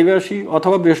যখনই লাইভে আসি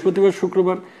অথবা বৃহস্পতিবার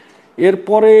শুক্রবার,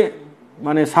 এরপরে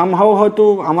মানে সামহাও হয়তো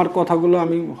আমার কথাগুলো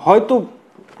আমি হয়তো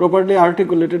প্রপারলি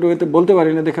আর্টিকুলেটেড ওয়েতে বলতে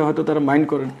পারি না দেখে হয়তো তারা মাইন্ড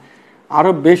করেন,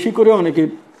 আরও বেশি করে অনেকে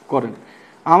করেন।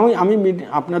 আমি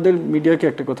আপনাদের মিডিয়াকে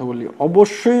একটা কথা বলি,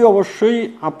 অবশ্যই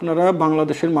আপনারা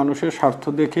বাংলাদেশের মানুষের স্বার্থ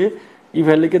দেখে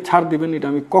ইভ্যালিকে ছাড় দিবেন, এটা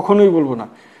আমি কখনোই বলবো না।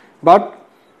 বাট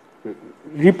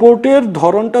রিপোর্টের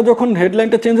ধরনটা যখন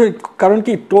হেডলাইনটা চেঞ্জ হয়, কারণ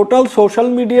কি টোটাল সোশ্যাল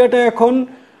মিডিয়াটা এখন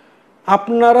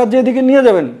আপনারা যেদিকে নিয়ে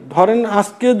যাবেন, ধরেন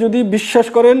আজকে যদি বিশ্বাস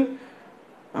করেন,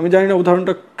 আমি জানি না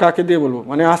উদাহরণটা কাকে দিয়ে বলবো,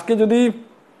 মানে আজকে যদি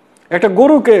একটা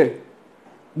গরুকে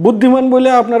বুদ্ধিমান বলে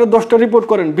আপনারা 10টা রিপোর্ট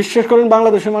করেন, বিশ্বাস করেন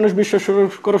বাংলাদেশের মানুষ বিশ্বাস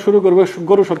করা শুরু করবে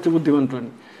গরু সবচেয়ে বুদ্ধিমান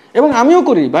প্রাণী। এবং আমিও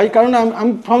করি ভাই, কারণ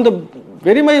আমি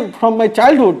from my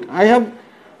childhood I have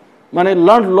মানে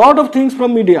learn lot of things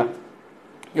from media.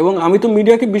 এবং আমি তো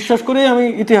মিডিয়াকে বিশ্বাস করেই আমি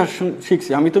ইতিহাস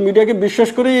শিখছি, আমি তো মিডিয়াকে বিশ্বাস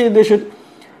করেই এই দেশের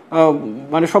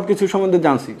মানে সব কিছু সম্বন্ধে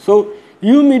জানছি। সো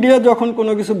ইউ মিডিয়া যখন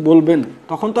কোনো কিছু বলবেন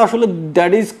তখন তো আসলে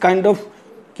দ্যাট ইজ কাইন্ড অফ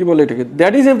কী বলে এটাকে,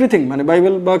 দ্যাট ইজ এভরিথিং, মানে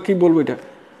বাইবেল বা কী বলবো এটা।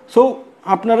 সো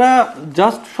আপনারা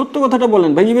জাস্ট সত্য কথাটা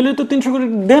বলেন ভাই, ইভেলি তো 300 কোটি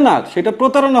দেন, আর সেটা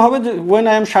প্রতারণা হবে যে when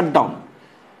I am shut down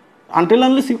until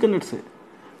unless you can not say.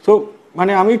 So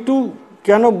মানে আমি একটু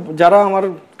কেন যারা আমার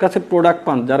কাছে প্রোডাক্ট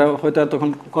পান, যারা হয়তো তখন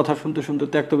কথা শুনতে শুনতে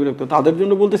ত্যক্ত বিরক্ত, তাদের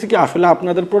জন্য বলতেছি কি আসলে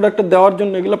আপনাদের প্রোডাক্টটা দেওয়ার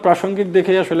জন্য এগুলো প্রাসঙ্গিক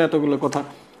দেখেই আসলে এতগুলো কথা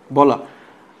বলা।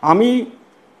 আমি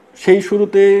সেই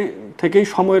শুরুতে থেকেই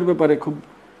সময়ের ব্যাপারে খুব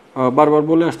বারবার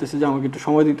বলে আসতেছি যে আমাকে একটু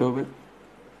সময় দিতে হবে।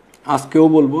 আজকেও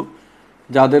বলবো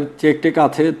যাদের চেক টেক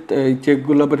আছে এই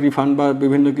চেকগুলো বা রিফান্ড বা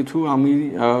বিভিন্ন কিছু, আমি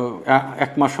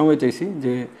 1 মাস সময় চাইছি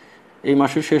যে এই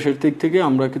মাসের শেষের দিক থেকে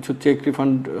আমরা কিছু চেক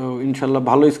রিফান্ড ইনশাল্লাহ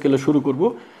ভালো স্কেলে শুরু করব।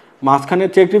 মাঝখানে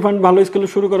চেক রিফান্ড ভালো স্কেলে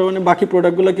শুরু করা মানে বাকি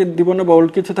প্রোডাক্টগুলোকে দিব না বা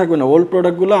ওল্ড কিছু থাকবে না, ওল্ড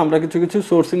প্রোডাক্টগুলো আমরা কিছু কিছু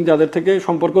সোর্সিং যাদের থেকে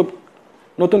সম্পর্ক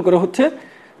নতুন করে হচ্ছে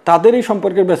তাদের এই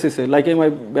সম্পর্কের বেসিসে, লাইক এমআই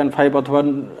ব্যান্ড 5 অথবা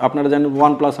আপনারা জানেন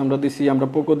OnePlus আমরা দিছি, আমরা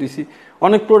পোকো দিছি,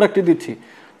 অনেক প্রোডাক্টই দিচ্ছি।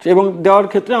 এবং দেওয়ার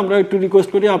ক্ষেত্রে আমরা একটু রিকোয়েস্ট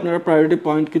করি আপনারা প্রায়োরিটি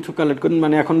পয়েন্ট কিছু কালেক্ট করেন।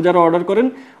 মানে এখন যারা অর্ডার করেন,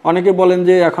 অনেকে বলেন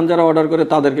যে এখন যারা অর্ডার করে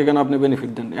তাদেরকে কেন আপনি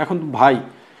বেনিফিট দেন। এখন ভাই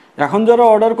এখন যারা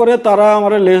অর্ডার করে তারা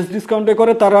আমরা লেস ডিসকাউন্টে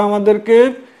করে, তারা আমাদেরকে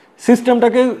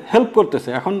সিস্টেমটাকে হেল্প করতেছে।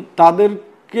 এখন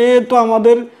তাদেরকে তো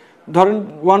আমাদের ধরেন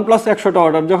OnePlus 100টা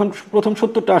অর্ডার যখন প্রথম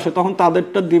 70টা আসে তখন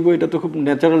তাদেরটা দিব, এটা তো খুব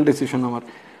ন্যাচারাল ডিসিশন আমার।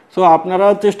 সো আপনারা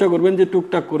চেষ্টা করবেন যে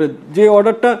টুকটাক করে যে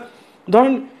অর্ডারটা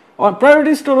ধরেন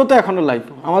প্রায়োরিটি স্টোরও তো এখনও লাইভ,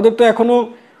 আমাদের তো এখনও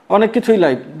অনেক কিছুই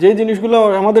লাইভ, যে জিনিসগুলো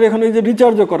আমাদের এখানে যে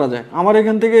রিচার্জও করা যায়। আমার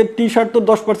এখান থেকে টি শার্ট তো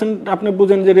 10% আপনি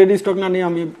বুঝেন যে রেডি স্টক না নিয়ে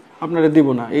আমি আপনারা দিব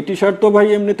না। এই টি শার্ট তো ভাই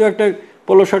এমনিতেও একটা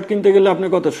পোলো শার্ট কিনতে গেলে আপনি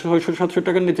কত 600-700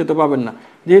 টাকার নিচে তো পাবেন না।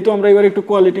 যেহেতু আমরা এবার একটু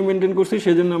কোয়ালিটি মেনটেন করছি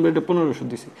সেই জন্য আমরা এটা 1500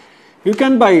 দিছি। ইউ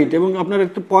ক্যান বাই ইট, এবং আপনার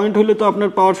একটু পয়েন্ট হলে তো আপনার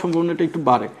পাওয়ার সম্ভাবনাটা একটু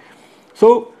বাড়ে। সো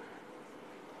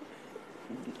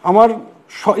আমার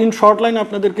ইন শর্ট লাইন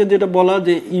আপনাদেরকে যেটা বলা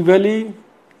যে Evaly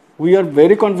we are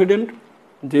very confident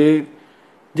যে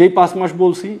যেই 5 মাস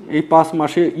বলছি এই 5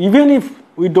 মাসে even if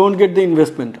we don't get the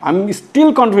investment আমি স্টিল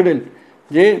কনফিডেন্ট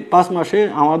যে 5 মাসে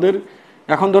আমাদের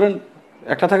এখন ধরেন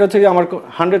একটা থাকে হচ্ছে কি আমার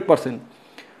 100%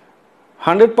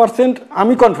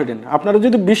 আমি কনফিডেন্ট। আপনারা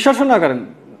যদি বিশ্বাসও না করেন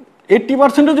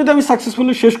 80%ও যদি আমি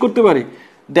সাকসেসফুলি শেষ করতে পারি,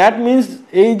 দ্যাট মিনস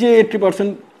এই যে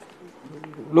 80%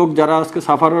 লোক যারা আজকে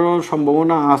সাফারেরও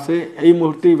সম্ভাবনা আছে এই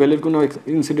মুহূর্তে ভ্যালির কোনো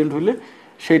ইনসিডেন্ট হলে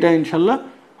সেটা ইনশাল্লাহ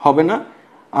হবে না।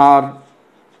 আর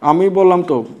আমি বললাম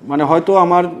তো মানে হয়তো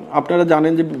আমার আপনারা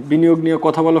জানেন যে বিনিয়োগ নিয়ে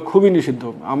কথা বলা খুবই নিষিদ্ধ,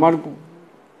 আমার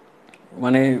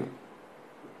মানে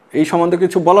এই সম্বন্ধে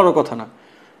কিছু বলারও কথা না।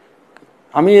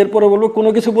 আমি এরপরে বলবো কোনো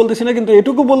কিছু বলতেছি না, কিন্তু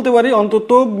এটুকু বলতে পারি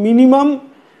অন্তত মিনিমাম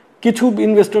কিছু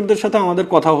ইনভেস্টরদের সাথে আমাদের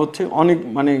কথা হচ্ছে অনেক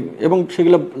মানে, এবং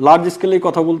সেগুলো লার্জ স্কেলেই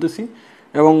কথা বলতেছি।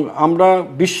 এবং আমরা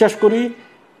বিশ্বাস করি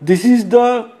this is the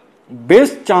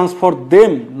best chance for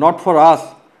them not for us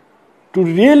to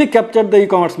really capture the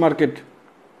e-commerce market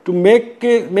to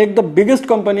make the biggest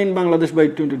company in Bangladesh by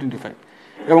 2025।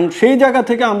 এবং সেই জায়গা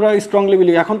থেকে আমরা স্ট্রংলি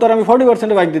বিলিভ। এখন তো আর আমি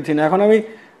 40% বাইক দিচ্ছি না, এখন আমি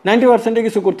 90%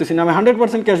 কিছু করতেছি না, আমি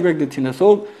 100% ক্যাশব্যাক দিচ্ছি না। So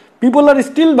people R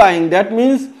still buying, that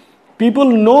means people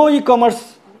know e-commerce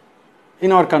in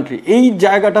our country. এই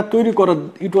জায়গাটা তৈরি করা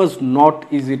ইট ওয়াজ নট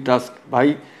ইজি টাস্ক ভাই।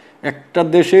 একটা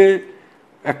দেশে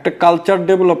একটা কালচার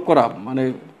ডেভেলপ করা মানে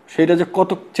সেটা যে কত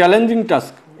চ্যালেঞ্জিং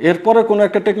টাস্ক। এরপরে কোনো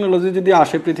একটা টেকনোলজি যদি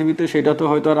আসে পৃথিবীতে সেটা তো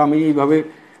হয়তো আর আমি এইভাবে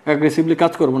অ্যাগ্রেসিভলি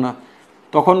কাজ করব না,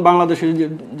 তখন বাংলাদেশে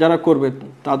যারা করবে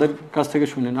তাদের কাছ থেকে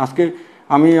শুনেন। আজকে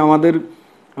আমি আমাদের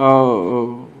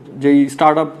যেই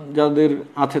স্টার্ট আপ যাদের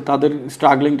আছে তাদের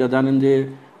স্ট্রাগলিংটা জানেন যে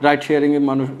রাইড শেয়ারিংয়ে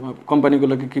মানুষ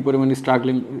কোম্পানিগুলোকে কী পরিমাণে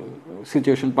স্ট্রাগলিং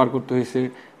সিচুয়েশন পার করতে হয়েছে,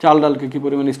 চাল ডালকে কী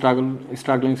পরিমাণে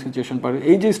স্ট্রাগলিং সিচুয়েশন পার,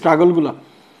 এই যে স্ট্রাগলগুলো,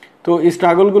 তো এই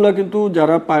স্ট্রাগলগুলো কিন্তু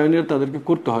যারা পায়োনিয়ার তাদেরকে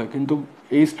করতে হয়। কিন্তু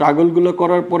এই স্ট্রাগলগুলো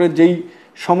করার পরে যেই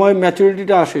সময়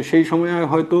ম্যাচুরিটিটা আসে সেই সময়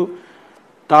হয়তো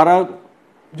তারা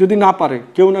যদি না পারে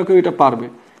কেউ না কেউ এটা পারবে।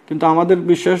 কিন্তু আমাদের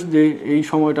বিশ্বাস যে এই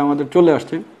সময়টা আমাদের চলে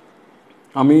আসছে।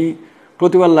 আমি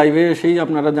প্রতিবার লাইভে এসেই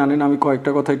আপনারা জানেন আমি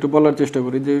কয়েকটা কথা একটু বলার চেষ্টা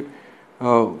করি যে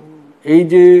এই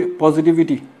যে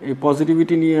পজিটিভিটি, এই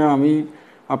পজিটিভিটি নিয়ে আমি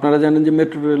আপনারা জানেন যে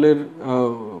মেট্রো রেলের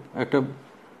একটা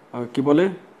কি বলে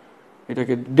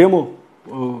এটাকে ডেমো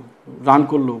রান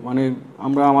করলো, মানে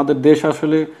আমরা আমাদের দেশ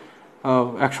আসলে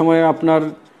একসময় আপনার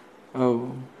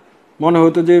মনে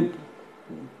হতো যে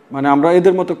মানে আমরা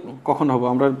এদের মতো কখন হব,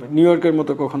 আমরা নিউ ইয়র্কের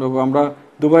মতো কখন হব, আমরা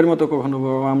দুবাইয়ের মতো কখন হব,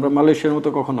 আমরা মালয়েশিয়ার মতো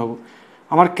কখন হব।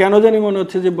 আমার কেন জানি মনে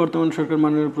হচ্ছে যে বর্তমান সরকার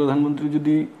মাননীয় প্রধানমন্ত্রী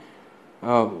যদি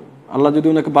আল্লাহ যদি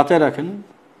ওনাকে বাঁচায় রাখেন,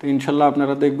 তো ইনশাল্লাহ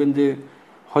আপনারা দেখবেন যে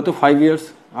হয়তো 5 ইয়ার্স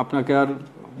আপনাকে আর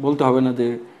বলতে হবে না যে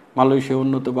মালয়েশিয়া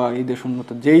উন্নত বা এই দেশ উন্নত।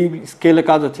 যেই স্কেলে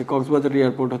কাজ আছে, কক্সবাজার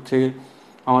এয়ারপোর্ট হচ্ছে,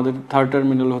 আমাদের 3rd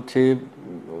টার্মিনাল হচ্ছে,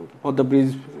 পদ্মা ব্রিজ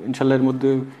ইনশাল্লাহ এর মধ্যে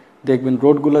দেখবেন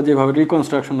রোডগুলো যেভাবে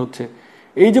রিকনস্ট্রাকশন হচ্ছে,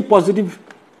 এই যে পজিটিভ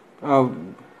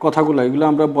কথাগুলো এগুলো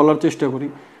আমরা বলার চেষ্টা করি।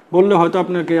 বললে হয়তো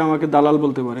আপনাকে আমাকে দালাল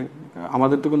বলতে পারে,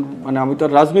 আমাদের তো কোনো মানে আমি তো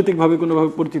আর রাজনৈতিকভাবে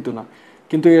কোনোভাবে পরিচিত না,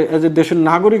 কিন্তু অ্যাজ এ দেশের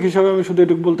নাগরিক হিসাবে আমি শুধু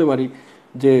এটুকু বলতে পারি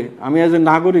যে আমি অ্যাজ এ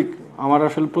নাগরিক আমার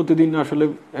আসলে প্রতিদিন আসলে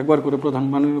একবার করে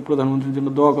মাননীয় প্রধানমন্ত্রীর জন্য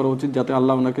দোয়া করা উচিত, যাতে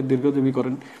আল্লাহ ওনাকে দীর্ঘজীবী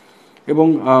করেন এবং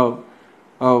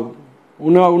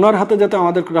ওনার হাতে যাতে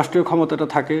আমাদের রাষ্ট্রীয় ক্ষমতাটা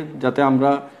থাকে, যাতে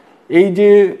আমরা এই যে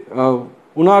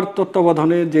ওনার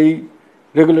তত্ত্বাবধানে যেই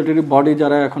রেগুলেটরি বডি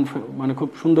যারা এখন মানে খুব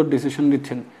সুন্দর ডিসিশন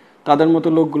নিচ্ছেন, তাদের মতো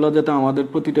লোকগুলো যাতে আমাদের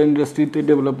প্রতিটা ইন্ডাস্ট্রিতে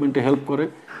ডেভেলপমেন্টে হেল্প করে,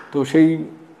 তো সেই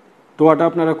দোয়াটা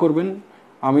আপনারা করবেন।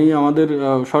 আমি আমাদের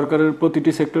সরকারের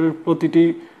প্রতিটি সেক্টরের প্রতিটি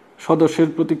সদস্যের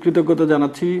প্রতি কৃতজ্ঞতা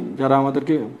জানাচ্ছি, যারা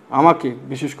আমাকে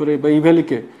বিশেষ করে বা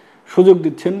ইভ্যালিকে সুযোগ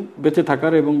দিচ্ছেন বেঁচে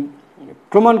থাকার এবং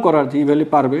প্রমাণ করার যে ইভ্যালি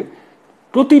পারবে।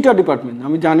 প্রতিটা ডিপার্টমেন্ট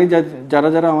আমি জানি যারা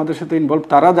যারা আমাদের সাথে ইনভলভ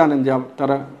তারা জানেন যে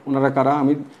ওনারা কারা।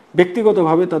 আমি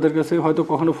ব্যক্তিগতভাবে তাদের কাছে হয়তো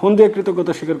কখনো ফোন দিয়ে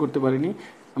কৃতজ্ঞতা স্বীকার করতে পারিনি,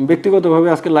 আমি ব্যক্তিগতভাবে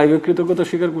আজকে লাইভে কৃতজ্ঞতা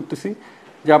স্বীকার করতেছি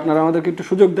যে আপনারা আমাদেরকে একটু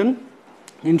সুযোগ দেন।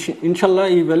 ইনশাল্লাহ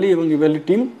ইভ্যালি এবং ইভ্যালি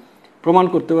টিম প্রমাণ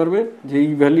করতে পারবে যে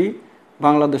ইভ্যালি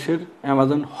বাংলাদেশের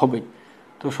অ্যামাজন হবেই।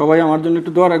 তো সবাই আমার জন্য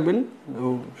একটু দোয়া রাখবেন।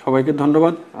 সবাইকে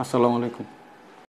ধন্যবাদ। আসসালামু আলাইকুম।